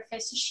get it in her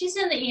face. So she's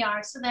in the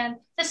ER. So then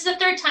this is the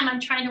third time I'm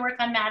trying to work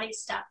on Maddie's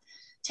stuff.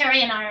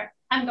 Terry and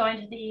I'm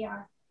going to the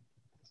ER.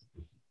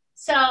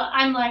 So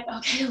I'm like,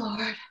 okay,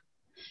 Lord.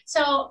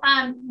 So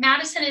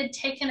Madison had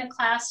taken a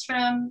class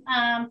from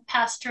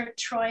Pastor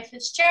Troy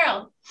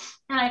Fitzgerald.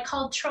 And I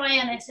called Troy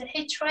and I said,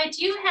 hey, Troy,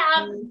 do you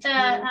have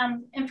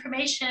the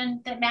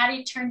information that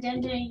Maddie turned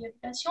into you?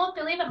 Because you won't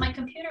believe it, my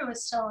computer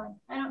was stolen.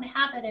 I don't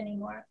have it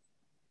anymore.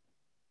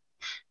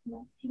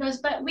 He goes,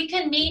 but we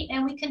can meet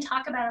and we can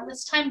talk about it.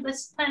 Let's plan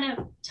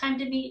a time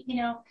to meet,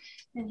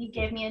 And he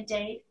gave me a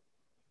date.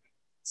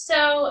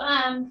 So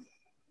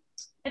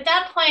at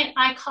that point,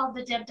 I called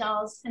the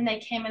Dibdalls, and they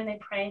came and they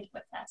prayed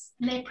with us.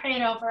 And they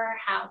prayed over our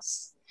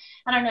house.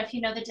 I don't know if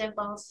you know the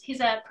Dibdalls. He's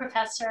a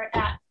professor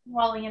at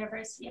Wally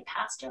University, a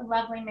pastor,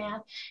 lovely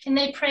man. And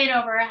they prayed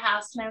over our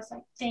house, and I was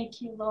like, thank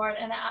you, Lord.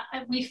 And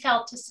we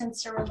felt a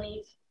sense of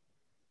relief.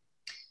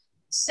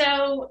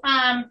 So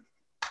I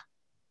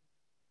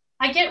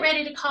get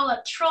ready to call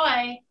up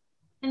Troy,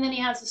 and then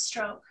he has a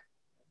stroke.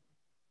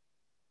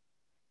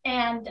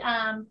 And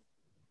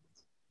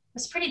it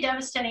was pretty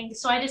devastating.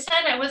 So I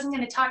decided I wasn't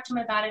going to talk to him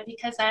about it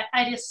because I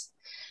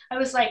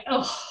was like,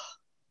 oh,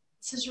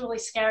 this is really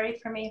scary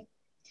for me.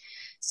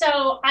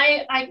 So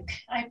I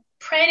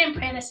prayed and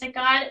prayed. I said,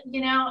 God,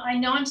 I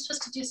know I'm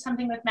supposed to do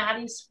something with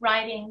Maddie's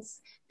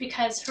writings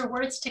because her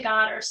words to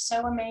God are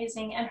so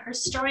amazing, and her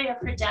story of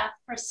her death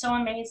are so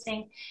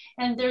amazing.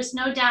 And there's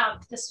no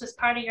doubt this was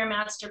part of your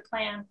master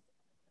plan.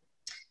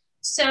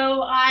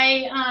 So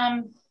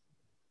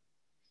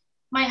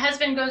my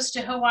husband goes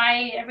to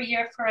Hawaii every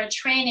year for a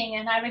training,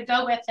 and I would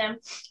go with him,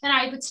 and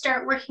I would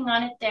start working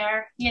on it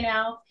there,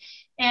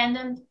 and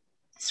then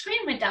the screen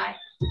would die.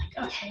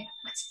 Like, okay,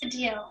 what's the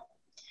deal?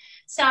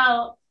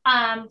 So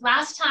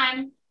last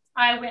time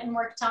I went and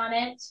worked on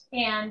it,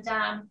 and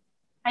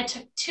I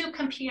took 2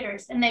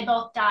 computers, and they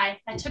both died.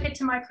 I took it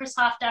to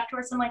Microsoft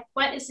afterwards. I'm like,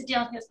 what is the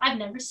deal? He goes, I've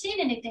never seen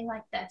anything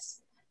like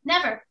this.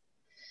 Never.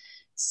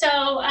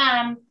 So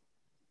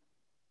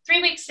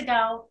 3 weeks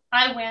ago,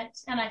 I went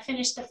and I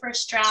finished the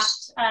first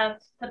draft of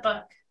the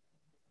book.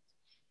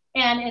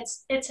 And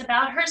it's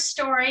about her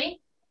story.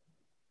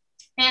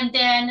 And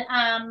then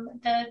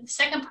the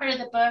second part of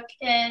the book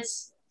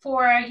is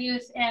for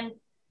youth and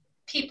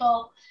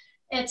people.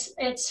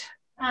 It's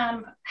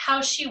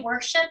how she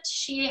worshiped.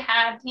 She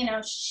had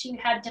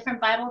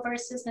different Bible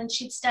verses, and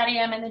she'd study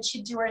them, and then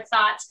she'd do her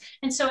thoughts.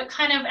 And so it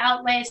kind of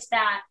outlays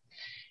that.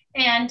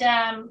 And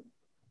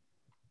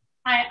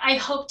I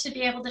hope to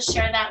be able to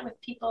share that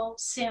with people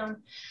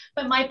soon.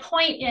 But my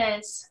point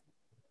is,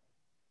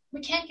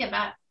 we can't give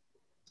up.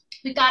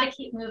 We've got to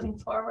keep moving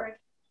forward,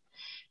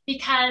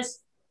 because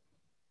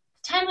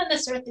the time on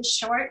this earth is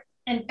short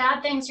and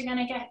bad things are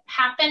going to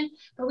happen,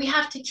 but we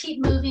have to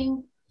keep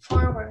moving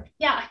forward.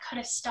 Yeah, I could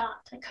have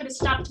stopped. I could have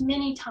stopped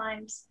many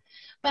times,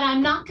 but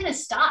I'm not going to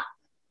stop,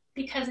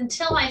 because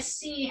until I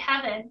see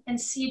heaven and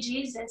see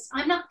Jesus,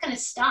 I'm not going to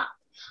stop.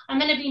 I'm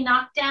going to be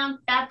knocked down.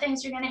 Bad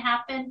things are going to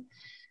happen.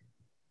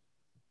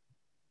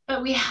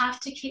 But we have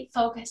to keep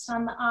focused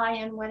on the eye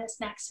and what is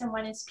next and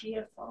what is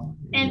beautiful.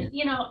 And,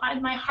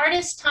 my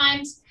hardest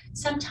times,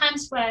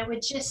 sometimes what I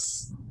would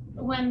just,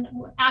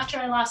 after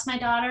I lost my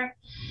daughter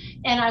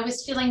and I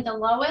was feeling the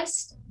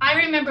lowest, I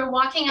remember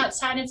walking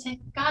outside and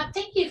saying, God,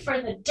 thank you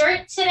for the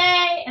dirt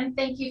today, and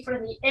thank you for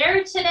the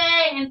air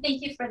today, and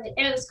thank you for the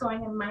air that's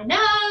going in my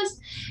nose.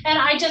 And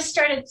I just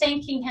started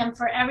thanking him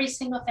for every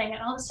single thing.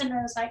 And all of a sudden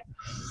I was like,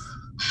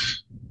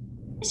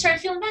 I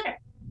started feeling better.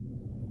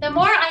 The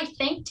more I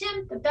thanked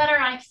him, the better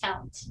I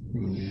felt.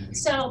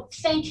 So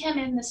thank him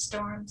in the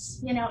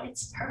storms.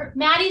 It's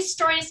Maddie's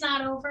story is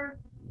not over.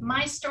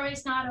 My story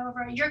is not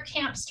over. Your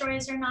camp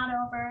stories are not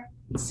over.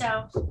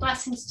 So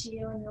blessings to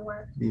you and your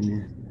work.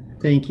 Amen.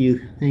 Thank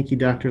you. Thank you,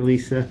 Dr.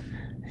 Lisa.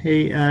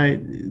 Hey,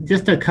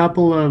 just a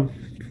couple of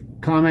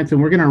comments,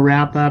 and we're going to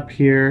wrap up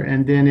here.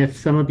 And then if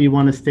some of you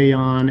want to stay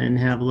on and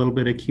have a little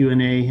bit of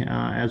Q&A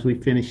as we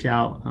finish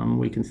out,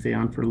 we can stay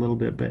on for a little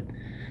bit. But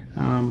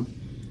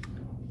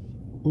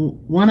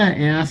want to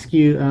ask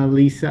you,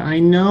 Lisa, I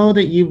know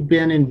that you've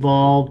been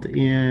involved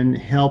in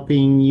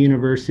helping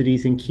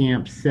universities and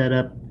camps set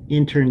up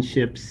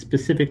internships,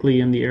 specifically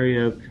in the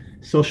area of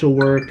social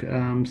work,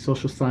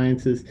 social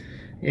sciences.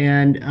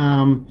 And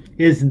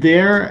is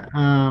there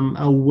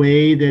a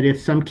way that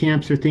if some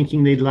camps are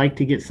thinking they'd like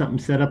to get something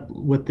set up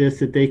with this,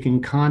 that they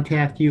can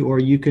contact you, or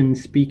you can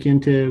speak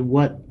into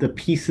what the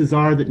pieces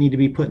are that need to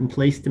be put in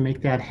place to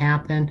make that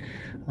happen?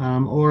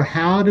 Or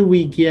how do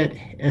we get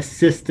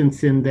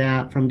assistance in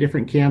that from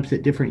different camps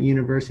at different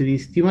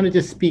universities? Do you want to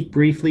just speak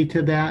briefly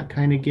to that?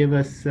 Kind of give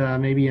us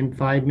maybe in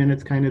 5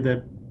 minutes kind of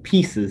the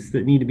pieces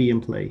that need to be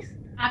in place.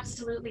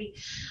 Absolutely.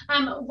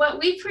 What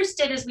we first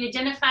did is we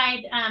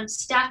identified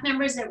staff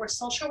members that were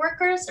social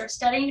workers or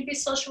studying to be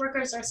social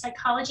workers or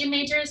psychology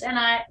majors. And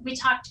we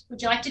talked,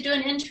 would you like to do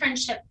an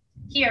internship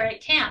here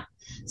at camp?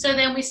 So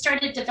then we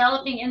started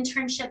developing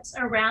internships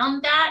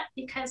around that,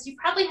 because you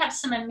probably have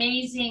some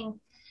amazing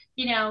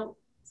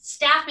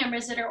staff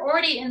members that are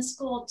already in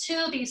school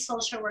to be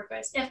social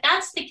workers. If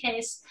that's the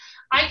case,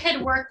 I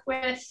could work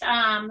with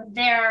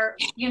their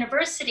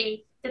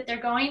university that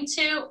they're going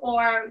to,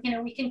 or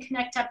we can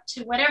connect up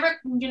to whatever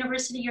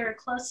university you're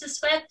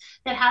closest with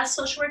that has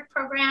social work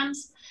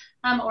programs,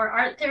 or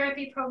art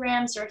therapy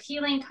programs, or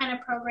healing kind of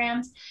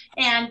programs.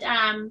 And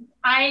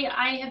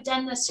I have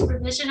done the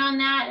supervision on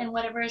that, and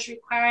whatever is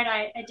required,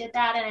 I did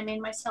that, and I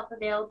made myself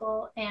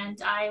available, and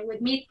I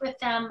would meet with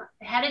them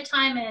ahead of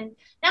time. And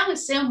now with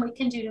Zoom, we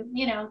can do,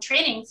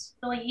 trainings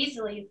really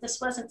easily. This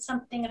wasn't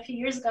something a few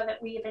years ago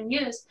that we even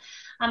used.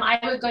 I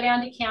would go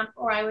down to camp,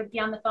 or I would be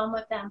on the phone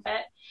with them.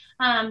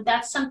 But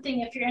that's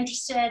something, if you're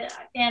interested,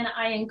 and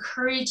I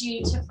encourage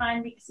you to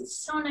find, because it's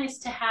so nice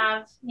to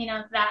have,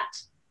 that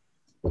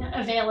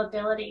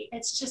availability.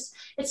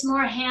 It's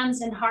more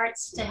hands and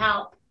hearts to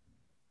help.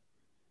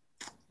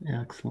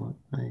 Excellent.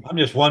 I'm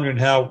just wondering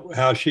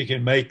how she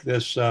can make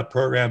this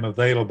program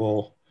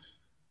available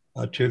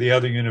to the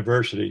other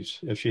universities,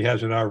 if she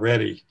hasn't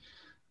already.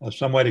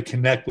 Some way to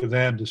connect with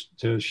them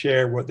to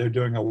share what they're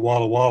doing at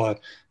Walla Walla,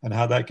 and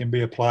how that can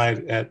be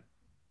applied at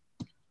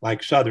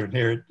like Southern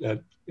here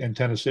in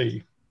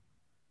Tennessee.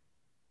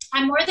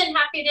 I'm more than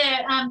happy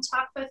to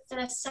talk with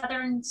the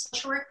Southern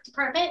Social Work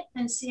Department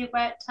and see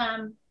what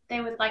they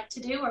would like to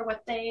do, or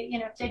what they,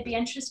 if they'd be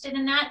interested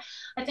in that.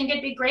 I think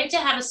it'd be great to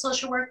have a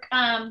social work,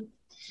 kind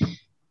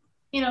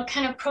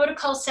of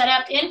protocol set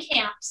up in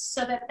camps,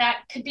 so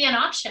that could be an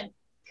option.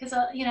 Because,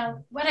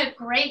 what a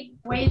great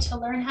way to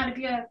learn how to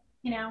be a,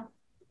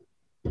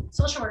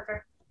 social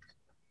worker.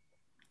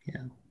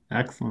 Yeah,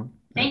 excellent.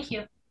 Thank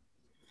you.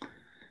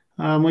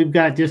 We've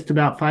got just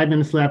about 5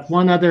 minutes left.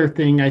 One other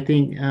thing I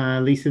think,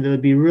 Lisa, that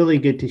would be really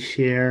good to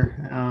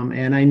share,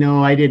 and I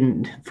know I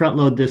didn't front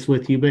load this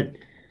with you, but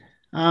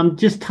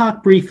just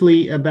talk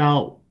briefly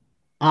about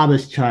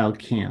Abba's Child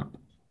Camp.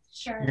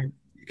 Sure.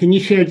 Can you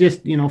share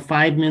just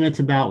 5 minutes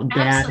about that?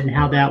 Absolutely. And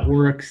how that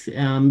works?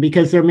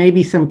 Because there may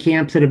be some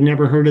camps that have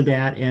never heard of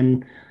that,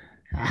 and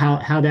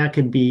how that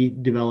could be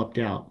developed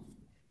out.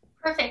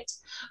 Perfect.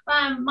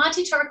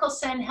 Monty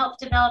Torkelson helped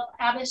develop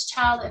Abba's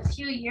Child a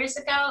few years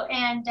ago,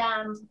 and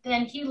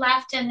then he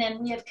left, and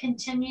then we have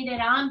continued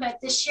it on. But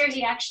this year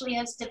he actually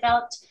has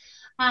developed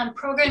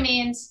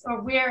programming,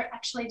 or we're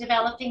actually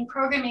developing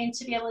programming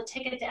to be able to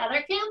take it to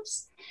other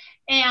camps.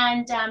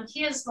 And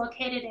he is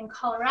located in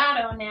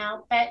Colorado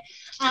now. But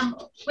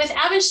with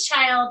Average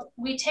Child,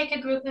 we take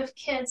a group of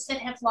kids that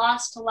have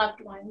lost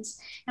loved ones,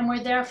 and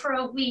we're there for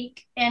a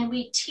week, and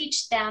we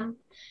teach them,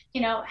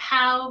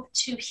 how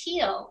to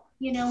heal.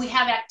 We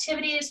have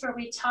activities where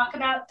we talk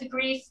about the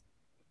grief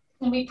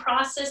and we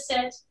process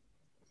it,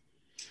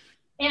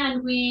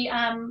 and we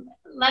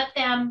let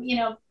them,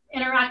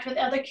 interact with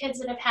other kids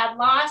that have had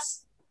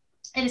loss.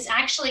 It is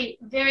actually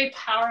very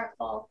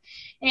powerful,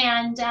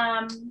 and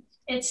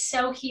it's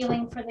so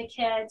healing for the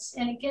kids,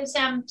 and it gives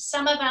them,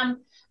 some of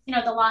them,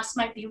 the loss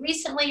might be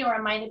recently or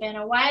it might have been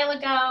a while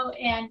ago,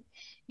 and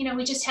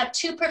we just have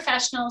two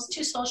professionals,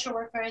 two social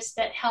workers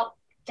that help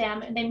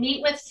them, and they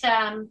meet with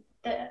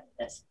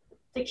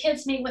the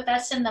kids meet with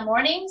us in the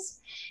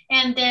mornings,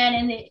 and then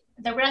in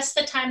the rest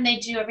of the time they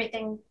do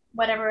everything,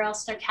 whatever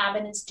else their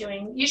cabin is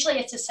doing. Usually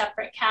it's a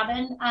separate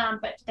cabin,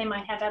 but they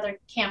might have other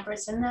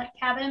campers in that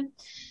cabin.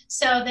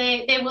 So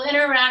they will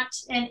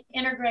interact and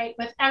integrate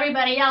with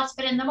everybody else.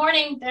 But in the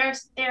morning, their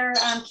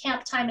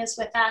camp time is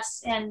with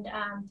us and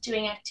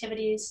doing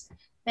activities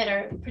that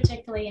are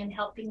particularly in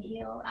helping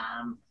heal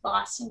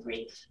loss and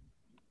grief.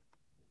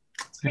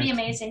 It's pretty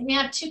amazing. We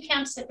have 2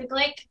 camps at Big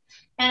Lake,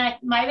 and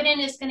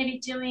Myviden is going to be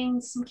doing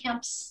some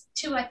camps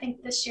too, I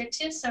think, this year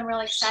too. So I'm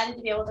really excited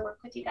to be able to work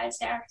with you guys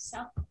there.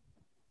 So.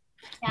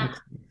 Yeah.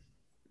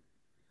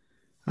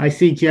 I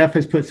see Jeff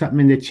has put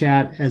something in the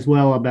chat as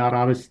well about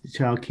Adventist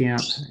Child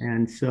Camp.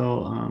 And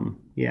so,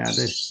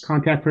 the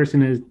contact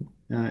person is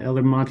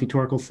Elder Monty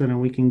Torkelson, and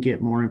we can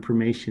get more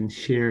information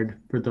shared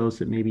for those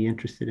that may be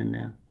interested in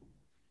that.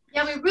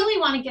 Yeah, we really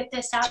want to get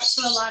this out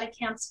to a lot of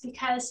camps,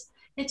 because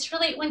it's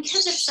really, when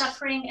kids are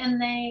suffering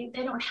and they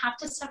don't have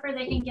to suffer,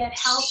 they can get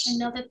help and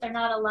know that they're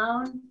not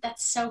alone.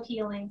 That's so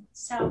healing.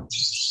 So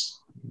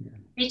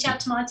reach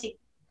out to Monty.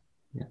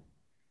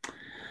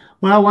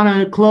 Well, I want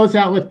to close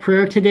out with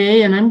prayer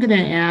today, and I'm going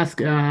to ask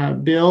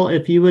Bill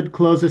if you would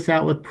close us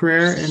out with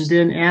prayer, and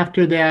then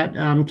after that,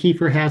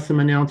 Kiefer has some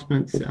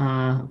announcements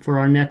for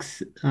our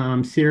next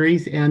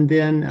series, and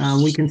then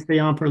we can stay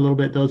on for a little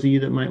bit, those of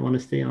you that might want to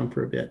stay on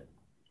for a bit.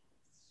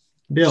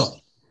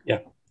 Bill.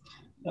 Yeah.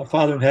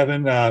 Father in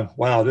heaven,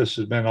 wow, this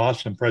has been an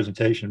awesome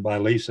presentation by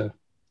Lisa,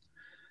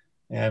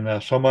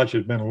 and so much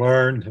has been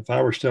learned. If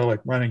I were still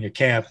running a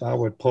camp, I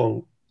would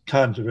pull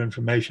tons of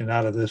information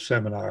out of this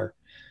seminar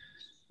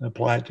and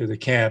apply it to the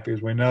camp,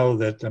 because we know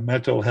that the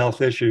mental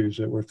health issues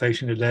that we're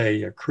facing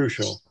today are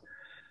crucial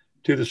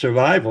to the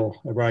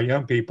survival of our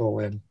young people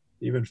and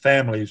even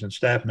families and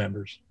staff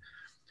members.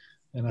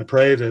 And I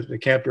pray that the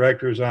camp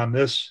directors on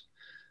this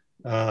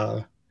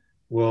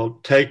will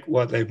take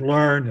what they've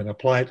learned and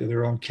apply it to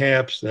their own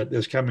camps, that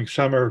this coming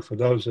summer, for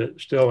those that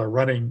still are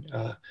running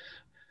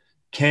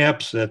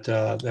camps, that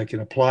they can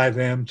apply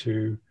them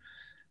to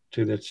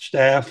the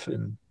staff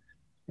and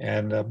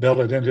build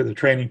it into the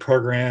training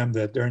program,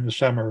 that during the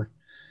summer,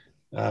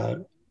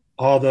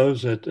 all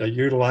those that are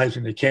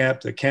utilizing the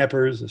camp, the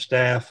campers, the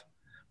staff,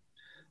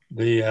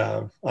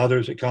 the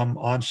others that come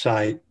on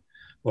site,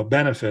 will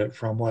benefit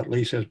from what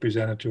Lisa has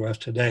presented to us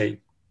today.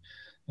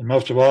 And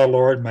most of all,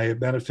 Lord, may it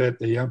benefit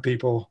the young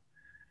people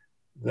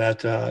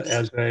that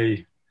as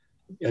they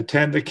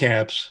attend the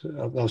camps,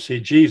 they'll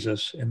see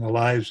Jesus in the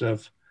lives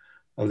of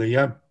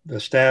the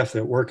staff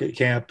that work at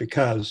camp,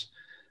 because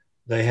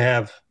they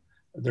have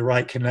the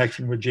right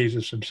connection with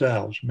Jesus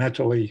themselves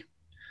mentally.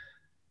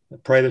 I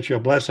pray that you'll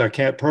bless our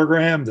camp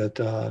program,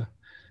 that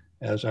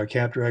as our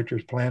camp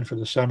directors plan for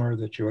the summer,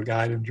 that you will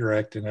guide and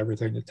direct in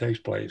everything that takes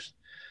place.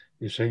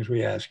 These things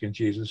we ask in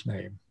Jesus'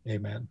 name.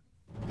 Amen.